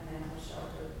an animal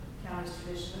shelter. Counties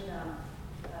traditionally don't.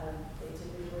 They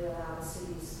typically allow the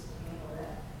cities to handle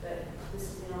that. But this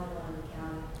is the only one in the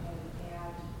county.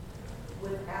 And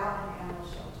without an animal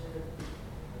shelter,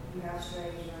 you have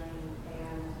strays running,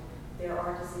 and there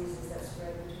are diseases that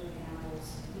spread between animals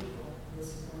and people. This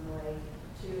is one way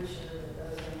to ensure that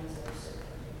those animals are sick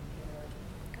and taken care of.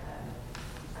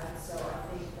 So I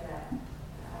think that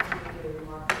we do a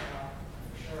remarkable job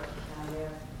for sure down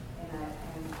there,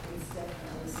 and it's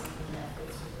definitely something that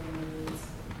fits within the needs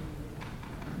of the community.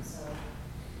 So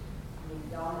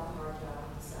y'all have a hard job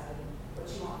deciding what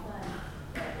you want done,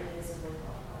 but it is a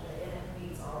worthwhile project, and it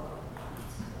meets all of our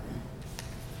requirements.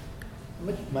 How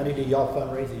much money do y'all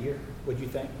fundraise a year, would you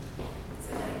think?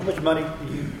 How much money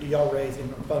do y'all raise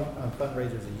on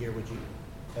fundraisers a year, would you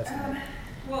estimate?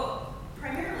 Well,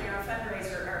 primarily our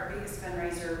fundraiser, our biggest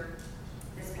fundraiser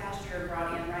this past year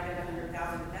brought in right at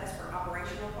 $100,000. That's for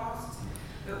operational costs.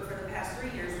 But for the past 3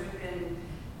 years,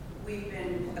 we've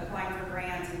been applying for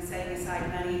grants and setting aside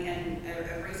money. And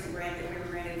a recent grant that we were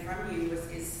granted from you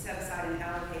is set aside and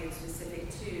allocated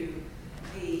specific to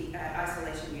the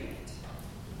isolation unit.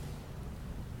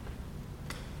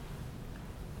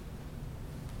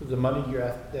 The money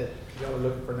that y'all are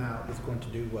looking for now is going to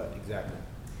do what exactly?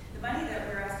 The money that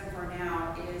we're asking for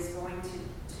now is going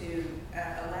to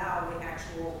allow the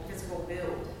actual physical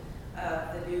build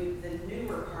of the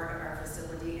newer part of our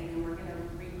facility, and then we're going to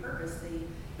repurpose the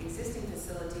existing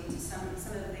facility to some of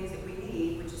the things that we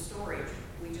need, which is storage.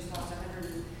 We just lost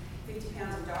 150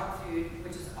 pounds of dog food,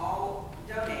 which is all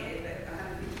donated, but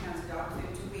 150 pounds of dog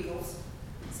food to Weagles.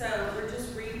 So we're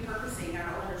just repurposing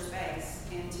our older space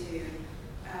into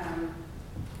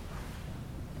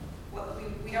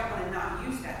we don't want to not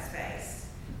use that space,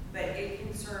 but it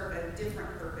can serve a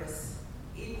different purpose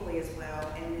equally as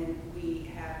well. And then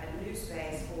we have a new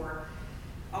space for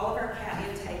all of our cat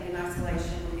intake and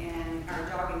isolation, and our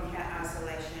dog and cat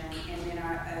isolation, and then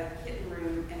our kitten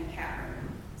room and a cat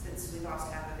room, since we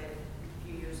lost half of it a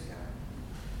few years ago.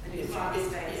 A new lobby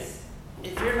space.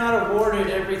 If you're not awarded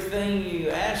everything you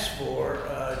asked for,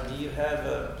 do you have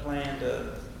a plan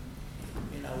to,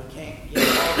 we can't get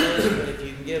all this, but if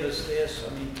you can give us this,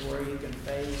 where you can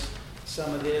phase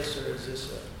some of this, or is this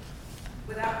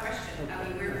Without question.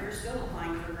 Okay. We're still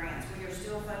applying for grants. We are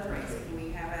still fundraising.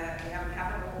 We have a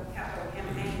capital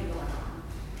campaign going on.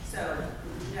 So,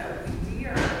 no,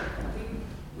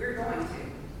 we're going to.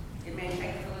 It may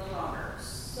take a little longer.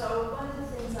 So one of the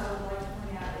things I would like to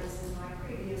point out is in my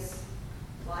previous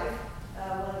life,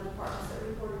 one of the departments that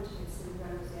reported to the city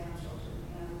was animal shelter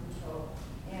and animal control.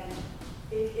 And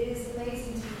it is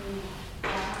amazing to me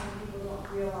how many people don't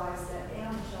realize that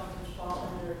animal shelters fall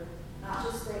under not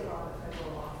just state law, but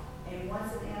federal law. And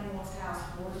once an animal is housed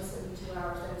for more than 72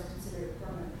 hours, that is considered a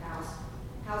permanent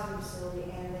housing facility,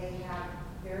 and they have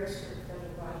very strict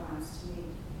federal guidelines to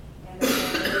meet. And they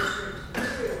have very strict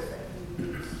materials that can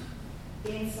be used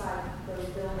inside those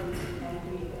buildings and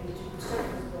to protect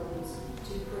those buildings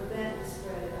to prevent the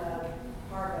spread of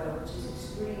parvo, which is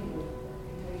extremely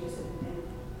contagious and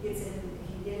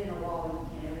can get in a wall and you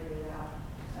can't ever get it out.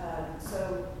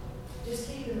 So just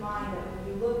keep in mind that when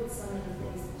you look at some of the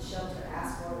things that the shelter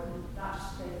asks for, not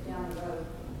just take it down the road,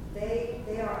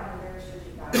 they are under very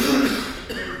strict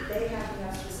guidelines. They have to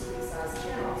have specific size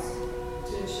kennels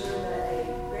to ensure that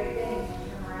a Great Dane can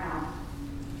come around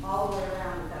all the way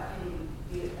around without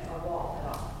hitting a wall at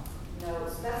all. So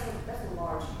that's a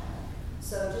large kennel.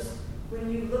 So just when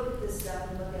you look at this stuff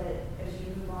and look at it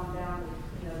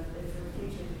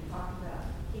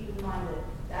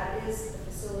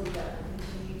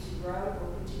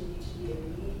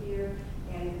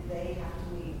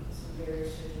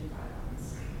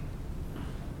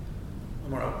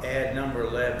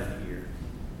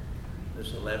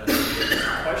This 11.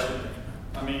 Question.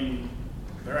 I mean,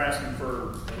 they're asking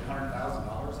for $800,000,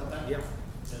 I think. Yep.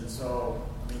 And so,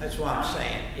 I mean, That's what I'm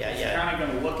saying. Yeah, Is yeah. the county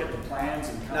going to look at the plans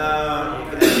and kind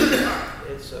No, of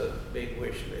it's a big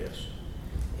wish list.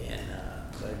 And,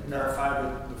 but no. verify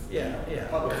the Yeah, yeah.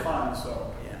 public funds?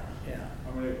 So, Yeah.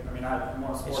 I want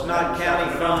to support. It's not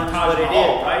county that. funds, Taj but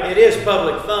Mahal, right? it is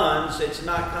public funds. It's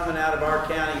not coming out of our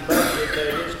county budget, but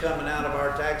it is coming out of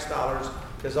our tax dollars,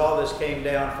 because all this came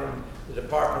down from the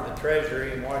Department of the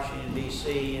Treasury in Washington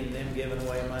D.C. and them giving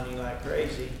away money like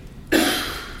crazy.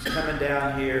 It's coming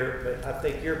down here, but I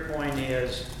think your point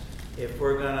is, if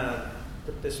we're gonna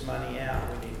put this money out,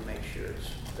 we need to make sure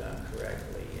it's done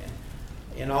correctly.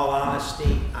 And in all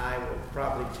honesty, I will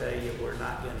probably tell you, we're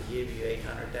not gonna give you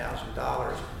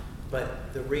 $800,000.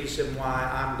 But the reason why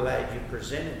I'm glad you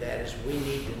presented that is we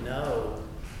need to know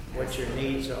what your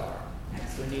needs are.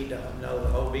 We need to know the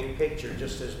whole big picture,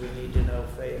 just as we need to know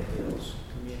Fayetteville's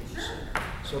community center.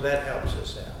 So that helps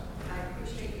us out. I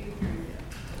appreciate you.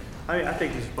 I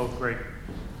think these are both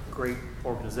great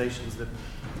organizations that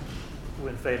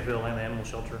with Fayetteville and the animal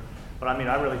shelter. But I mean,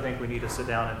 I really think we need to sit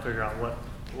down and figure out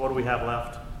what do we have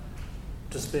left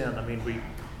to spend. I mean,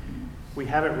 we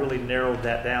haven't really narrowed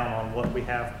that down on what we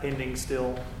have pending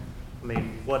still. I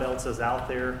mean, what else is out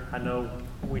there? I know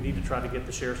we need to try to get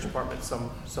the sheriff's department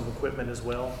some equipment as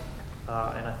well.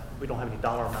 We don't have any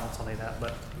dollar amounts on any of that,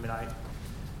 but I mean,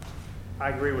 I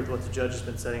agree with what the judge has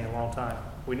been saying a long time.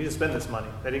 We need to spend this money.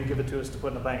 They didn't give it to us to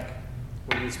put in a bank.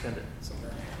 We need to spend it. So.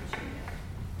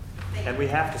 And we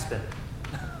have to spend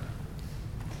it.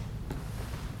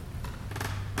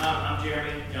 I'm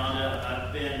Jeremy Yonda.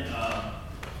 I've been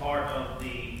part of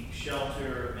the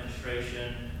shelter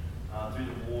administration through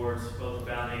the boards, both the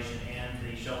foundation and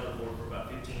the shelter board, for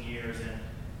about 15 years.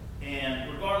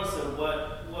 And regardless of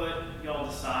what y'all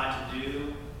decide to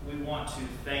do, we want to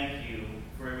thank you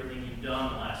for everything you've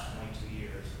done the last 22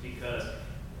 years, because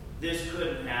this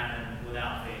couldn't happen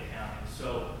without Fayette County.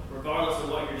 So regardless of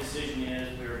what your decision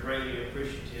is, we are greatly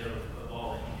appreciative of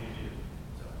all that you do.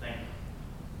 So thank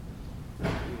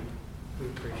you. We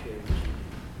appreciate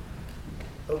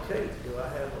it. Okay, do I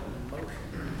have a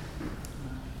motion?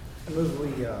 I move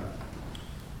we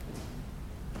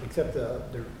accept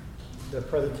the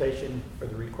presentation or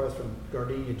the request from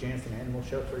Gardenia Jansen Animal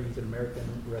Shelter using American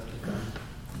Rescue Fund.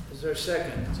 Is there a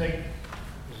second? Second.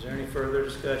 Is there any further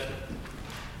discussion?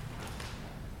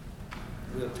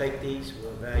 We'll take these,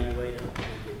 we'll evaluate them, and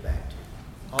we'll get back to you.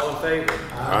 All in favor?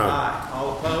 Aye.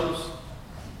 All opposed?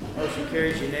 Motion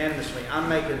carries unanimously. I'm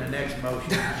making the next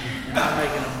motion, and I'm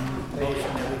making a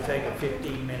motion that we take a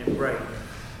 15-minute break.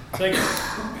 Second.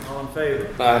 All in favor?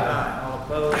 Aye. All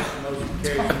opposed? Motion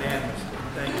carries unanimously.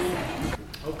 Thank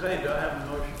you. Okay, do I have a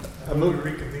motion? I move to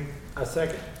reconvene. I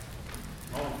second.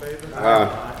 All in favor?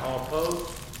 Aye. All opposed?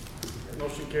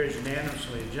 Motion carries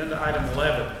unanimously. Agenda item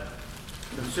 11.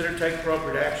 Consider take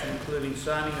appropriate action, including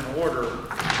signing an order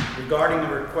regarding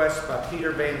a request by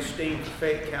Peter Van Steen to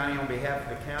Fayette County on behalf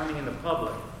of the county and the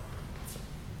public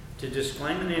to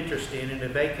disclaim an interest in and to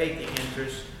vacate the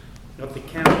interest of the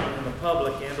county and the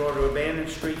public, and or to abandon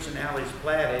streets and alleys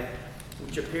platted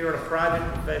which appear on a private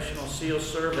professional sealed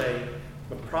survey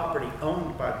of property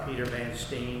owned by Peter Van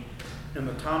Steen in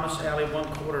the Thomas Alley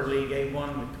 1/4 League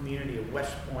A1 in the community of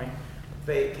West Point,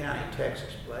 Fayette County,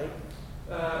 Texas. Blake?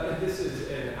 This is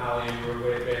an alley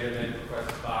roadway abandonment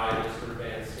requested by Mr.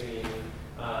 Van Steen,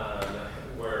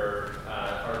 where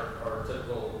our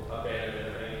typical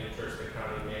abandonment of any interest the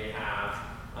county may have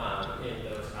in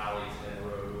those alleys and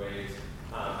roadways.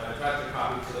 I've attached a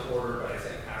copy to the order, but I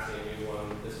sent Cassie a new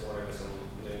one this morning with some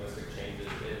linguistic changes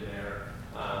in there,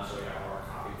 so we have our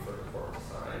copy for the court to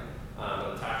sign.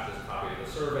 Attached is a copy of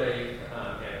the survey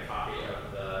and a copy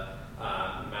of the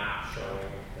map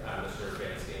showing Mr.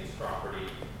 Van Steen's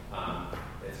property.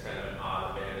 It's kind of an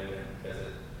odd abandonment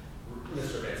because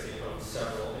Mr. Van Steen owns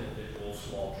several individual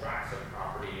small tracts of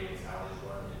property, and his alleys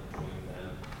run in between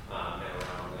them and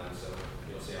around them. So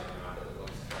you'll see on the map that it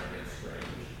looks kind of strange.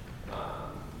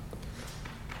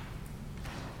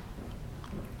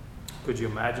 Could you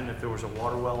imagine if there was a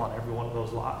water well on every one of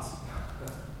those lots?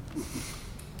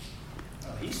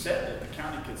 He said that the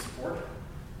county could support it.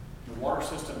 The water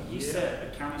system, he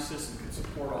said the county system could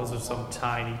support all Those are the some water.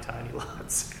 tiny, tiny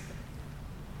lots.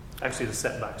 Actually, the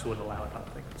setbacks wouldn't allow it, I don't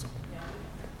think.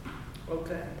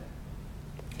 Okay.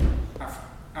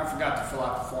 I forgot to fill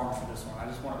out the form for this one. I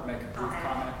just wanted to make a brief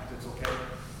comment, if it's okay.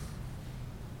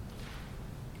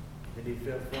 Did he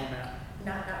fill the form out?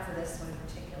 Not for this one in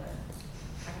particular.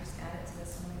 I can just add it to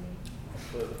this one maybe.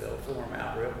 Fill the form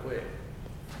out real quick.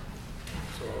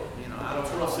 So, I don't.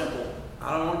 It's real simple.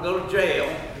 I don't want to go to jail.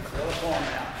 Fill the form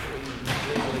out.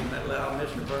 legally allow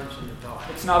Mr. Burnson to talk.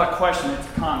 It's not a question, it's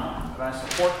a comment, but I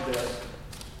support this.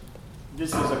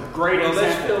 This is a great Well,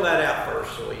 example. let's fill that out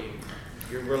first, so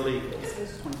we're legal.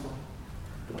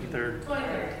 23rd.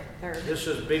 23rd. This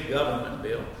is big government,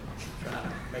 Bill, trying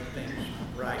to make things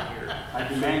right here. I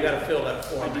So demand you gotta fill that I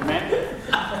form. demand it.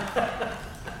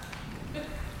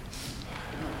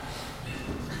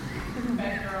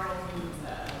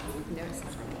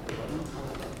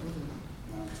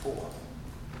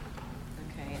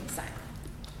 Okay, and sign.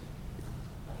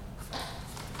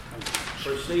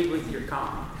 Proceed with your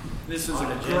comment. This is On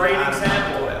a agenda great item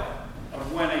example 12.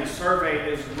 of when a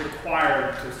survey is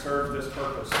required to serve this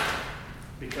purpose,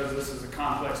 because this is a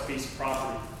complex piece of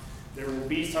property. There will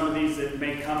be some of these that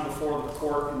may come before the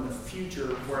court in the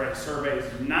future where a survey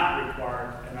is not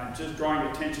required, and I'm just drawing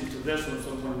attention to this one, so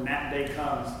when that day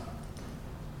comes,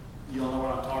 you'll know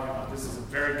what I'm talking about. This is a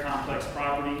very complex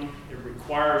property. It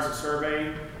requires a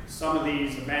survey. Some of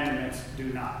these abandonments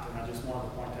do not, and I just wanted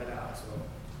to point that out. So.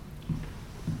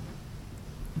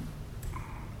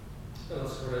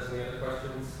 Unless the board has any other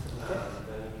questions,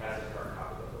 then Cassie has our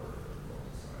copy of the order for the board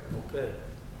to sign. Okay.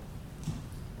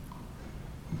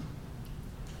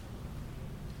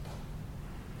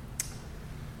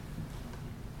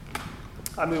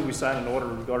 I move we sign an order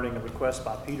regarding a request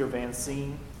by Peter Van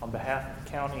Seen on behalf of the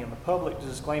county and the public to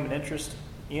disclaim an interest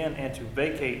in and to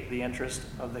vacate the interest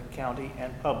of the county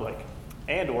and public,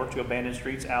 and or to abandon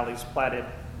streets, alleys platted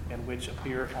and which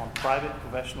appear on private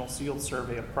professional sealed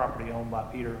survey of property owned by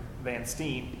Peter Van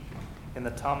Steen in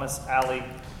the Thomas Alley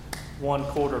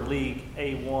 1/4 League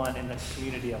A1 in the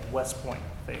community of West Point,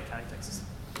 Fayette County, Texas.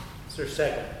 Is there a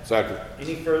second? Second.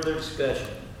 Any further discussion?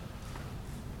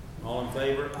 All in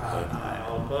favor? Aye.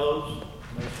 All opposed?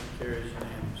 Motion carries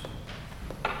unanimously.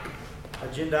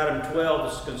 Agenda item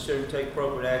 12 is to consider and take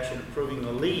appropriate action approving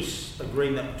the lease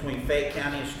agreement between Fayette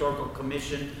County Historical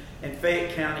Commission and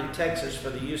Fayette County, Texas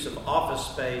for the use of office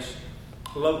space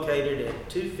located at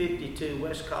 252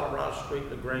 West Colorado Street,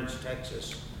 LaGrange,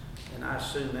 Texas. And I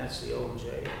assume that's the old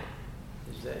jail.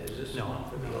 Is this the one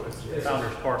for the old jail?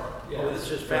 Founders Park. Oh,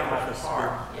 this is Founders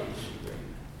Park.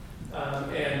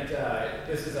 And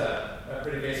this is a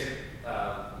pretty basic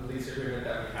lease agreement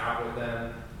that we have with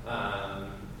them.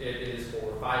 It is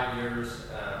for 5 years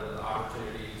with the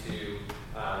opportunity to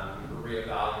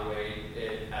reevaluate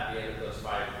it at the end of those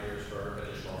 5 years for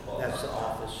additional 12 months. That's the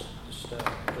office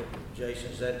stuff.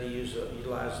 Jason, is that to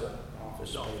utilize the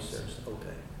office space there?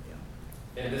 Okay,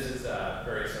 yeah. And this is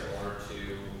very similar to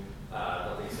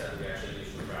the lease that we actually use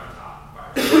for Ground Top.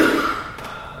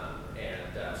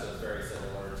 So it's very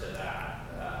similar to that.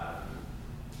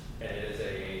 And it is a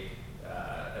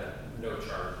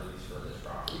no-charge lease for this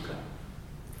property.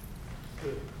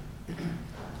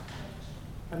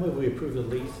 I move we approve the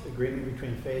lease agreement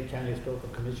between Fayette County Historical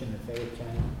Commission and Fayette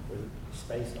County for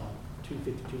space on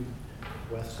 252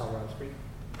 West Colorado Street.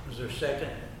 Is there a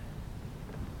second?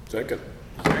 Second.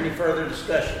 Is there any further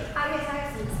discussion? I guess I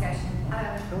have some discussion.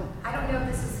 I don't know if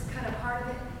this is kind of part of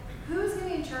it. Who's going to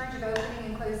be in charge of opening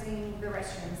and closing the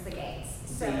restrooms, the gates?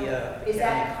 So is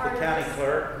that part the of county this?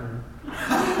 clerk? Is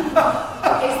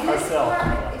this Ourselves.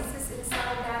 part, is this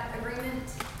inside that agreement?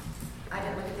 I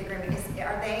didn't look at the agreement.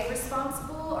 Are they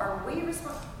responsible? Are we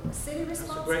responsible? City That's a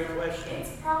responsible? great question.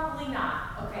 It's probably not.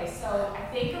 Okay, so I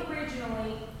think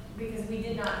originally, because we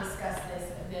did not discuss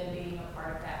this, of them being a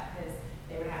part of that, because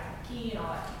they would have a key and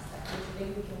all that kind of stuff, which I think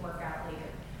we can work out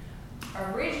later.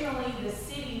 Originally, the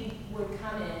city would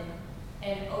come in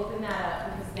and open that up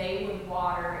because they would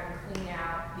water and clean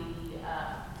out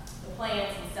the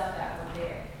plants and stuff that were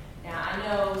there. Now, I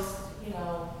know,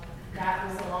 that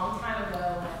was a long time ago,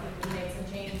 and I think we made some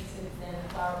changes since then,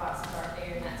 the flower boxes aren't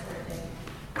there and that sort of thing.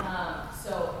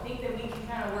 So I think that we can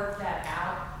kind of work that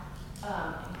out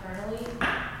internally.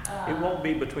 It won't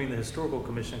be between the historical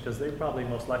commission because they probably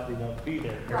most likely won't be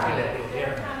there. Right,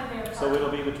 they're kind of there. So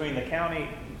it'll be between the county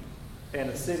and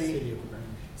the city.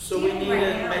 So we need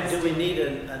do we need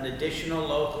an additional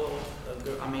local,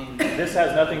 This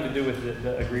has nothing to do with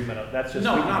the agreement. That's just.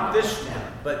 No, not this one,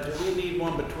 but do we need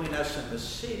one between us and the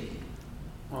city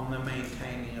on the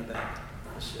maintaining of that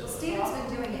facility? Steven's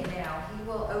been doing it now. He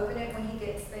will open it when he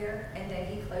gets there, and then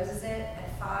he closes it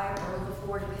at 5 or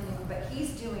before, depending on, but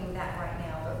he's doing that right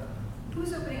now. But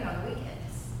who's opening on weekends?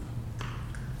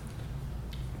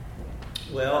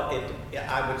 Well,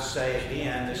 I would say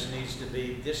again, this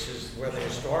is where the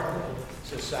historical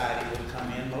society would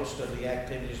come in. Most of the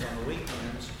activities on the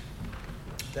weekends,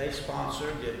 they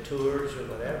sponsor, give tours or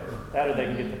whatever. That or they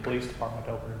can get the police department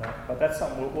to open it up. But that's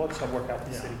something we'll have to work out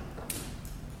with the city.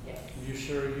 You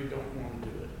sure you don't want to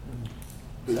do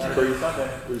it?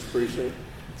 Who's precinct?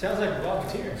 Sounds like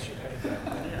volunteering.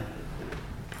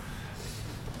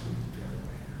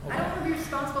 I don't want to be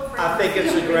responsible for. I think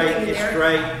it's everything it's there.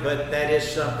 great, but that is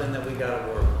something that we gotta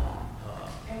work on.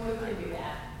 And we can do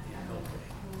that.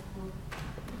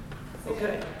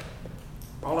 Okay.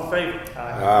 All in favor?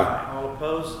 Aye. All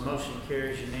opposed? Motion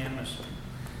carries unanimously.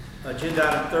 Agenda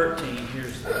item 13,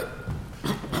 here's the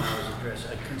one I was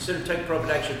addressing. Consider take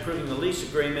appropriate action approving the lease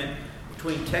agreement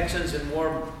between Texans and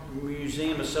War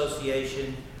Museum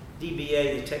Association,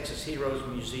 DBA, the Texas Heroes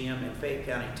Museum in Fayette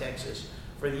County, Texas,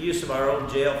 for the use of our old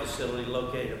jail facility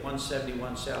located at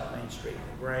 171 South Main Street,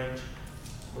 LaGrange.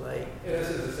 Blake. And this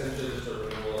is essentially just a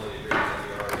renewal of the agreement that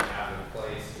we already have in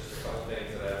place. Just a couple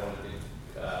things that I wanted to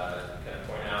kind of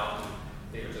point out and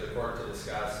leave it to the court to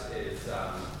discuss is the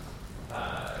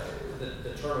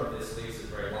term of this lease is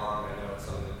very long. I know it's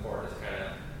something the court has kind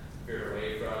of veered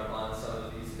away from on some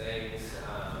of these things,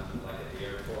 like at the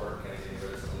airport, kind of getting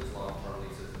rid of some of these long-term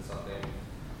leases and something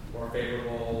more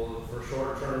favorable for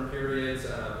short-term periods.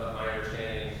 But my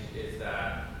understanding is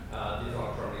that these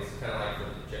long-term leases, kind of like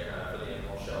for the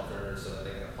animal shelter, so that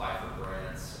they can apply for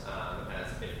grants as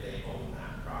if they own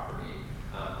that property.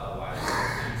 Otherwise,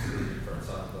 they're excluded from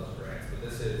some of those grants. But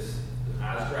this is,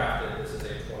 as drafted, this is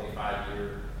a 25-year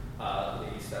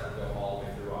lease that will go all the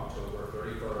way through October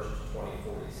 31st,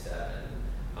 2047.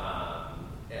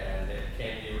 And it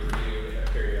can be reviewed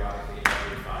periodically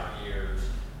every 5 years.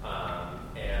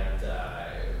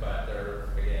 But they're,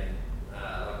 again,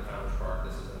 like the Founders Park,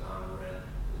 this is a non-rent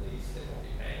lease. They won't be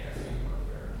paying us any money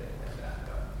or anything like that.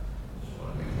 But just want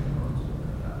to make sure the court's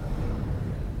aware of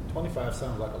that. 25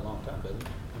 sounds like a long time, doesn't it?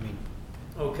 I mean,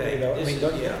 Okay, you know,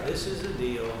 this is the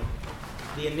deal.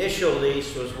 The initial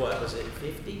lease was what, was it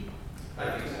 50?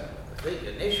 I think so. I think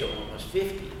the initial one was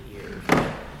 50 years.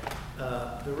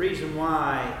 The reason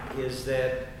why is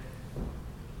that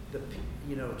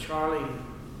Charlie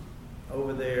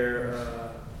over there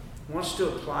wants to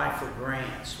apply for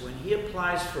grants. When he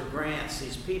applies for grants,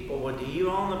 these people, well, do you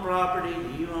own the property?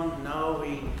 Do you own? No,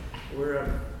 we're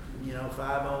a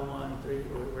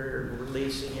 501(c)(3), we're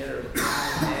releasing it or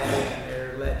and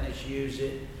they're letting us use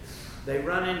it. They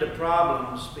run into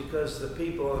problems because the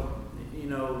people,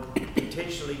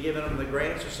 potentially giving them the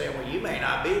grants are saying, well, you may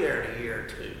not be there in a year or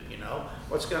two,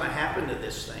 what's going to happen to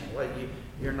this thing? Well,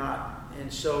 you're not.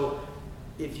 And so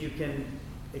if you can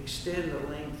extend the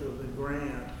length of the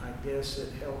grant, I guess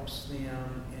it helps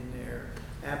them in their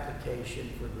application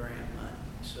for grant money.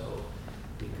 So,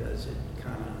 because it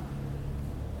kind of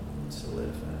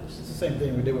solidifies. it's the same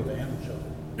thing we did with the animal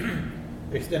shelter.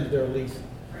 Extended their lease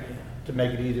to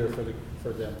make it easier for the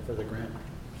grant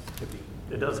to be.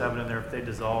 It does have it in there if they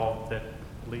dissolve, that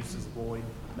lease is void.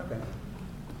 Okay.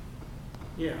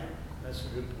 Yeah, that's a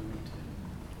good point too.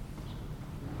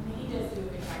 I mean, he does do a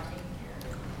good job taking care of it.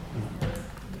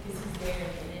 Because he's there in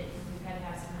it. We've had to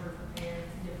have some roof repairs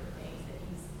and different things that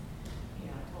he's,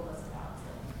 told us about. So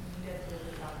he does do a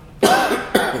good job taking care of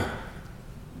it.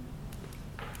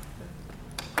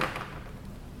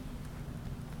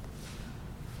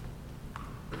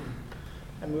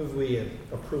 I move we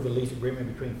approve a lease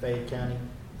agreement between Fayette County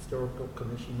Historical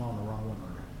Commission. I'm on the wrong one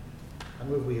on that. I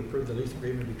move we approve the lease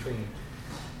agreement between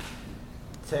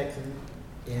Texan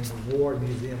and the War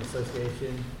Museum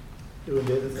Association doing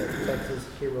business at the Texas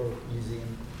Hero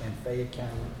Museum and Fayette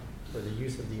County for the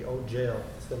use of the old jail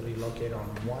facility located on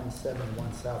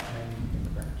 171 South Main in the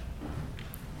branch.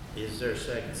 Is there a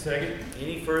second? Second.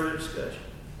 Any further discussion?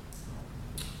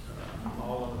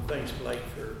 Thanks, Blake,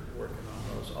 for working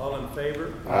on those. All in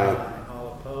favor? Aye.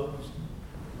 All opposed?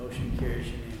 Motion carries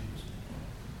unanimously.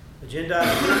 Agenda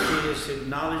item 15 is to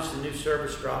acknowledge the new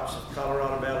service drops of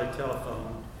Colorado Valley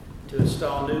Telephone to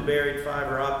install new buried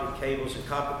fiber optic cables and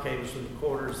copper cables from the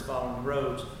corridors of the following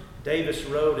roads: Davis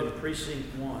Road and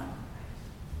Precinct 1.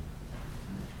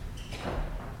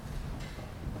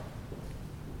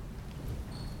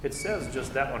 It says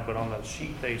just that one, but on the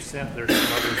sheet they sent, there's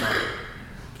some others on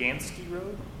Gansky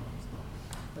Road,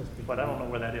 but I don't know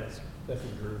where that is. That's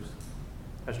in Drew's.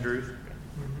 That's Drew's?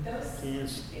 Those,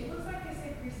 it looks like they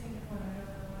say precinct 1. I don't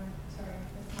know why. Sorry.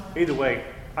 That's not. Either way,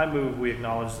 I move we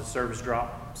acknowledge the service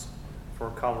drops for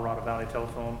Colorado Valley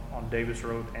Telephone on Davis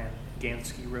Road and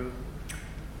Gansky Road.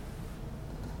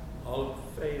 All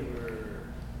in favor?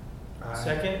 Aye.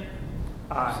 Second?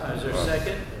 Aye. Is there a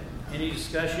second? Any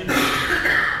discussion?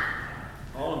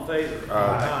 All in favor?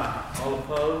 Aye. All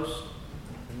opposed?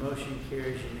 The motion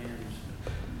carries unanimously.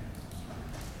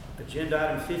 Agenda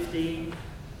item 15,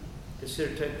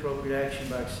 consider take appropriate action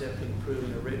by accepting and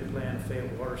approving a written plan of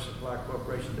Fayette Water Supply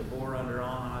Corporation to bore under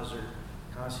on Ozer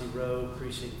Kasi Road,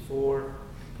 Precinct 4,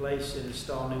 replace and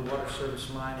install new water service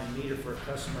line and meter for a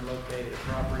customer located at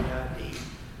property ID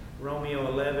Romeo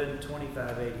 11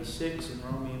 2586 and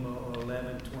Romeo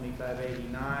 11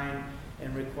 2589,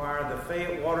 and require the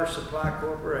Fayette Water Supply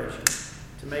Corporation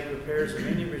to make repairs of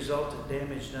any resultant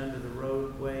damage done to the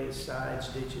roadway, sides,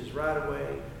 ditches,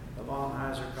 right-of-way of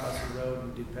Almheiser-Cosby Road,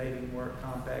 and do paving work,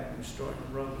 compact, and restoring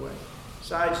the roadway,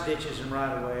 sides, ditches, and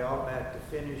right-of-way, all back to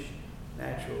finished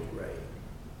natural grade.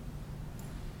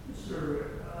 Sir,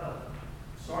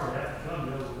 sorry to have to come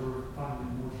there, but we're finding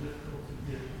it more difficult to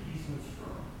get easements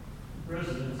from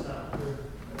residents out there.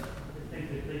 They think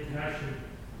that they can actually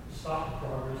stop the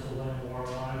progress of land and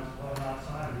water lines by not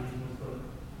signing easements, but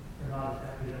they're not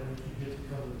happy that we can get to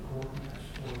come to the court and ask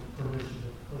for permission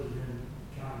to put it in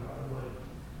county right away.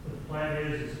 But the plan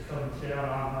is to come down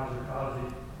on Almheiser-Cosby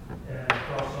and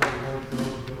cross over the road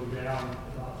and go down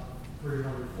about 300,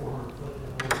 400 foot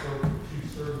down the road for two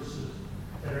services.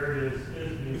 That area is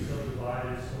being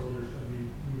subdivided, so there's going to be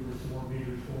more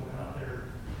meters going out there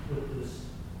with this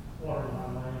water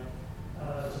line lane.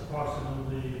 It's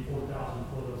approximately 4,000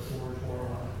 foot of storage water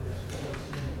line.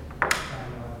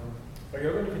 Are you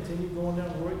going to continue going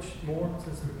down Roach more?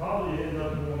 Since we probably end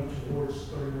up going towards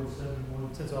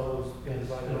 3171. Since all those guys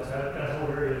like that whole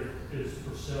area is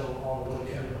for sale all the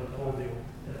way to the whole deal.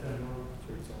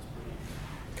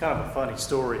 Kind of a funny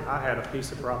story. I had a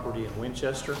piece of property in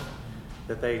Winchester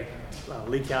that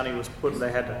Lee County was putting,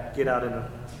 they had to get out in the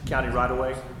county right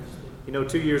away.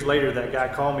 2 years later, that guy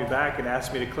called me back and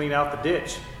asked me to clean out the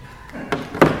ditch.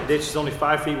 The ditch is only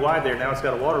 5 feet wide there. Now it's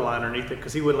got a water line underneath it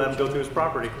because he wouldn't let him go through his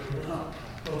property.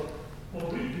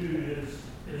 What we do is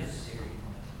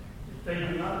if they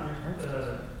do not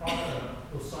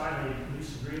will sign a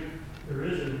lease agreement, there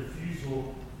is a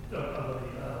refusal of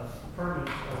a permit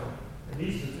or an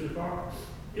easement to the property.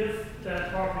 If that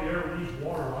property ever needs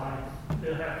water line,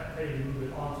 they'll have to pay to move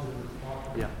it onto the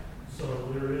property. Yeah. So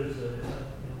there is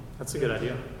That's a good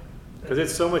idea. Because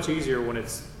it's so much easier when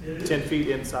it's 10 feet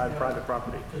inside private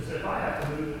property. Because if I have to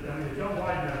move it, if you don't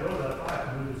widen that road up, I have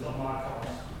to move it on my cost,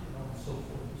 and so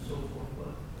forth and so forth.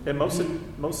 But And most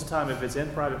of the time, if it's in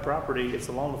private property, it's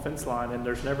along the fence line, and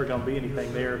there's never going to be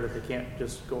anything there that they can't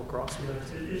just go across.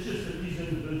 It's just that these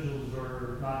individuals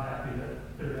are not happy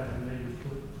that they're having neighbors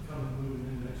come and move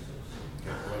in next to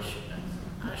us.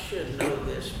 I should know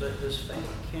this, but does Fayette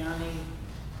County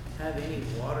have any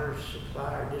water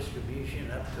supply or distribution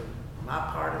up to my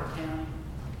part of the county?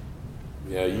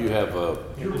 Yeah, you have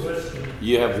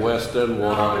Weston No,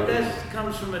 Water. but that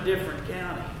comes from a different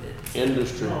county.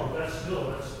 Industry. No, that's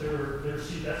their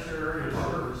area of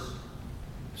service.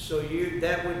 So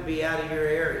that would be out of your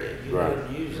area. You Right.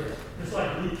 wouldn't use it. It's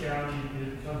like Lee County,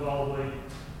 it comes all the way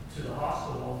to the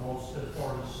hospital almost as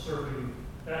far as serving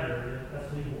that area.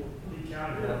 That's Lee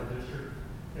County Water District.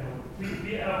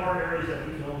 We have our areas that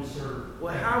we can only serve.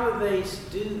 Well, how do they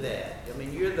do that? I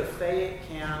mean, you're the Fayette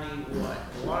County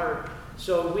water,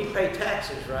 so we pay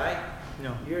taxes, right?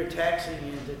 No. You're a taxing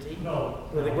entity? No.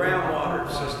 Well, the groundwater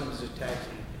systems are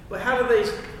taxing. Well, how do they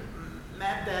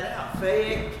map that out?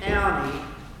 Fayette County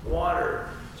water.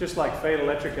 Just like Fayette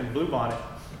Electric and Blue Bonnet.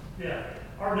 Yeah.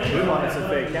 Our neighbor Blue Bonnet's has in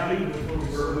Fayette nothing County. to do with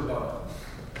where we were.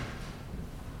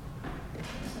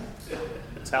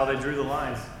 That's how they drew the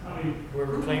lines. I mean,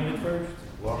 Whoever claimed it first.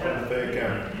 Welcome to Fayette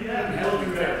County. you have to go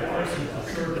through that license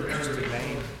to serve the Just a area.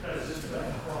 name. That's just about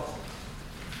across.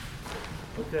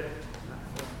 Okay.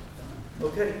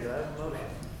 Okay, do I have a motion?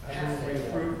 I move we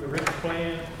approve the written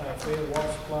plan by Fayette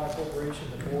Water Supply Corporation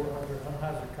to bore under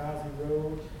Unheiser-Cosby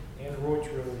Road and Roach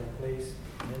Road in place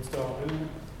and install new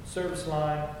service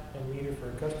line and meter for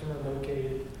a customer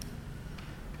located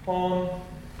on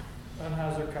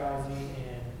Unheiser-Cosby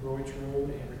and Roach Road,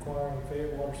 and requiring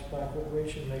Fayette Water Supply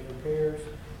Corporation to make repairs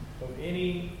of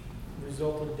any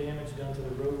resultant damage done to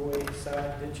the roadway,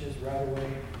 side ditches,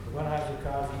 right-of-way, of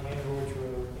Unheiser-Cosby and Roach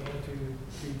Road, and to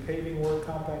do paving work,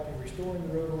 compacting, restoring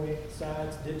the roadway,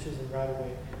 sides, ditches, and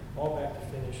right-of-way, all back to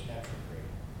finished natural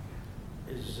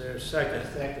grade. Is there a second?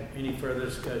 Second. Any further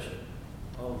discussion?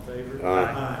 All in favor?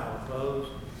 Aye. All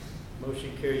opposed?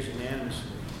 Motion carries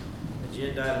unanimously.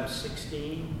 Agenda item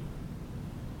 16.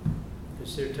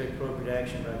 Consider to take appropriate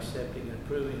action by accepting and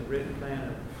approving a written plan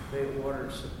of Fayette Water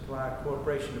Supply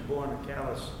Corporation to bore under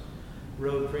Callis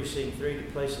Road Precinct 3 to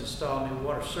place and install new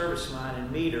water service line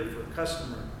and meter for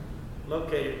customer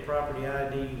located at property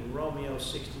ID Romeo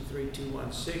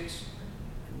 63216,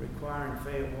 and requiring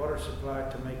Fayette Water Supply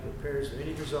to make repairs of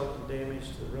any resultant damage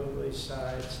to the roadway,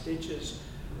 sides, ditches,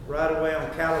 right away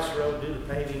on Callis Road, do the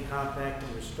paving,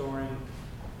 compacting, restoring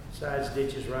sides,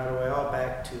 ditches, right away, all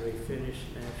back to a finished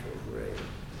natural grade.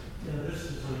 Yeah, this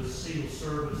is a seal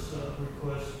service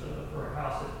request for a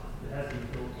house that has been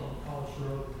built on College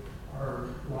Road. Our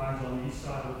line's on the east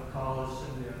side of College,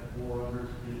 and we have to bore under to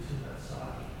get to that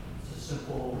side. It's a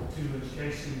simple 2-inch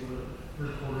casing with a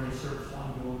 3/4 inch service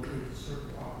line going through the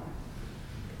circuit property.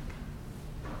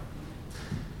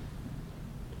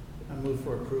 I move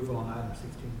for approval on item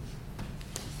 16.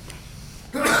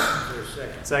 Is there a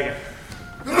second? Second.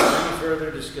 Any further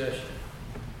discussion?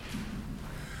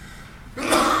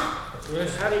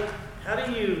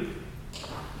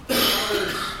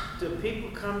 Do people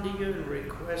come to you and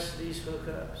request these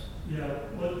hookups? Yeah,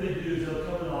 what they do is they'll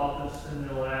come to the office and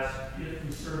they'll ask if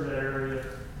we serve that area,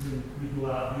 then we go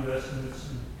out and do estimates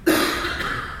and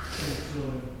send it to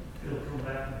them, and they'll come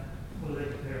back and whether they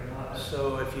can pay or not.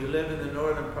 So if you live in the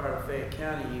northern part of Fayette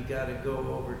County, you gotta go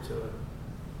over to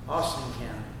Austin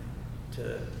County to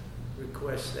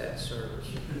request that service.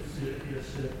 If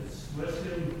it's West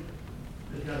End,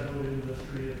 they gotta go to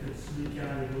industry. If it's Lee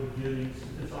County, go to Giddings.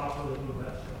 If it's Aqua, they go to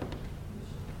Bastrop.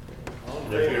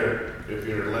 If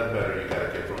you're in Ledbetter, you gotta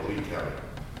get from Lee County.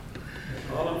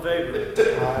 All in favor?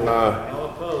 All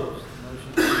opposed?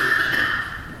 Motion carries.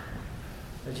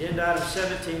 Agenda item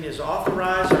 17 is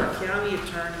authorize our county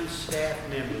attorney staff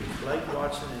members, Blake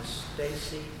Watson and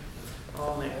Stacy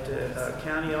Allnick, to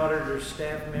county auditor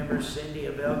staff members, Cindy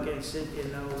Abelka and Cynthia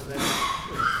Novak,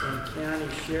 and county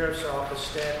sheriff's office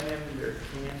staff member,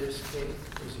 Candace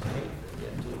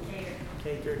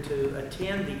Cater, to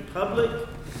attend the Public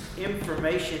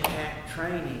Information Act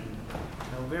training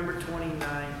November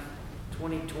 29th,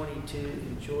 2022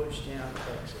 in Georgetown,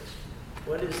 Texas.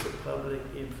 What is the Public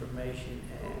Information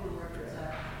Act? Open Records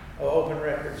Act. Oh, open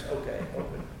records, okay,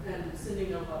 open. And Cindy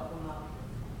Novak will not.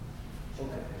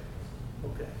 Okay,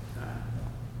 okay, all right.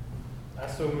 I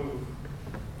so move.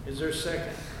 Is there a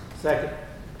second? Second.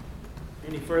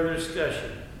 Any further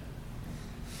discussion?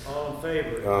 All in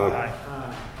favor? Aye.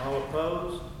 Aye. All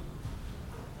opposed?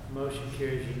 Motion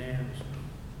carries unanimously.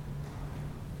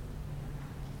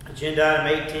 Agenda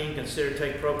item 18, consider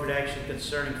take appropriate action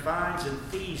concerning fines and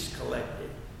fees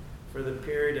collected for the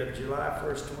period of July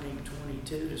 1st,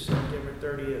 2022 to September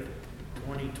 30th,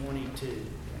 2022.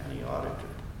 County Auditor.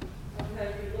 Okay,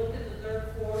 if you look at the third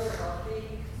quarter, our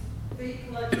fee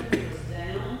collection was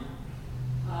down.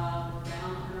 We're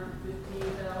down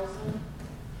 115,000.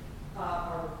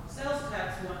 Our sales tax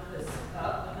is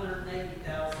up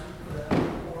 180,000 for the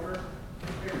quarter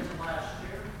compared to last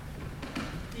year.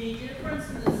 The difference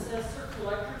in the assessor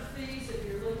collector's fees, if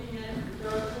you're looking at the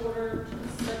third quarter to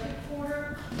the second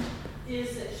quarter, is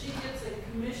that she gets a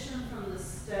commission from the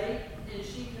state and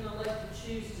she can elect to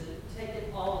choose to take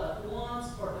it all at once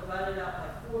or divide it out by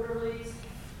quarterlies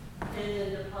and then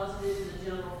deposit it in the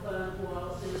general fund.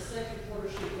 Well, in the second quarter,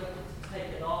 she elected to take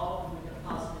it all and we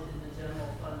deposited it in the general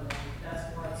fund. That's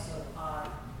why it's so high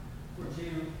for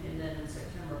June, and then in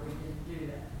September, we didn't do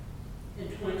that. In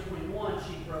 2021,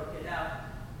 she broke it out,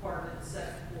 part of it the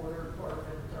second quarter, part of it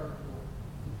the third quarter.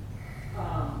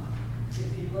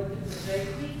 If you look at the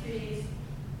JP fees,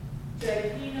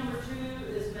 JP number 2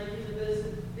 is making the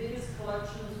biggest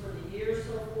collections for the year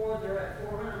so far. They're at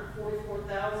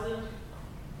 444,000,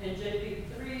 and JP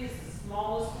 3 is the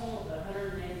smallest one with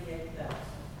 188,000.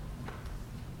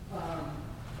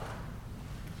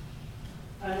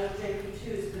 I know JP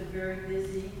 2 has been very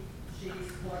busy.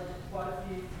 She's collected quite a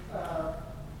few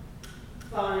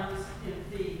fines and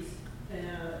fees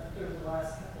through the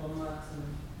last couple of months, and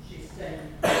she's staying.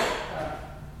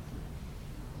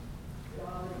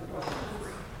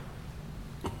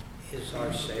 Is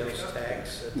our sales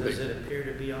tax, does it appear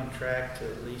to be on track to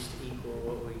at least equal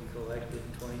what we collected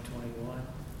in 2021?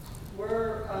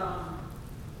 We're,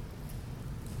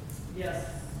 yes,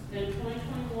 in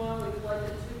 2021, we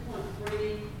collected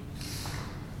 2.3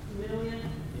 million.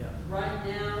 Yeah. Right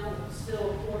now,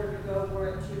 still a quarter to go, we're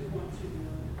at 2.2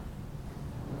 million.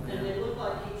 And they look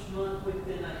like each month we've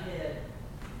been ahead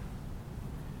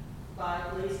by at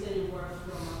least anywhere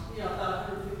from, about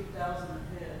 150,000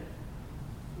 ahead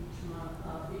each month,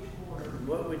 each quarter.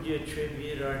 What would you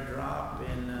attribute our drop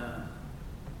in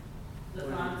The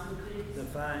fines and fees? The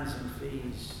fines and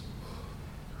fees.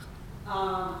 I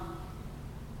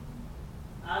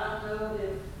don't know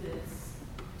if it's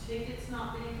tickets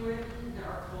not being written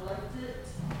or collected.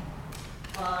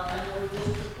 I know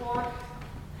District Court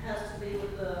has to be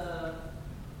with the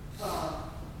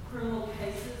criminal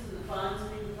cases and the fines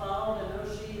being filed. I know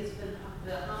she has been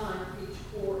behind each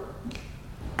quarter.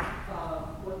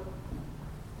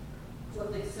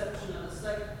 With the exception of the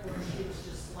second quarter, she was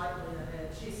just slightly ahead.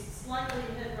 She's slightly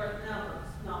ahead right now, but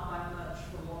it's not by much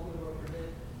from what we were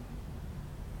predicting,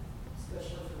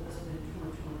 especially for this one in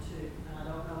 2022. And I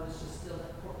don't know, it's just still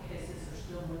that court case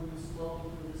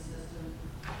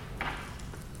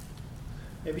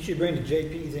Maybe you should bring the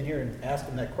JPs in here and ask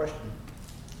them that question.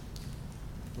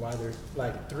 Why there's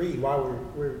like 3, why we're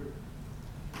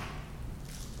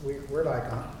like,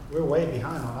 we're way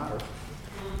behind on ours.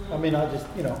 I mean,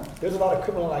 there's a lot of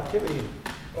criminal activity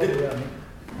over there.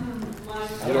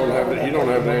 You don't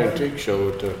have the antique show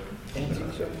at the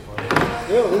Antique show.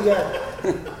 Yeah, we got.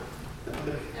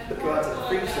 Go out to the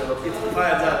freak show, get some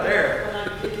fines out there.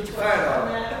 Get your fine on.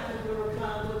 We were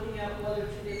kind of looking at whether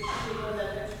to get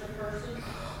that extra person.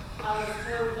 I was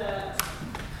told that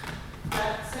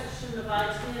section of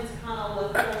I-10 is kind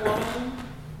of left alone,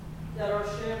 that our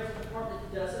sheriff's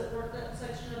department doesn't work that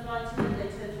section of I-10. They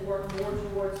tend to work more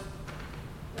towards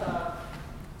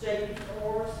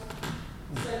JP4's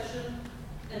section.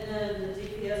 And then the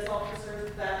DPS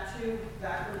officers back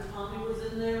when Tommy was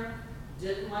in there,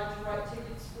 didn't like to write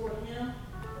tickets for him,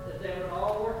 that they would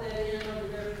all work that in over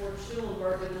there towards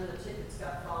Schulenburg, and then the tickets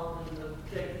got followed in the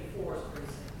JP4's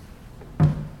precinct. I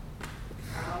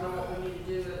don't know what we need to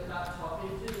do about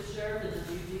talking to the sheriff and the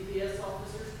new DPS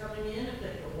officers coming in, if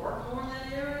they could work more in that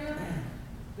area.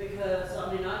 Because, I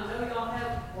know y'all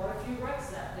have quite a few wrecks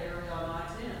that area on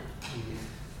I-10.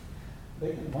 Well,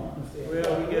 we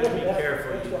gotta be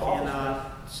careful. You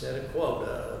cannot set a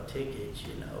quota of tickets,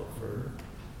 for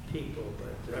people,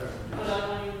 but. But I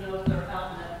don't even know if they're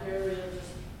out in that area,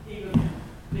 just even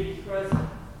being present.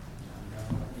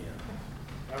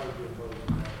 I would be opposed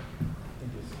to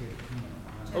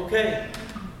that. Okay.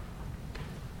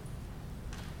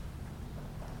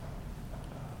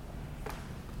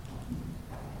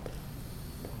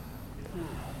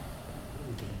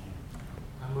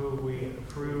 I move we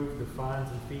approve the fines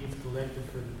and fees collected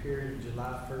for the period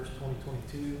July 1st,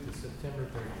 2022 to September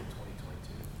 30th,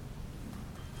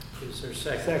 2022. Is there a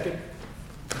second? Second.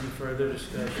 Any further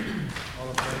discussion? All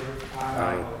in favor?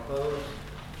 Aye. All opposed?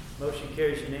 Motion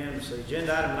carries unanimously.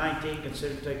 Agenda item 19,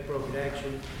 consider to take appropriate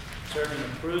action concerning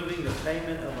approving the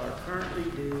payment of our currently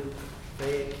due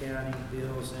Fayette County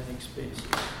bills and expenses.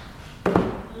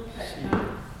 Okay,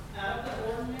 out of the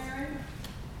ordinary,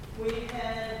 we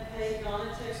had paid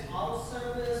FaCoTx auto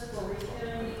service for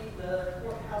repainting the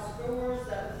courthouse doors.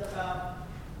 That was about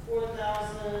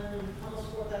almost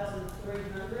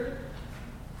 4,300.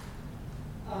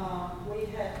 We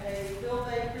had paid Bill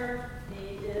Baker. He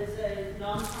is a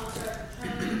non-contract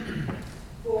attorney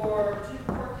for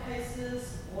 2 court cases.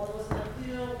 One was an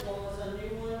appeal, one was a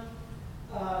new one.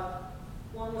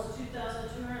 One was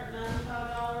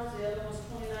 $2,295. The other was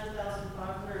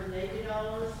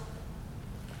 $29,580.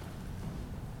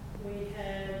 We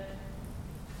had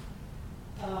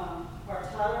our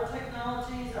Tyler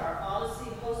Technologies, our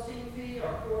Odyssey hosting fee,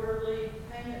 our quarterly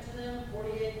payment to them,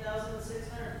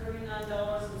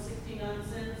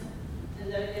 $48,639.69. And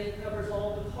that again covers all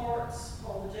the parts,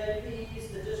 all the JPs,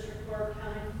 the district clerk,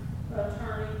 county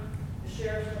attorney, the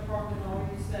sheriff's department, all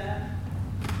use that.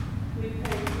 We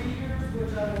paid readers,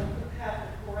 which I will have to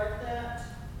correct that.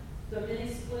 The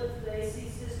mini split for the AC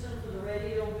system for the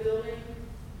radio building,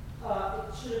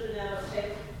 it should have been out of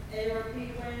ARP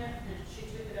grant, and she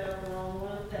took it out of the wrong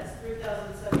one. That's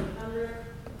 $3,700.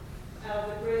 Out of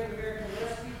the Great American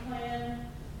Rescue Plan,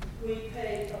 we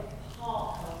paid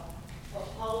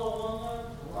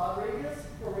Apollo Rodriguez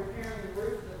for repairing the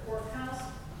roof of the courthouse,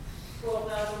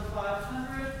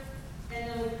 $12,500. And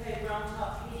then we paid Round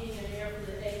Top Heating and Air for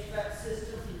the HVAC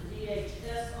system for the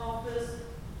DHS office,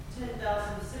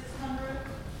 $10,600.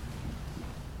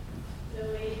 Then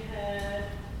we had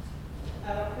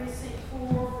out of Precinct 4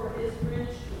 for his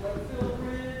bridge, the Wakefield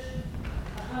Bridge,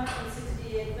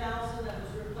 $168,000. That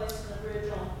was replacing the bridge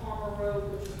on Palmer Road,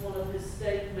 which is one of his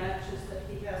state matches that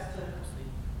he has to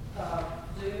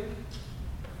do.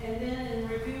 And then in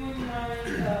reviewing my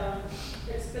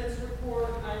expense report,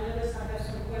 I noticed I have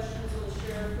some questions on the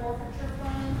sheriff forfeiture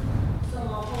fund. So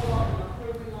I'll hold off on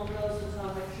approving on those until I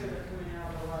make sure they're coming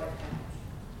out of the right account.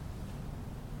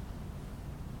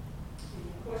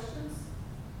 Any questions?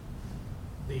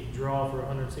 The draw for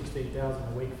 $168,000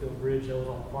 at Wakefield Bridge, that was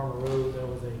on Farmer Road. That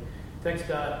was a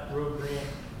TxDOT road grant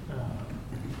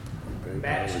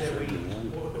match that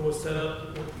it was set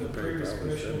up with the previous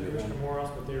Commissioner Morris,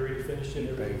 but they already finished it.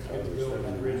 Everything's good to go, and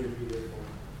that bridge will be there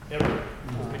for ever.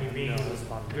 As many beings, as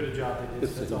good a job they did.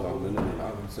 That's all.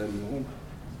 $1,71.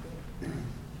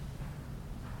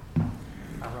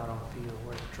 I ride on the field,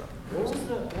 where's the truck? What was the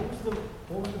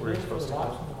bill for the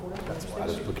locks on the courthouse? That's why I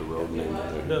just put the road name in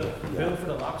there. The bill for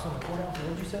the locks on the courthouse, what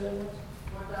did you say that was?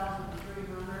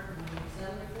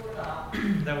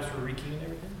 $1,374. That was for rekeying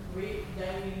everything?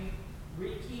 They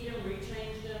rekeyed them,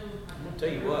 rechanged them. I'm gonna tell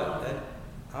you what,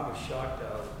 I was shocked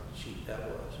how cheap that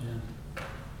was.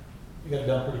 You got it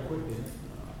done pretty quick, didn't it?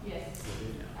 Yes.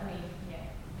 I mean, yeah,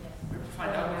 yes.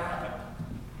 find out what happened.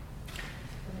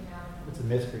 It's a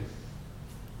mystery.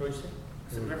 What'd you say?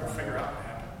 So we'll never figure out what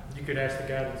happened. You could ask the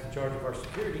guy that's in charge of our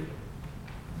security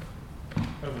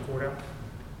of the courthouse.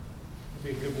 Would be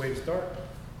a good way to start.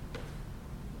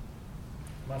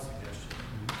 My suggestion.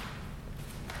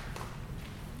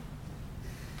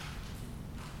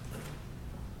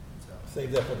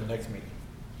 Save that for the next meeting.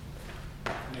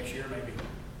 Next year, maybe.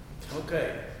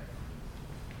 Okay.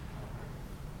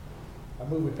 I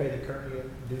move we pay the currently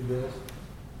due bills,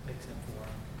 Except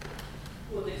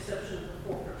for. With the exception of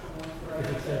the forfeiture one. with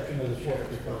the exception of the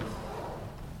forfeiture funds.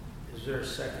 Is there a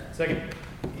second? Second.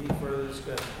 Any further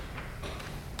discussion?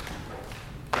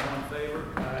 All in favor?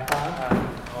 Aye.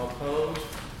 All opposed?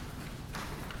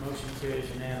 Motion carries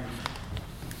unanimously.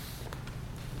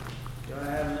 Do I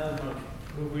have another motion?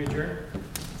 Move we adjourn?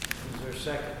 Is there a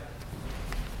second?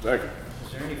 Second.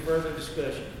 Is there any further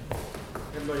discussion?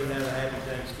 Everybody have a happy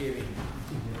Thanksgiving.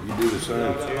 You do the Y'all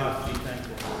same. got a lot to be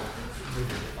thankful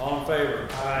for. All in favor?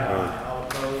 Aye. All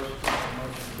opposed?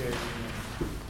 Motion carries unanimously.